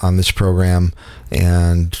together on this program,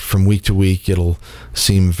 and from week to week it'll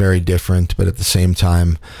seem very different, but at the same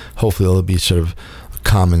time, hopefully there'll be sort of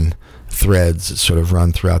common threads that sort of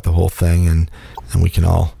run throughout the whole thing, and we can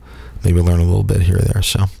all maybe learn a little bit here or there.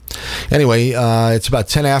 So anyway, it's about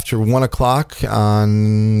 10 after 1 o'clock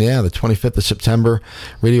on the 25th of September.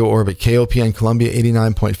 Radio Orbit, KOPN Columbia,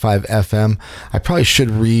 89.5 FM. I probably should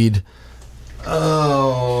read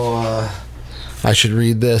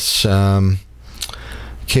this.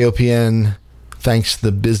 KOPN thanks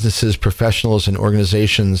the businesses, professionals, and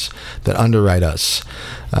organizations that underwrite us.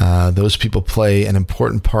 Those people play an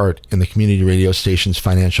important part in the community radio station's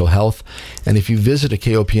financial health. And if you visit a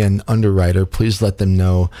KOPN underwriter, please let them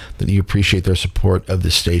know that you appreciate their support of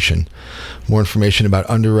this station. More information about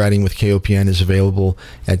underwriting with KOPN is available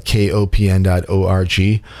at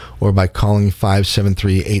kopn.org or by calling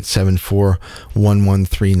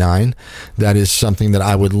 573-874-1139. That is something that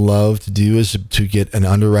I would love to do, is to get an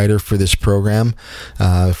underwriter for this program.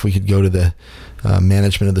 If we could go to the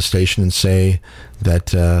management of the station and say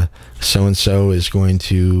that so-and-so is going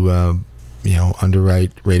to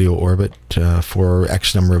underwrite Radio Orbit for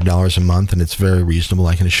X number of dollars a month, and it's very reasonable,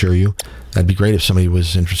 I can assure you. That'd be great if somebody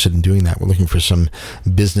was interested in doing that. We're looking for some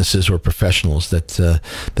businesses or professionals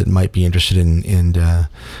that might be interested in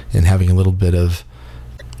having a little bit of,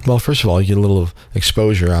 well, first of all, you get a little of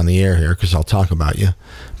exposure on the air here because I'll talk about you,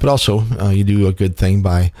 but also you do a good thing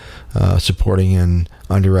by supporting and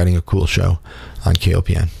underwriting a cool show on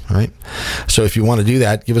KOPN. All right. So if you want to do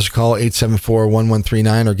that, give us a call,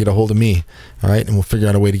 874-1139, or get a hold of me. All right. And we'll figure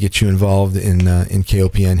out a way to get you involved in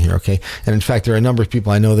KOPN here. Okay. And in fact, there are a number of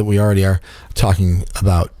people I know that we already are talking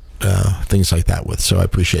about things like that with, so I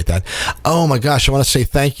appreciate that. Oh my gosh, I want to say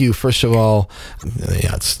thank you. First of all,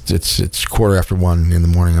 it's 1:15 in the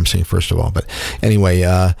morning. I'm saying first of all, but anyway,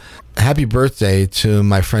 happy birthday to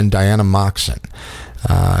my friend Diana Moxon.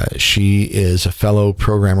 She is a fellow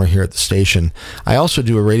programmer here at the station. I also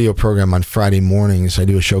do a radio program on Friday mornings. I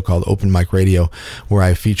do a show called Open Mic Radio where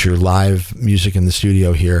I feature live music in the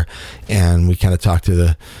studio here, and we kind of talk to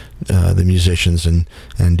the musicians and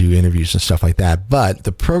do interviews and stuff like that. But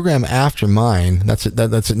the program after mine, that's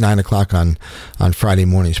at 9 o'clock on Friday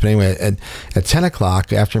mornings. But anyway, at 10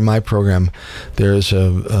 o'clock after my program, there's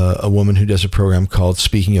a woman who does a program called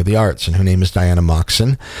Speaking of the Arts, and her name is Diana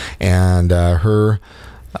Moxon, and her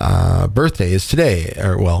birthday is today,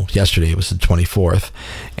 or well, yesterday. It was the 24th,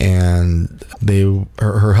 and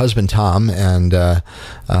her husband Tom and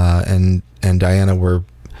Diana were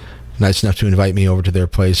nice enough to invite me over to their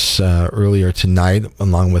place earlier tonight,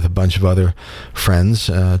 along with a bunch of other friends,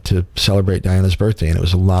 to celebrate Diana's birthday, and it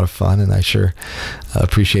was a lot of fun, and I sure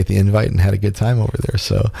appreciate the invite and had a good time over there.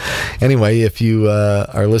 So anyway, if you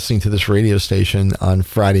are listening to this radio station on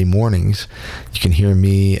Friday mornings, you can hear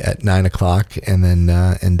me at 9 o'clock, and then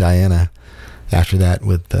and Diana after that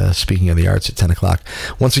with Speaking of the Arts at 10 o'clock.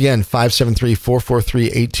 Once again,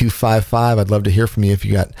 573-443-8255. I'd love to hear from you if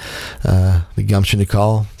you got the gumption to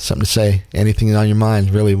call, something to say, anything on your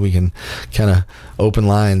mind. Really, we can kind of open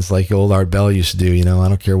lines like old Art Bell used to do. I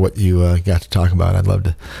don't care what you got to talk about. I'd love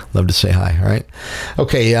to say hi. All right.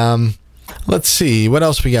 Okay. Let's see. What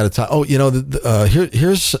else we got to talk? Oh,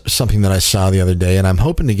 here's something that I saw the other day, and I'm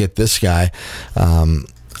hoping to get this guy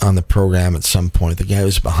on the program at some point, the guy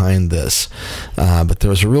who's behind this. But there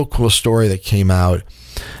was a real cool story that came out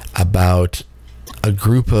about a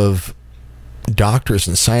group of doctors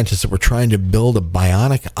and scientists that were trying to build a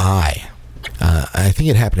bionic eye. I think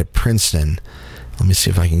it happened at Princeton. Let me see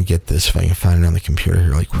if I can get this, if I can find it on the computer here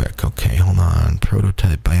really quick. Okay, hold on.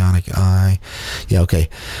 Prototype bionic eye. Yeah, okay.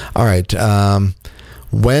 All right.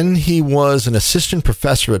 When he was an assistant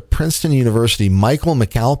professor at Princeton University, Michael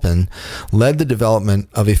McAlpin led the development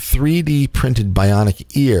of a 3D printed bionic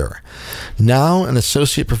ear. Now an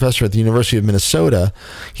associate professor at the University of Minnesota,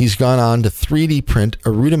 he's gone on to 3D print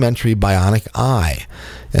a rudimentary bionic eye,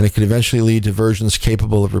 and it could eventually lead to versions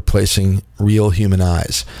capable of replacing real human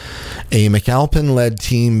eyes. A McAlpin-led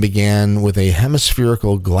team began with a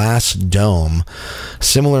hemispherical glass dome,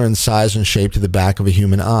 similar in size and shape to the back of a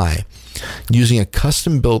human eye. Using a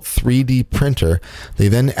custom-built 3D printer, they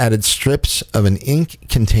then added strips of an ink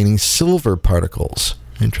containing silver particles.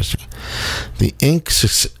 Interesting. The ink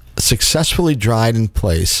successfully dried in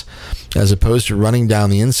place, as opposed to running down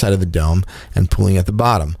the inside of the dome and pooling at the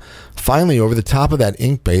bottom. Finally, over the top of that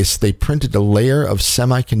ink base, they printed a layer of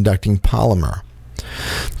semiconducting polymer.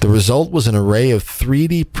 The result was an array of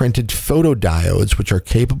 3D printed photodiodes, which are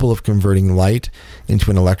capable of converting light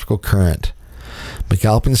into an electrical current.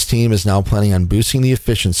 McAlpin's team is now planning on boosting the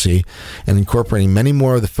efficiency and incorporating many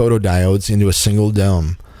more of the photodiodes into a single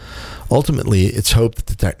dome. Ultimately, it's hoped that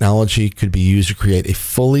the technology could be used to create a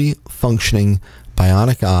fully functioning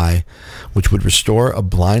bionic eye, which would restore a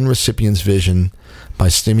blind recipient's vision by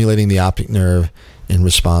stimulating the optic nerve in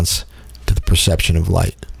response to the perception of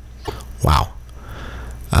light. Wow.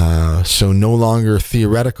 So no longer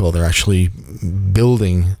theoretical, they're actually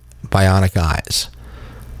building bionic eyes.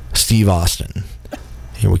 Steve Austin.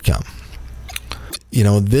 Here we come.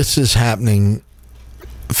 This is happening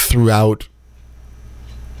throughout,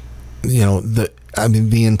 the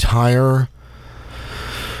entire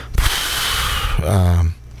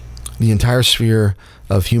sphere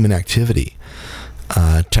of human activity.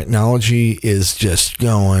 Technology is just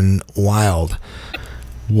going wild.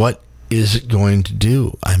 What is it going to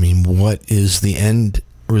do? What is the end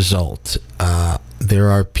result?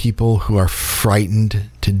 There are people who are frightened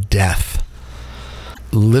to death,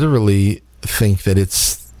 literally think that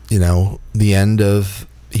it's, the end of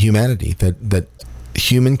humanity, that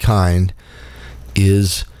humankind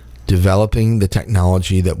is developing the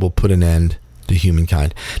technology that will put an end to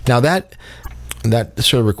humankind. Now that that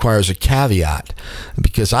sort of requires a caveat,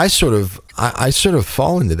 because I sort of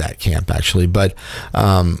fall into that camp, actually, but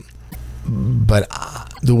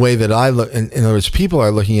the way that I look, in other words, people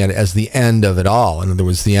are looking at it as the end of it all. In other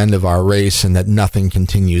words, the end of our race, and that nothing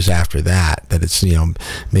continues after that. That it's,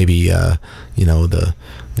 maybe the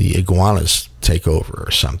iguanas take over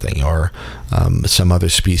or something, or some other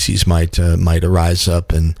species might arise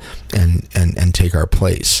up and take our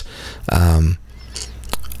place.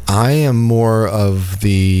 I am more of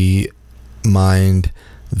the mind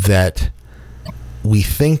that we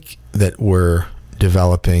think that we're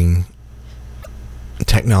developing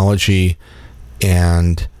technology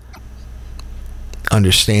and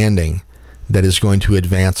understanding that is going to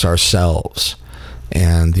advance ourselves.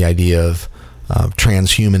 And the idea of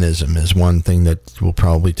transhumanism is one thing that we'll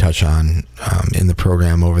probably touch on in the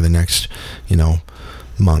program over the next,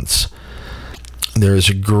 months. There is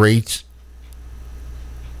a great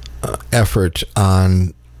effort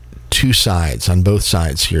on two sides, on both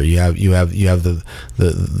sides here. You have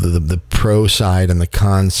the pro side and the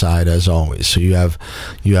con side, as always. So you have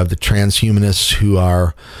the transhumanists who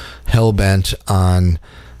are hell bent on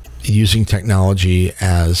using technology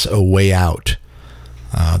as a way out.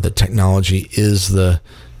 That technology is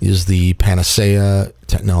the panacea.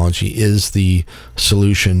 Technology is the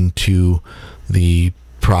solution to the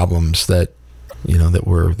problems that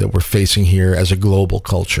we're facing here as a global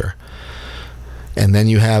culture. And then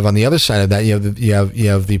you have, on the other side of that, you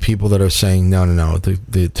have the people that are saying, no,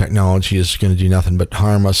 the technology is going to do nothing but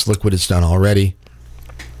harm us. Look what it's done already.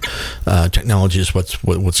 Technology is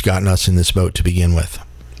what's gotten us in this boat to begin with,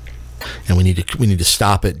 and we need to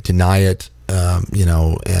stop it, deny it,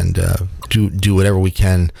 and do whatever we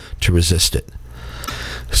can to resist it.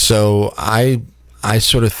 So I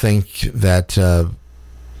sort of think that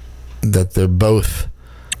they're both.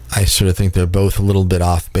 I sort of think they're both a little bit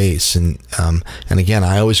off base, and again,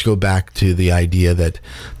 I always go back to the idea that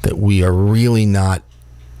we are really not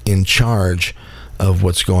in charge of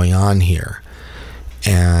what's going on here,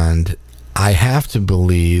 and I have to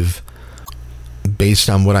believe, based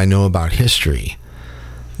on what I know about history,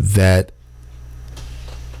 that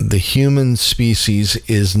the human species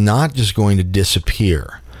is not just going to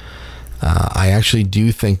disappear. I actually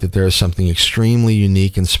do think that there is something extremely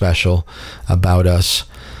unique and special about us.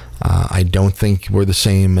 I don't think we're the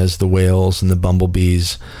same as the whales and the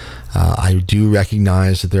bumblebees. I do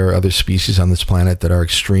recognize that there are other species on this planet that are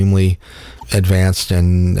extremely advanced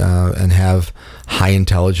and have high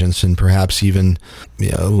intelligence and perhaps even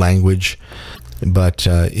language, but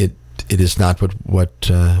it is not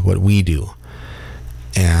what we do,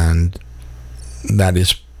 and that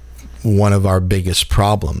is one of our biggest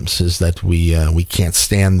problems, is that we can't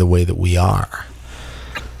stand the way that we are.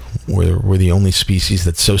 We're the only species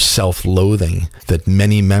that's so self-loathing that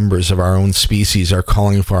many members of our own species are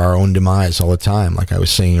calling for our own demise all the time. Like I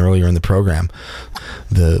was saying earlier in the program,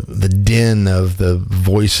 the din of the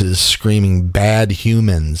voices screaming, bad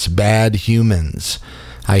humans.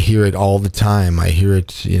 I hear it all the time. I hear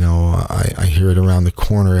it, I hear it around the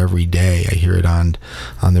corner every day. I hear it on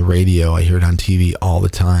the radio. I hear it on TV all the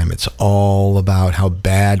time. It's all about how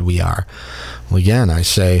bad we are. Well, again, I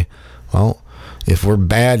say, well, if we're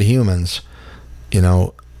bad humans,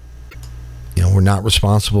 we're not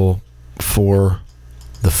responsible for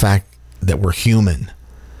the fact that we're human.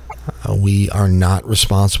 We are not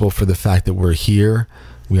responsible for the fact that we're here.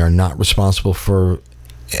 We are not responsible for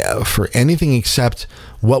anything except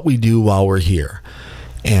what we do while we're here,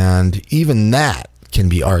 and even that can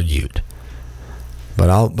be argued. But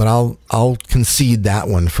I'll concede that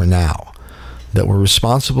one for now, that we're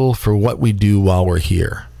responsible for what we do while we're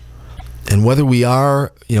here. And whether we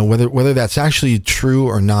are, whether that's actually true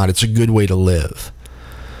or not, it's a good way to live.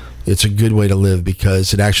 It's a good way to live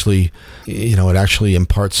because it actually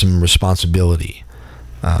imparts some responsibility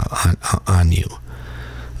on you.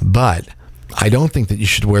 But I don't think that you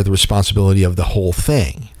should wear the responsibility of the whole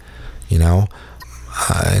thing, and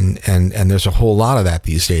there's a whole lot of that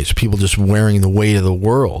these days. People just wearing the weight of the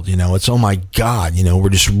world. It's, oh my God, we're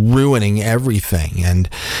just ruining everything, and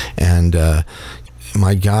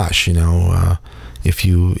my gosh, if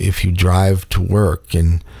you drive to work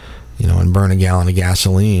and burn a gallon of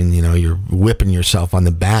gasoline, you're whipping yourself on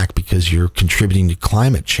the back because you're contributing to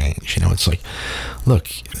climate change. It's like, look,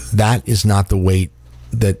 that is not the weight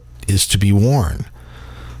that is to be worn.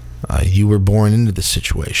 You were born into this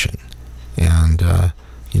situation, and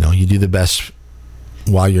you do the best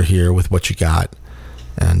while you're here with what you got,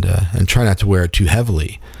 and try not to wear it too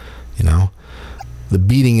heavily. The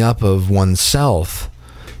beating up of oneself,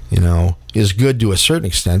 is good to a certain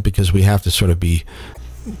extent, because we have to sort of be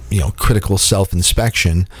critical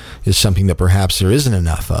self-inspection is something that perhaps there isn't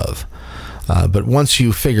enough of. But once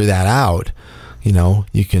you figure that out,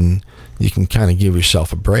 you can kind of give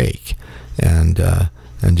yourself a break and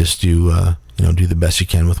just do the best you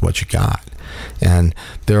can with what you got. And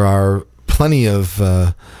there are plenty of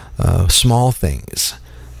small things,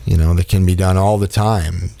 that can be done all the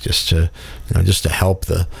time just to help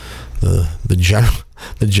the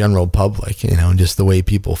general public, just the way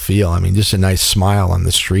people feel. I mean, just a nice smile on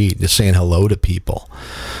the street, just saying hello to people,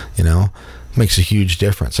 makes a huge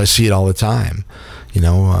difference. I see it all the time.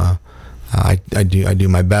 I do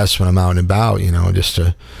my best when I'm out and about, just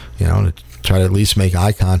to try to at least make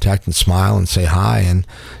eye contact and smile and say hi. And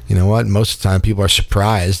you know what? Most of the time, people are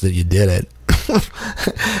surprised that you did it.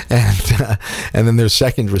 and then their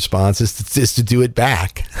second response is to do it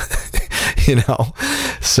back.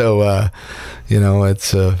 So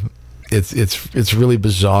it's really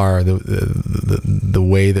bizarre the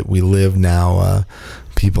way that we live now.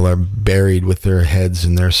 People are buried with their heads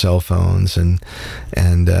in their cell phones, and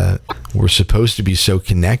we're supposed to be so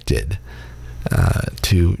connected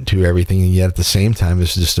to everything, and yet at the same time,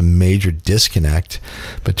 there's just a major disconnect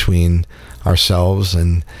between ourselves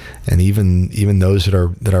and even those that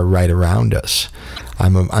are right around us.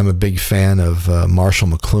 I'm a big fan of Marshall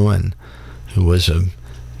McLuhan, who was a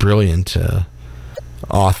brilliant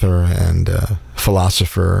author and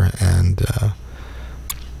philosopher, and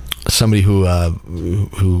somebody who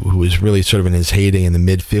was really sort of in his heyday in the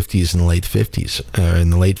mid 50s and late 50s,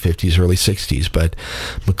 early 60s. But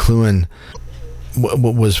McLuhan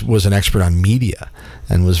was an expert on media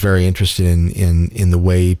and was very interested in the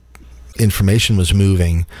way information was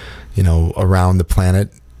moving, around the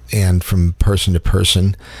planet and from person to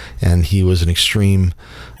person. And he was an extreme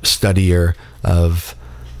studier of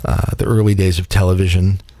the early days of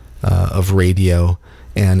television, of radio,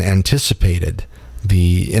 and anticipated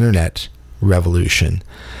the internet revolution.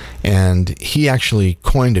 And he actually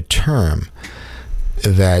coined a term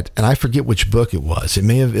that, and I forget which book it was. It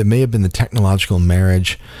may have been The Technological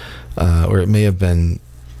Marriage, or it may have been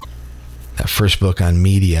that first book on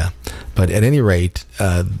media. But at any rate,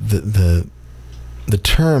 the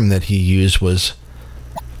term that he used was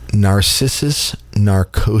Narcissus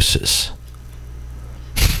narcosis.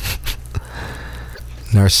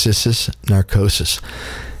 Narcissus narcosis.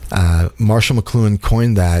 Marshall McLuhan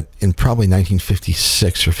coined that in probably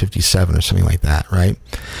 1956 or 57 or something like that, right?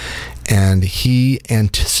 And he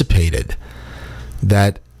anticipated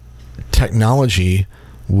that technology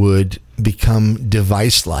would become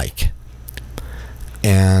device-like,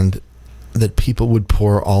 and that people would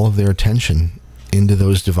pour all of their attention into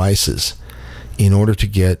those devices in order to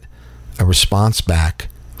get a response back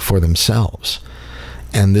for themselves.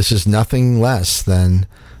 And this is nothing less than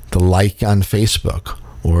the like on Facebook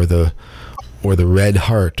or the red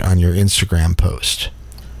heart on your Instagram post.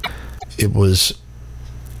 It was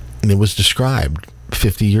described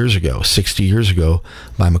 50 years ago, 60 years ago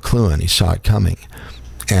by McLuhan. He saw it coming.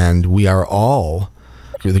 And we are all,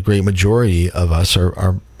 the great majority of us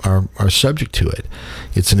are subject to it.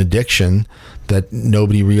 It's an addiction that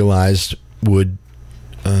nobody realized would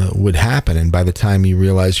happen, and by the time you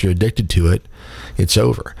realize you're addicted to it, it's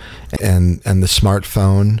over. And the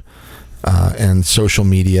smartphone and social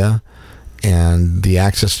media and the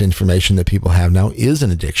access to information that people have now is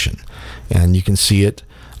an addiction, and you can see it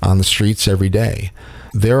on the streets every day.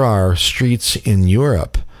 There are streets in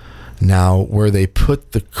Europe now where they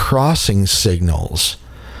put the crossing signals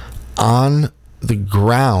on the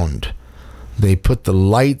ground. They put the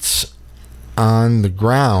lights on the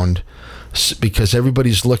ground because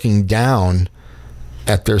everybody's looking down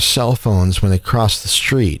at their cell phones when they cross the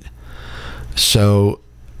street. So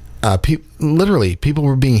literally people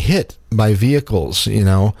were being hit by vehicles,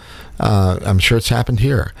 I'm sure it's happened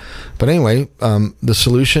here. But anyway, the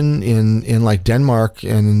solution in like Denmark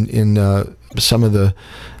and in some of the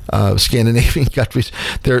Scandinavian countries,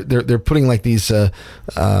 they're putting like these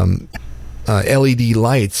LED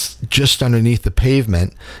lights just underneath the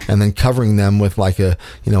pavement, and then covering them with like a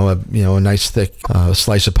nice thick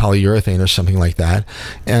slice of polyurethane or something like that,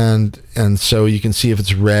 and so you can see if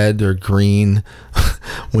it's red or green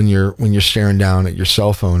when you're staring down at your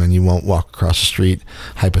cell phone, and you won't walk across the street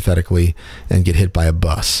hypothetically and get hit by a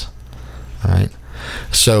bus. All right,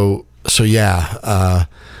 so yeah.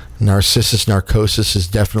 Narcissus narcosis is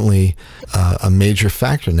definitely a major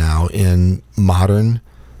factor now in modern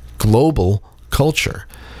global culture,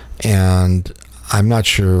 and I'm not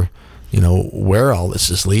sure where all this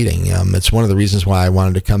is leading. It's one of the reasons why I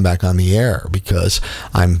wanted to come back on the air, because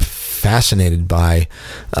I'm fascinated by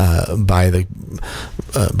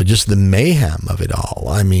just the mayhem of it all.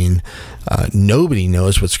 I mean, nobody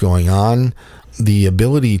knows what's going on. The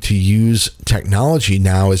ability to use technology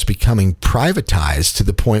now is becoming privatized to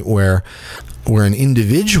the point where an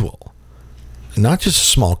individual, not just a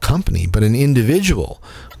small company, but an individual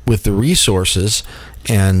with the resources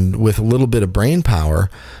and with a little bit of brain power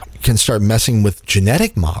can start messing with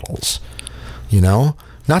genetic models,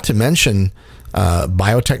 not to mention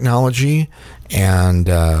biotechnology and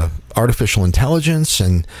artificial intelligence.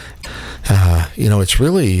 And, it's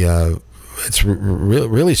really,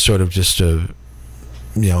 really sort of just a,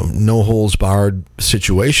 no holds barred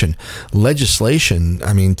situation. Legislation,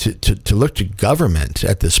 I mean, to look to government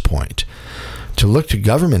at this point,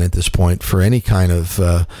 for any kind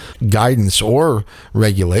of guidance or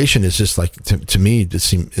regulation is just like, to me,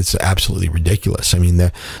 it's absolutely ridiculous. I mean,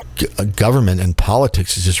 the government and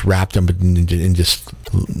politics is just wrapped up in just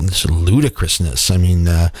this ludicrousness. I mean,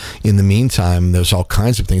 in the meantime, there's all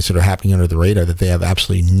kinds of things that are happening under the radar that they have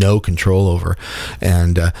absolutely no control over.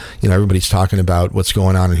 And, everybody's talking about what's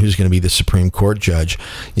going on and who's going to be the Supreme Court judge.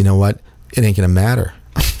 You know what? It ain't going to matter.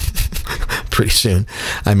 Pretty soon.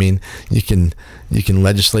 I mean, you can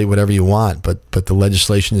legislate whatever you want, but the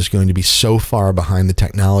legislation is going to be so far behind the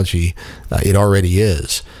technology. It already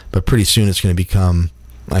is, but pretty soon it's going to become.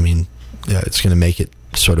 I mean, it's going to make it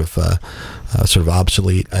sort of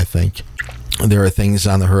obsolete. I think there are things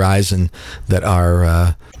on the horizon that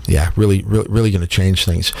are. Really going to change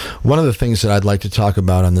things. One of the things that I'd like to talk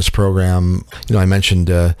about on this program, I mentioned,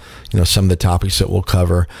 some of the topics that we'll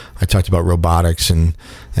cover. I talked about robotics and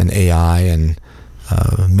AI and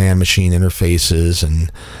man-machine interfaces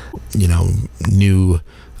and, new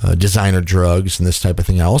designer drugs and this type of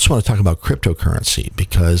thing. I also want to talk about cryptocurrency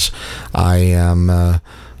because I am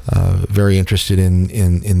very interested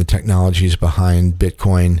in the technologies behind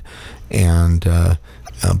Bitcoin and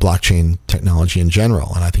blockchain technology in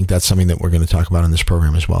general. And I think that's something that we're going to talk about on this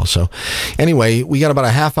program as well. So anyway, we got about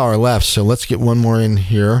a half hour left. So let's get one more in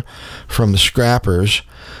here from the Scrappers.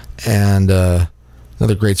 And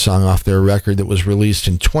another great song off their record that was released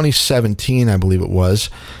in 2017, I believe it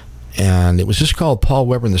was. And it was just called Paul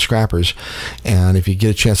Weber and the Scrappers. And if you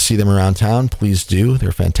get a chance to see them around town, please do.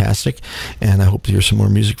 They're fantastic. And I hope to hear some more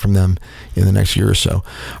music from them in the next year or so. All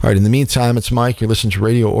right, in the meantime, it's Mike. You're listening to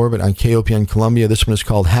Radio Orbit on KOPN Columbia. This one is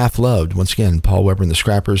called Half Loved. Once again, Paul Weber and the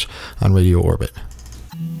Scrappers on Radio Orbit.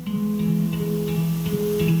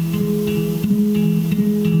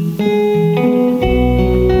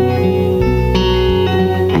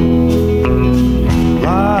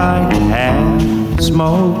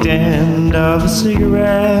 Smoked end of a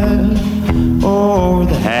cigarette, or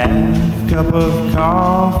the half cup of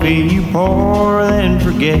coffee you pour then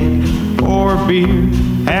forget, or beer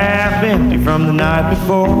half empty from the night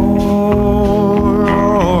before,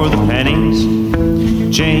 or the pennies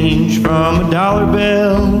change from a dollar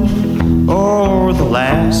bill, or the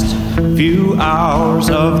last few hours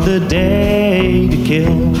of the day to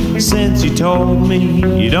kill, since you told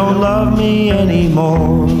me you don't love me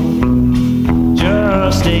anymore.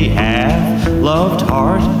 Just a half-loved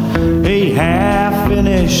heart, a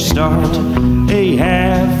half-finished start, a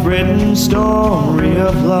half-written story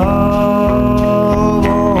of love.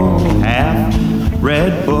 Oh,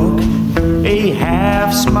 half-read book, a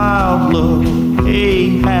half-smiled look,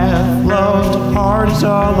 a half-loved heart is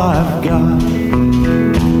all I've got.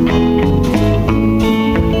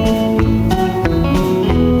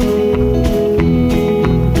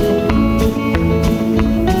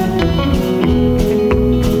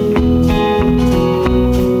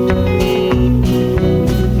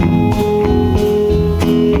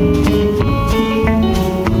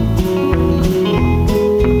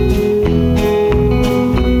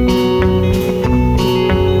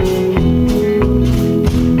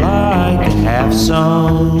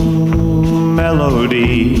 Some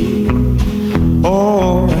melody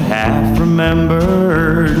or a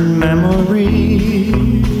half-remembered memory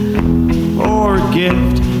or a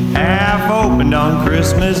gift half-opened on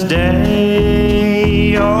Christmas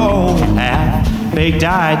Day. Oh, half-baked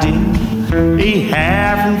idea, a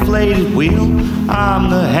half-inflated wheel. I'm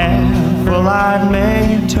the half-alive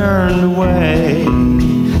man you turned away.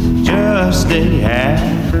 Just a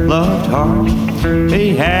half-loved heart,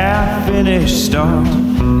 a half-finished start,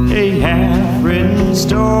 a half-written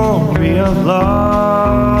story of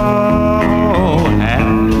love.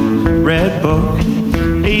 Half-read book,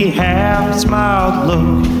 a half-smiled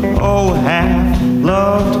look, oh,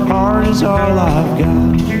 half-loved heart is all I've got.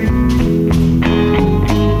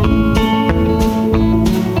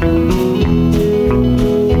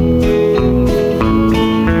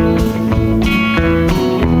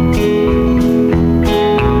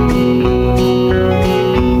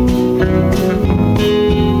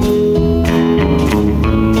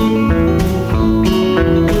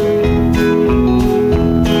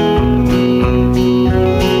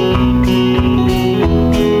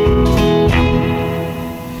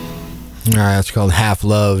 It's called Half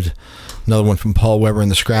Loved. Another one from Paul Weber and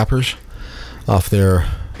the Scrappers off their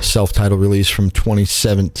self-titled release from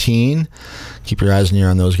 2017. Keep your eyes and ear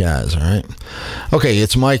on those guys, all right? Okay,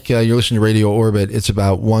 it's Mike. You're listening to Radio Orbit. It's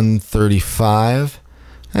about 1:35.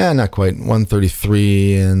 Not quite.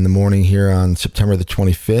 1:33 in the morning here on September the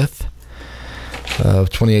 25th of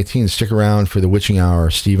 2018. Stick around for the Witching Hour.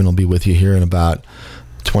 Stephen will be with you here in about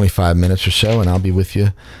 25 minutes or so, and I'll be with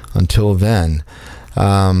you until then.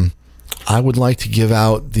 I would like to give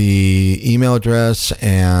out the email address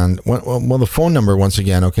and, the phone number once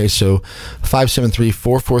again, okay? So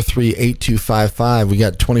 573-443-8255. We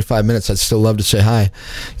got 25 minutes. I'd still love to say hi.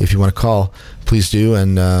 If you want to call, please do,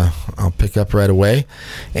 and I'll pick up right away.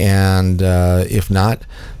 And if not,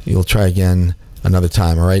 you'll try again another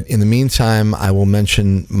time, all right? In the meantime, I will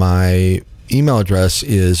mention my email address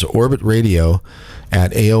is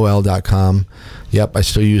orbitradio@aol.com. Yep, I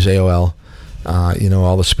still use AOL.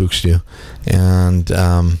 All the spooks do, and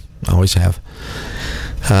always have.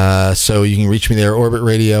 So you can reach me there,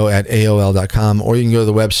 orbitradio@aol.com, or you can go to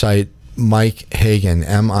the website, Mike Hagan,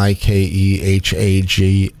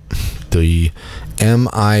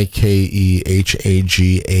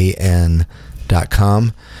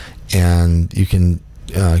 MikeHagan.com, and you can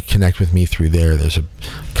connect with me through there. There's a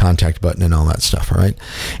contact button and all that stuff, all right?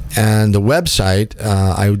 And the website,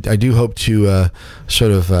 I do hope to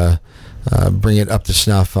sort of bring it up to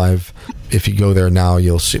snuff. If you go there now,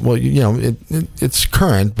 you'll see. Well, it's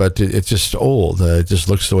current, but it's just old. It just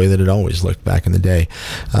looks the way that it always looked back in the day.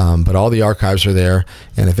 But all the archives are there,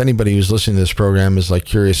 and if anybody who's listening to this program is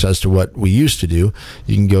curious as to what we used to do,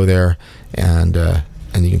 you can go there and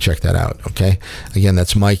you can check that out. Okay. Again,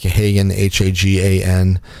 that's Mike Hagan,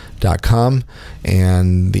 HAGAN.com,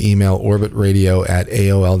 and the email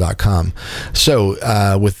orbitradio@aol.com.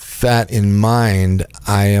 So with that in mind,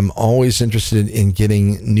 I am always interested in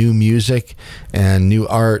getting new music and new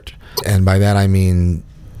art, and by that I mean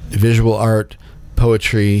visual art,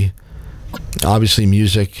 poetry, obviously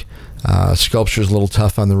music. Sculpture is a little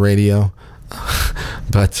tough on the radio,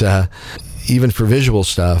 but even for visual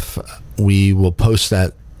stuff, we will post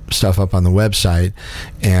that stuff up on the website.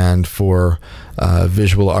 And for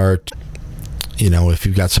visual art, if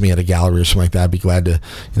you've got something at a gallery or something like that, I'd be glad to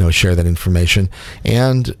share that information.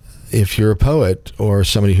 And if you're a poet or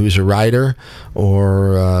somebody who's a writer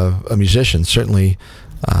or a musician, certainly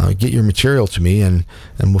get your material to me, and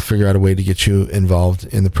we'll figure out a way to get you involved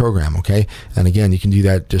in the program, okay? And again, you can do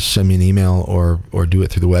that. Just send me an email or do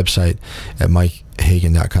it through the website at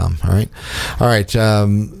MikeHagan.com, all right? All right,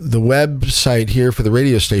 the website here for the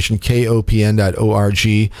radio station,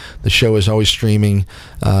 KOPN.org. The show is always streaming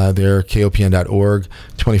there, KOPN.org,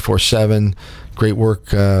 24/7. Great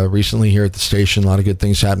work recently here at the station. A lot of good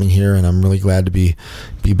things happening here, and I'm really glad to be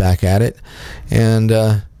back at it. And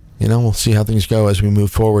we'll see how things go as we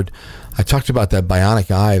move forward. I talked about that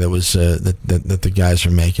bionic eye that was that the guys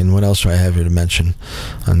are making. What else do I have here to mention?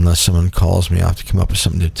 Unless someone calls me, I'll have to come up with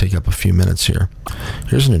something to take up a few minutes here.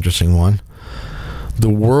 Here's an interesting one. The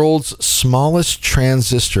world's smallest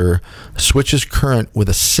transistor switches current with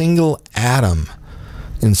a single atom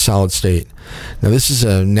in solid state. Now, this is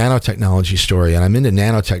a nanotechnology story, and I'm into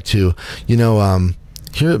nanotech too.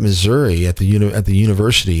 Here at Missouri, at the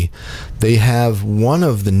university, they have one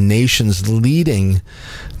of the nation's leading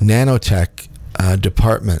nanotech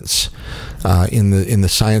departments in the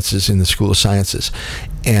sciences, in the School of Sciences,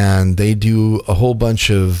 and they do a whole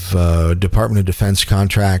bunch of Department of Defense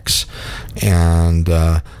contracts, and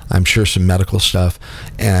I'm sure some medical stuff,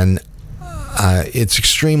 and it's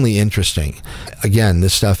extremely interesting. Again,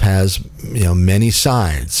 this stuff has many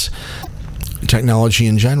sides. Technology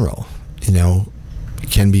in general,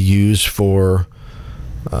 can be used for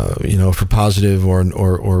for positive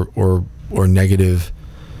or negative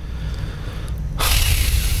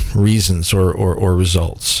reasons or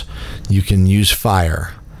results. You can use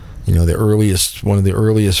fire. One of the earliest,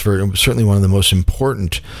 certainly one of the most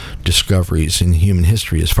important discoveries in human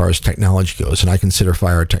history as far as technology goes, and I consider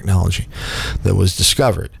fire a technology that was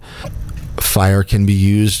discovered. Fire can be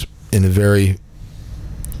used in a very,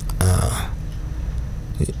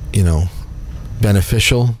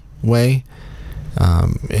 beneficial way,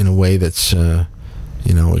 in a way that's,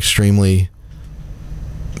 extremely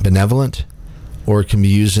benevolent, or it can be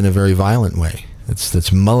used in a very violent way.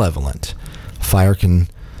 That's malevolent. Fire can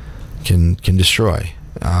destroy.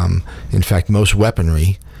 In fact, most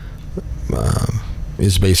weaponry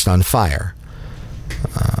is based on fire.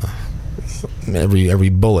 Every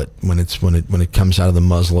bullet, when it comes out of the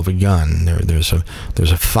muzzle of a gun, there's a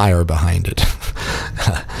fire behind it.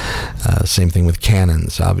 Same thing with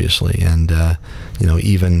cannons, obviously, and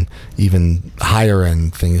even higher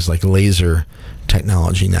end things like laser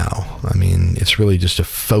technology now. I mean, it's really just a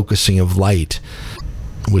focusing of light,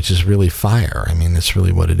 which is really fire. I mean, that's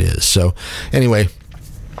really what it is. So anyway,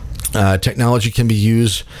 technology can be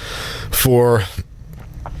used for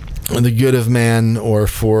the good of man or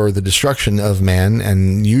for the destruction of man,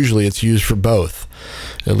 and usually it's used for both.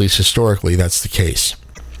 At least historically, that's the case.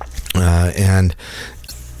 And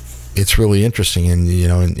it's really interesting,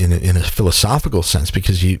 in a philosophical sense,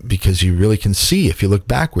 because you really can see, if you look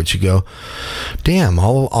backwards, you go, damn,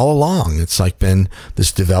 all along it's like been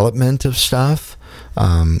this development of stuff,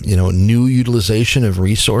 new utilization of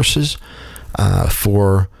resources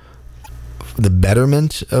for the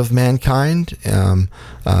betterment of mankind,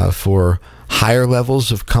 for higher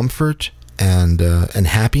levels of comfort and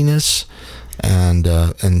happiness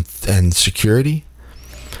and security.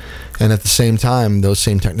 And at the same time, those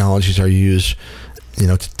same technologies are used,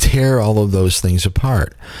 to tear all of those things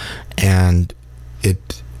apart. And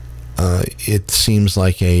it seems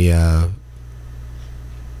like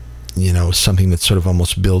something that's sort of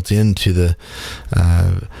almost built into the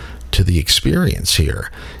experience here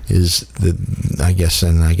is I guess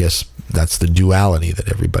that's the duality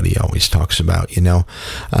that everybody always talks about,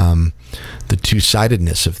 the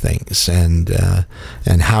two-sidedness of things, and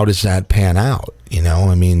how does that pan out?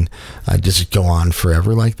 I mean, does it go on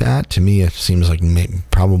forever like that? To me, it seems like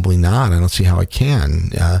probably not. I don't see how it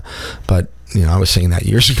can. But I was saying that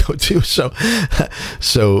years ago too. So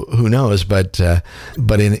who knows? But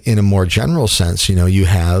in a more general sense, you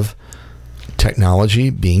have technology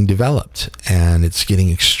being developed, and it's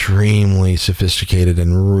getting extremely sophisticated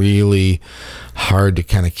and really hard to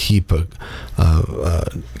kind of keep a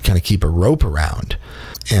rope around.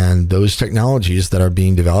 And those technologies that are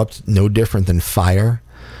being developed, no different than fire,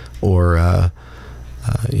 or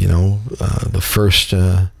the first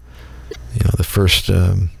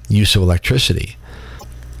use of electricity.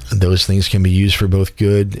 Those things can be used for both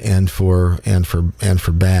good and for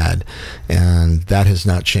bad, and that has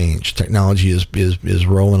not changed. Technology is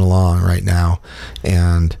rolling along right now,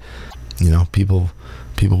 and people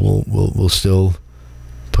will still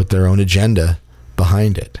put their own agenda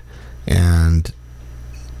behind it. And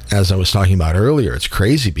as I was talking about earlier, it's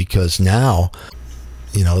crazy because now,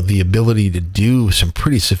 the ability to do some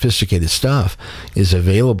pretty sophisticated stuff is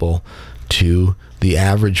available to the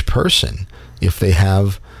average person if they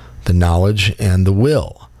have the knowledge and the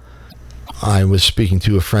will. I was speaking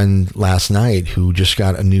to a friend last night who just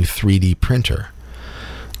got a new 3D printer.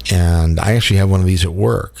 And I actually have one of these at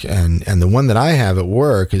work, and the one that I have at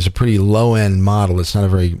work is a pretty low-end model. It's not a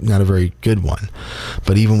very good one,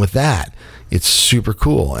 but even with that, it's super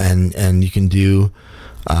cool, and you can do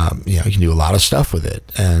you can do a lot of stuff with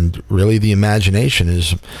it. And really, the imagination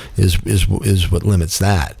is what limits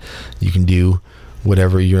that. You can do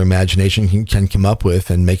whatever your imagination can come up with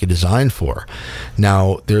and make a design for.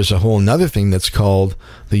 Now, there's a whole another thing that's called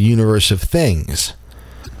the universe of things,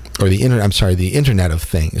 or the Internet of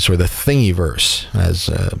Things, or the Thingiverse,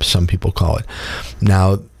 as some people call it.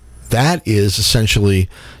 Now, that is essentially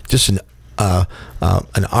just an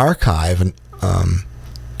archive, and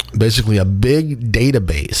basically a big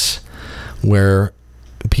database where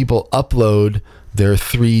people upload their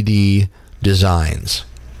 3D designs.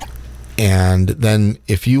 And then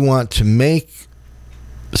if you want to make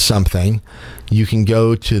something, you can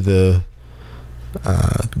go to the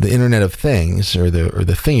Internet of Things, or the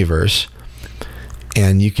Thingiverse,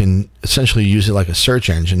 and you can essentially use it like a search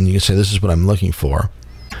engine. You can say, this is what I'm looking for,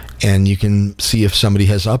 and you can see if somebody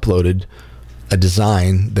has uploaded a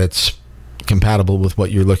design that's compatible with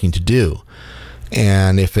what you're looking to do.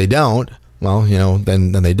 And if they don't, well,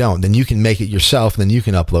 then they don't. Then you can make it yourself, then you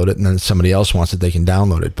can upload it, and then somebody else wants it, they can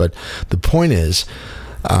download it. But the point is,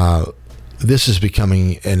 this is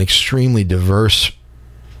becoming an extremely diverse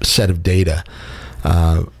set of data.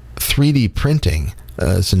 3D printing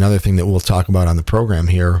is another thing that we'll talk about on the program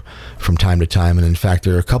here from time to time. And in fact,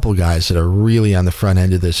 there are a couple of guys that are really on the front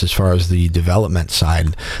end of this as far as the development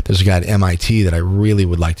side. There's a guy at MIT that I really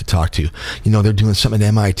would like to talk to. They're doing something at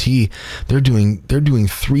MIT. They're doing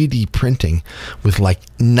 3D printing with like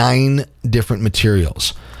 9 different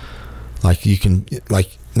materials. Like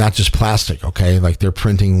not just plastic, okay? Like they're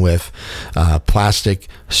printing with plastic,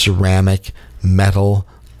 ceramic, metal,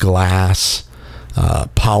 glass,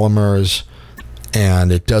 polymers.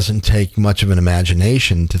 And it doesn't take much of an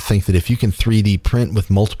imagination to think that if you can 3D print with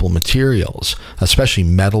multiple materials, especially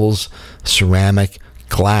metals, ceramic,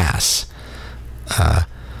 glass,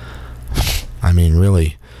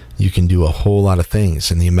 really, you can do a whole lot of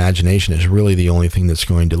things. And the imagination is really the only thing that's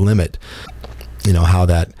going to limit, how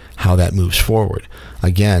that moves forward.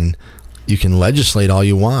 Again, you can legislate all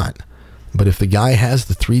you want, But if the guy has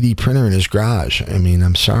the 3D printer in his garage, I mean,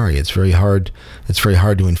 I'm sorry, it's very hard. It's very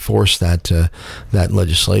hard to enforce that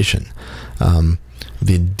legislation.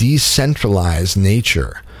 The decentralized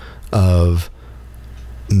nature of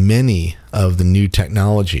many of the new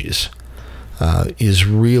technologies is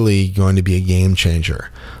really going to be a game changer.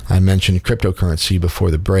 I mentioned cryptocurrency before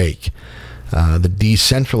the break. The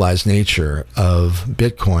decentralized nature of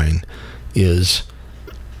Bitcoin is,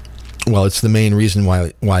 well, it's the main reason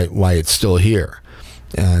why it's still here.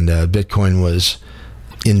 And Bitcoin was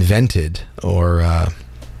invented, or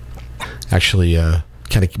actually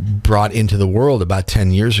kind of brought into the world about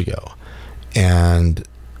 10 years ago. And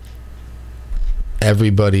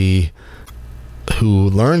everybody who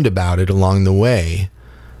learned about it along the way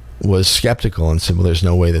was skeptical and said, well, there's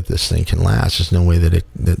no way that this thing can last. There's no way that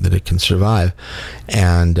it can survive.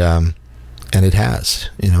 And it has.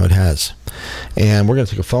 It has. And we're going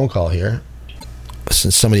to take a phone call here,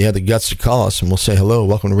 since somebody had the guts to call us, and we'll say hello.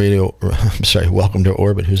 Welcome to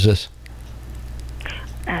Orbit. Who's this?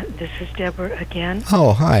 This is Deborah again.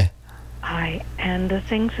 Oh, hi. Hi. And the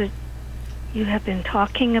things that you have been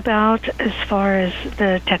talking about as far as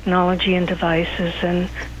the technology and devices and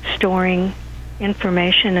storing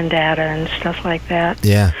information and data and stuff like that.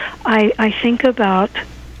 Yeah. I think about,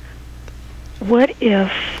 what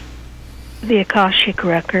if the Akashic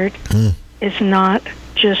record is not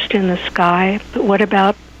just in the sky, but what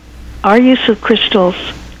about our use of crystals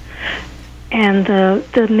and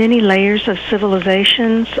the many layers of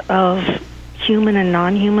civilizations of human and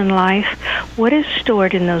non-human life? What is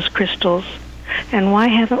stored in those crystals? And why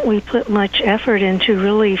haven't we put much effort into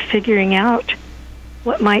really figuring out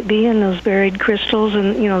what might be in those buried crystals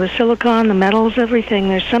and, the silicon, the metals, everything?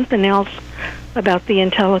 There's something else about the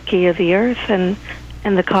entelechy of the earth and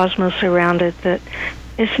the cosmos around it that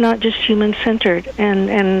it's not just human-centered.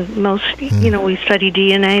 And most, we study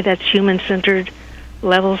DNA, that's human-centered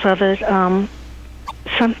levels of it.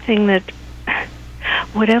 Something that,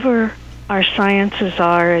 whatever our sciences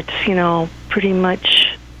are, it's, pretty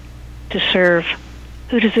much to serve.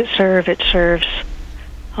 Who does it serve? It serves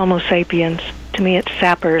Homo sapiens. To me, it's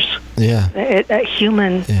sappers. Yeah.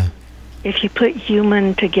 Human. Yeah. If you put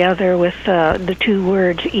human together with the two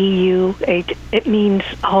words EU, it means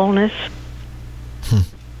wholeness,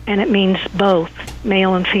 and it means both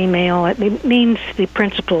male and female. It means the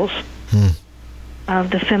principles of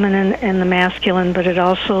the feminine and the masculine, but it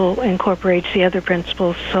also incorporates the other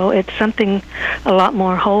principles. So it's something a lot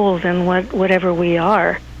more whole than whatever we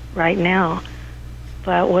are right now.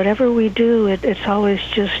 But whatever we do, it's always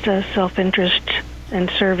just self-interest and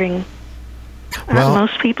serving. Well,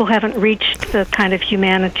 most people haven't reached the kind of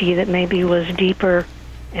humanity that maybe was deeper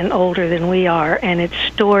and older than we are, and it's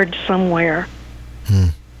stored somewhere.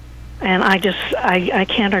 And I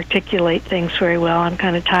can't articulate things very well. I'm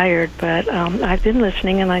kind of tired, but I've been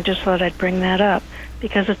listening, and I just thought I'd bring that up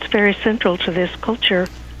because it's very central to this culture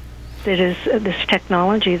that is this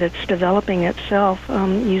technology that's developing itself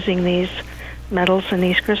using these metals and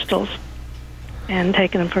these crystals and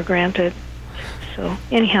taking them for granted. So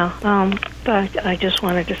anyhow, I just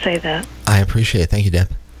wanted to say that. I appreciate it. Thank you, Deb.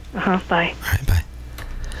 Bye. All right, bye.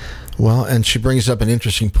 Well, and she brings up an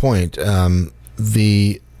interesting point.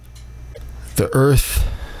 The Earth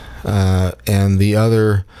and the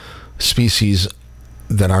other species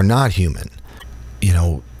that are not human,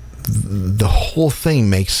 the whole thing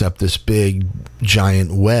makes up this big,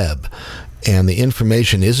 giant web. And the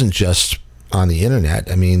information isn't just on the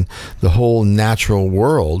internet. I mean, the whole natural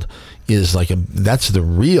world is that's the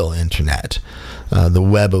real internet, the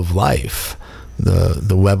web of life,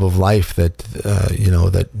 the web of life that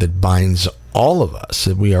that binds all of us.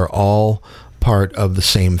 That we are all part of the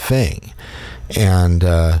same thing, and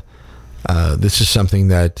this is something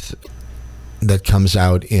that comes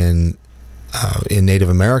out in Native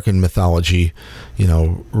American mythology.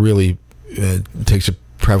 Really takes a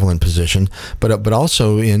prevalent position, but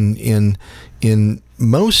also in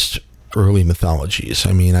most early mythologies.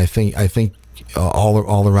 I mean, I think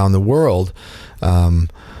all around the world.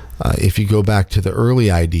 If you go back to the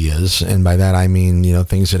early ideas, and by that I mean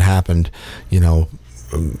things that happened,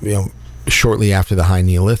 shortly after the High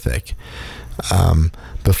Neolithic,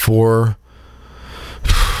 before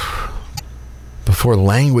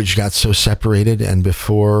language got so separated, and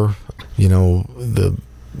before the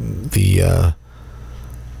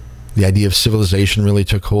idea of civilization really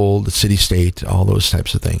took hold, the city-state, all those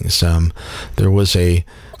types of things. There was a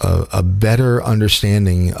better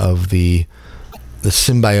understanding of the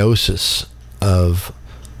symbiosis of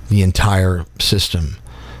the entire system,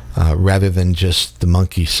 rather than just the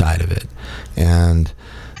monkey side of it. And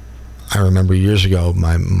I remember years ago,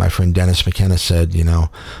 my friend Dennis McKenna said, you know,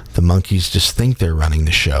 the monkeys just think they're running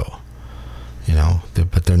the show, you know,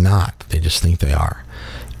 but they're not. They just think they are.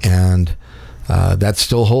 And that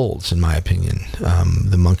still holds, in my opinion.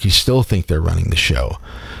 The monkeys still think they're running the show,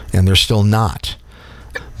 and they're still not.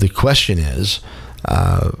 The question is,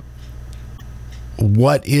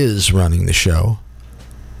 what is running the show,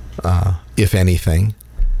 if anything,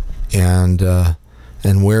 and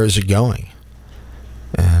where is it going?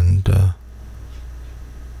 And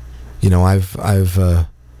you know, I've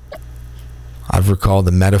recalled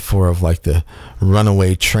the metaphor of like the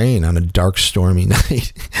runaway train on a dark, stormy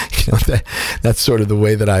night. You know, that's sort of the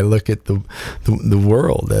way that I look at the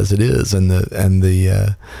world as it is, and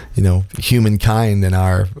the you know, humankind and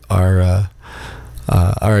our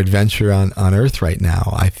adventure on Earth right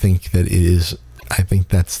now. I think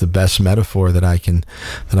that's the best metaphor that I can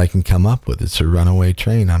come up with. It's a runaway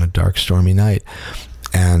train on a dark, stormy night,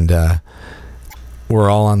 and we're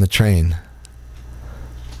all on the train.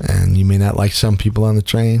 And you may not like some people on the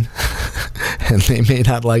train, and they may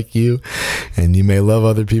not like you, and you may love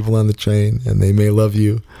other people on the train, and they may love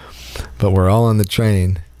you, but we're all on the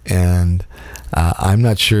train, and I'm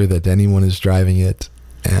not sure that anyone is driving it,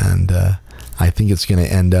 and I think it's going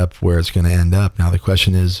to end up where it's going to end up. Now the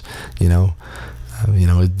question is, you know,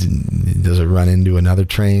 does it run into another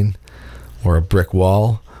train or a brick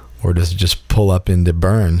wall, or does it just pull up into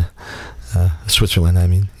Bern? Switzerland, I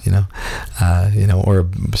mean, you know, or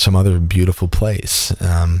some other beautiful place.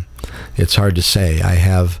 It's hard to say. I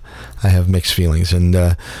have mixed feelings, and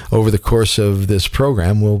over the course of this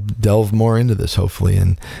program, we'll delve more into this, hopefully,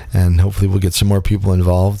 and hopefully we'll get some more people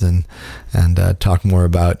involved and talk more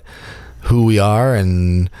about who we are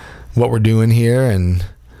and what we're doing here and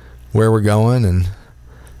where we're going and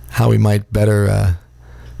how we might better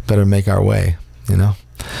make our way, you know.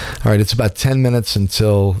 All right, it's about 10 minutes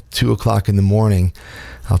until 2 o'clock in the morning.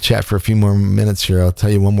 I'll chat for a few more minutes here. I'll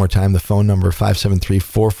tell you one more time, the phone number,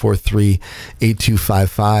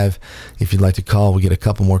 573-443-8255. If you'd like to call, we'll get a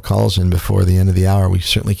couple more calls in before the end of the hour. We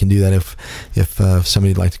certainly can do that if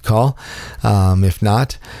somebody'd like to call. If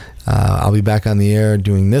not, I'll be back on the air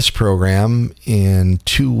doing this program in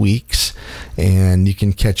 2 weeks, and you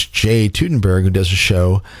can catch Jay Tutenberg, who does a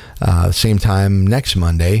show same time next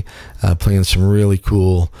Monday, playing some really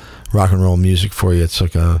cool rock and roll music for you. It's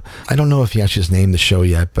like I don't know if he actually has named the show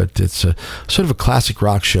yet, but it's a sort of a classic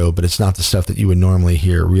rock show, but it's not the stuff that you would normally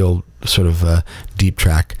hear, real sort of deep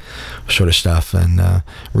track sort of stuff, and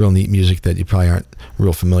real neat music that you probably aren't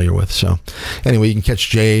real familiar with. So anyway, you can catch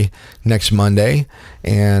Jay next Monday,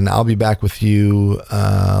 and I'll be back with you,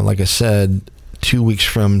 like I said, 2 weeks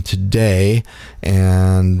from today,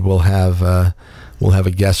 and we'll have a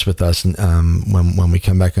guest with us when we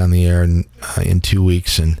come back on the air in 2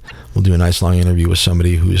 weeks, and we'll do a nice long interview with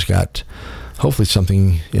somebody who's got hopefully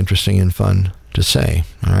something interesting and fun to say.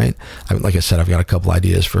 All right, like I said, I've got a couple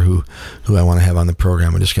ideas for who I want to have on the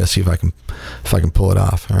program. I just got to see if I can pull it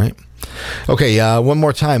off. All right. Okay. One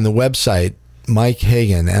more time, the website, Mike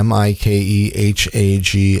Hagan,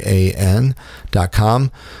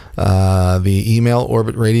 MikeHagan.com. The email,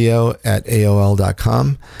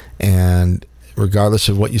 orbitradio@aol.com, and regardless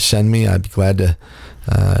of what you send me, I'd be glad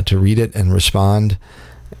to read it and respond.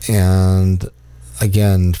 And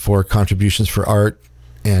again, for contributions for art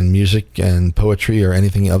and music and poetry or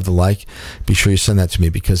anything of the like, be sure you send that to me,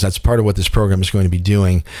 because that's part of what this program is going to be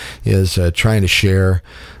doing, is trying to share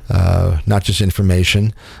not just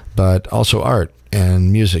information, but also art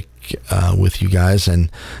and music with you guys.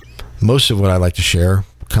 And most of what I like to share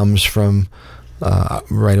comes from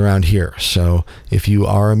right around here. So if you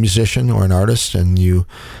are a musician or an artist and you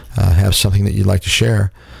have something that you'd like to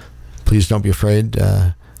share, please don't be afraid.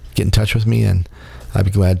 Get in touch with me, and I'd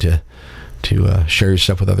be glad to share your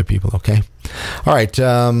stuff with other people. Okay. All right.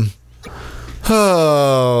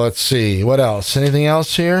 Let's see. What else? Anything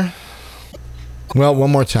else here? Well,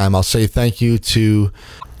 one more time, I'll say thank you to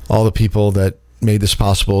all the people that made this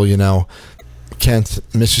possible. You know, Kent,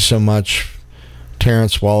 miss you so much.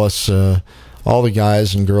 Terrence, Wallace, all the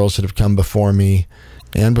guys and girls that have come before me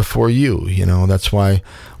and before you. You know, that's why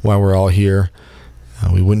we're all here.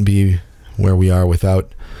 We wouldn't be where we are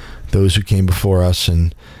without those who came before us,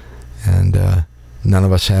 and none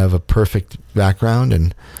of us have a perfect background,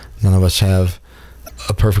 and none of us have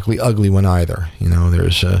a perfectly ugly one either. You know,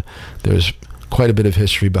 there's quite a bit of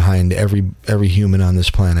history behind every human on this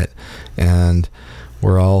planet, and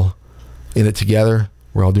we're all in it together.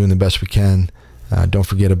 We're all doing the best we can. Don't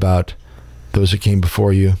forget about those that came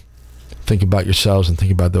before you. Think about yourselves and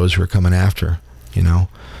think about those who are coming after. You know,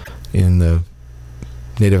 in the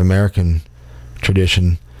Native American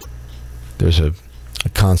tradition, there's a a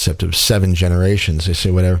concept of 7 generations. They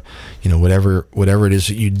say whatever it is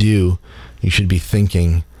that you do, you should be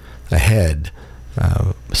thinking ahead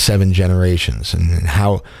 7 generations, and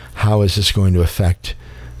how is this going to affect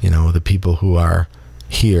the people who are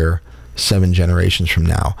here 7 generations from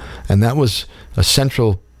now. And that was a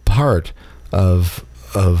central part of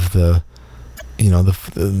the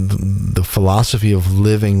the philosophy of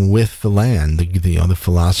living with the land, the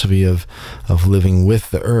philosophy of living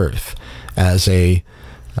with the earth as a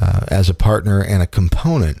partner and a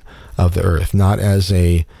component of the earth, not as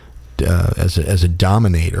a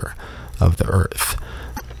dominator of the earth.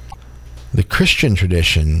 The Christian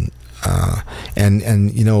tradition,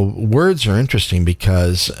 and words are interesting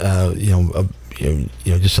because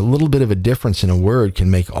just a little bit of a difference in a word can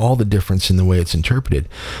make all the difference in the way it's interpreted.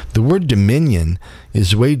 The word dominion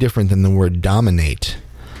is way different than the word dominate.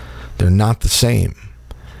 They're not the same.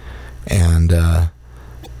 And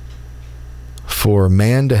for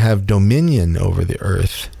man to have dominion over the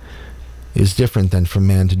earth is different than for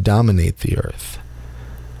man to dominate the earth.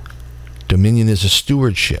 Dominion is a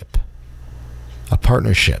stewardship, a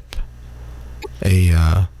partnership,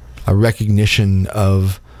 a recognition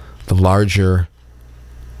of the larger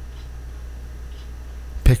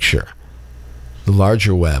picture, the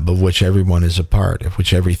larger web of which everyone is a part, of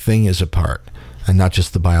which everything is a part, and not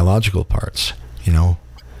just the biological parts.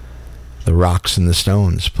 The rocks and the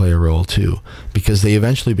stones play a role too, because they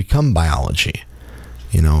eventually become biology,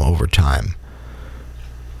 over time.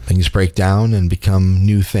 Things break down and become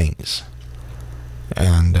new things.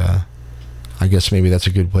 And I guess maybe that's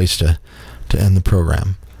a good place to end the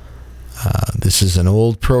program. This is an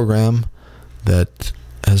old program that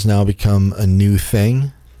has now become a new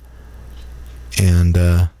thing, and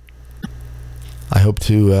I hope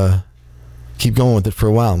to keep going with it for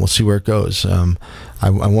a while, and we'll see where it goes. I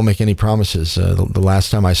won't make any promises. The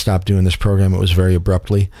last time I stopped doing this program, it was very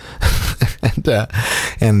abruptly, I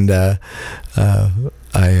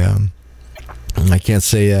can't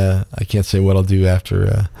say what I'll do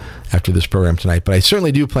after this program tonight, but I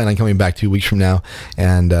certainly do plan on coming back 2 weeks from now,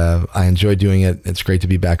 and I enjoy doing it. It's great to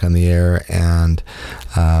be back on the air, and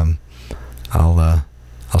I'll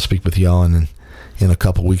speak with y'all in a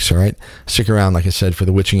couple weeks. All right, stick around, like I said, for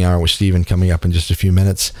the Witching Hour with Stephen coming up in just a few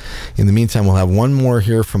minutes. In the meantime, we'll have one more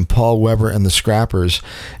here from Paul Weber and the Scrappers,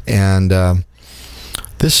 and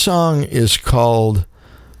this song is called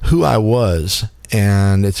 "Who I Was."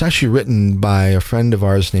 And it's actually written by a friend of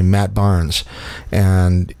ours named Matt Barnes.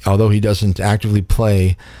 And although he doesn't actively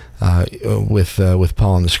play with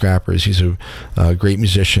Paul and the Scrappers, he's a great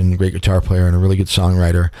musician, great guitar player, and a really good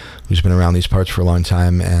songwriter who's been around these parts for a long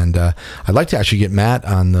time. And I'd like to actually get Matt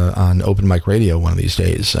on Open Mic Radio one of these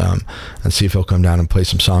days, and see if he'll come down and play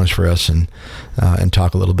some songs for us and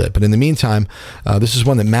talk a little bit. But in the meantime, this is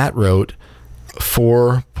one that Matt wrote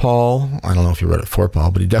for Paul. I don't know if he wrote it for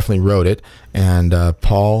Paul, but he definitely wrote it, and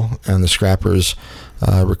Paul and the Scrappers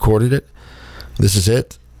recorded it. This is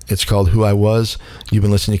it. It's called "Who I Was." You've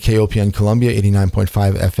been listening to KOPN Columbia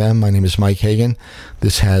 89.5 FM. My name is Mike Hagan.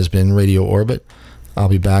 This has been Radio Orbit. I'll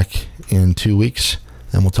be back in 2 weeks,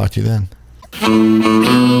 and we'll talk to you then.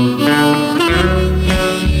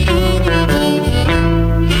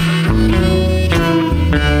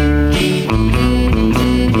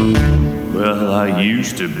 I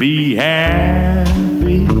used to be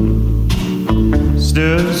happy,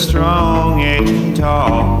 stood strong and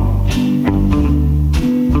tall,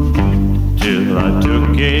 till I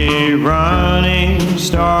took a running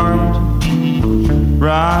start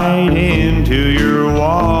right into your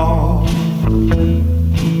wall.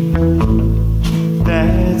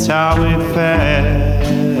 That's how it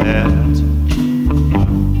felt,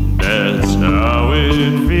 that's how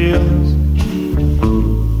it feels.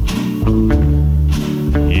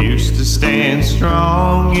 Used to stand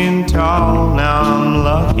strong and tall, now I'm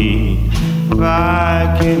lucky if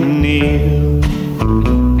I can kneel.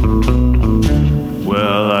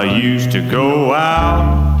 Well, I used to go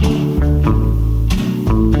out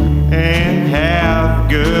and have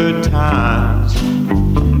good times.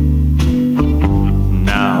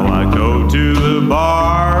 Now I go to the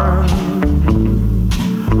bar,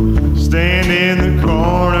 stand in the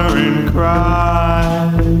corner and cry.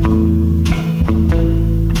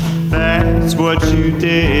 That's what you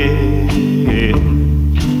did,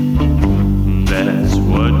 that's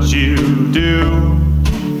what you do.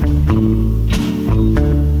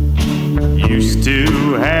 Used to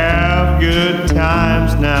have good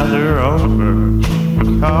times, now they're over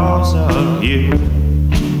because of you.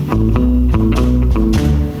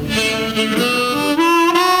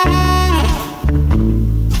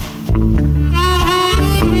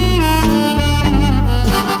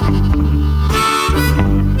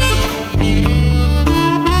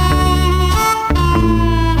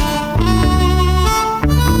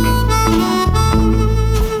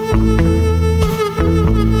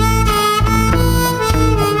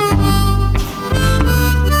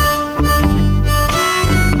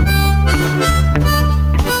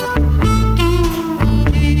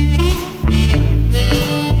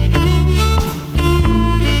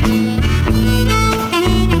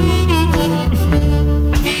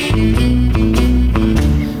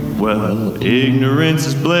 ignorance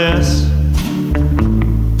is bliss.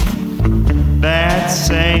 That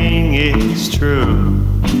saying is true.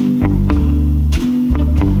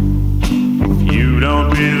 If you don't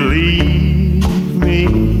believe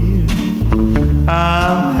me,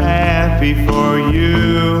 I'm happy for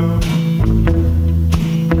you.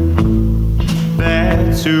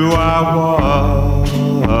 That's who I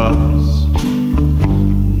was.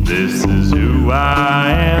 This is who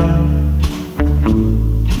I am.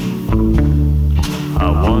 I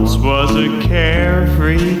once was a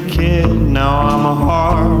carefree kid, now I'm a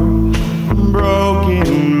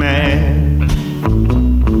heartbroken man.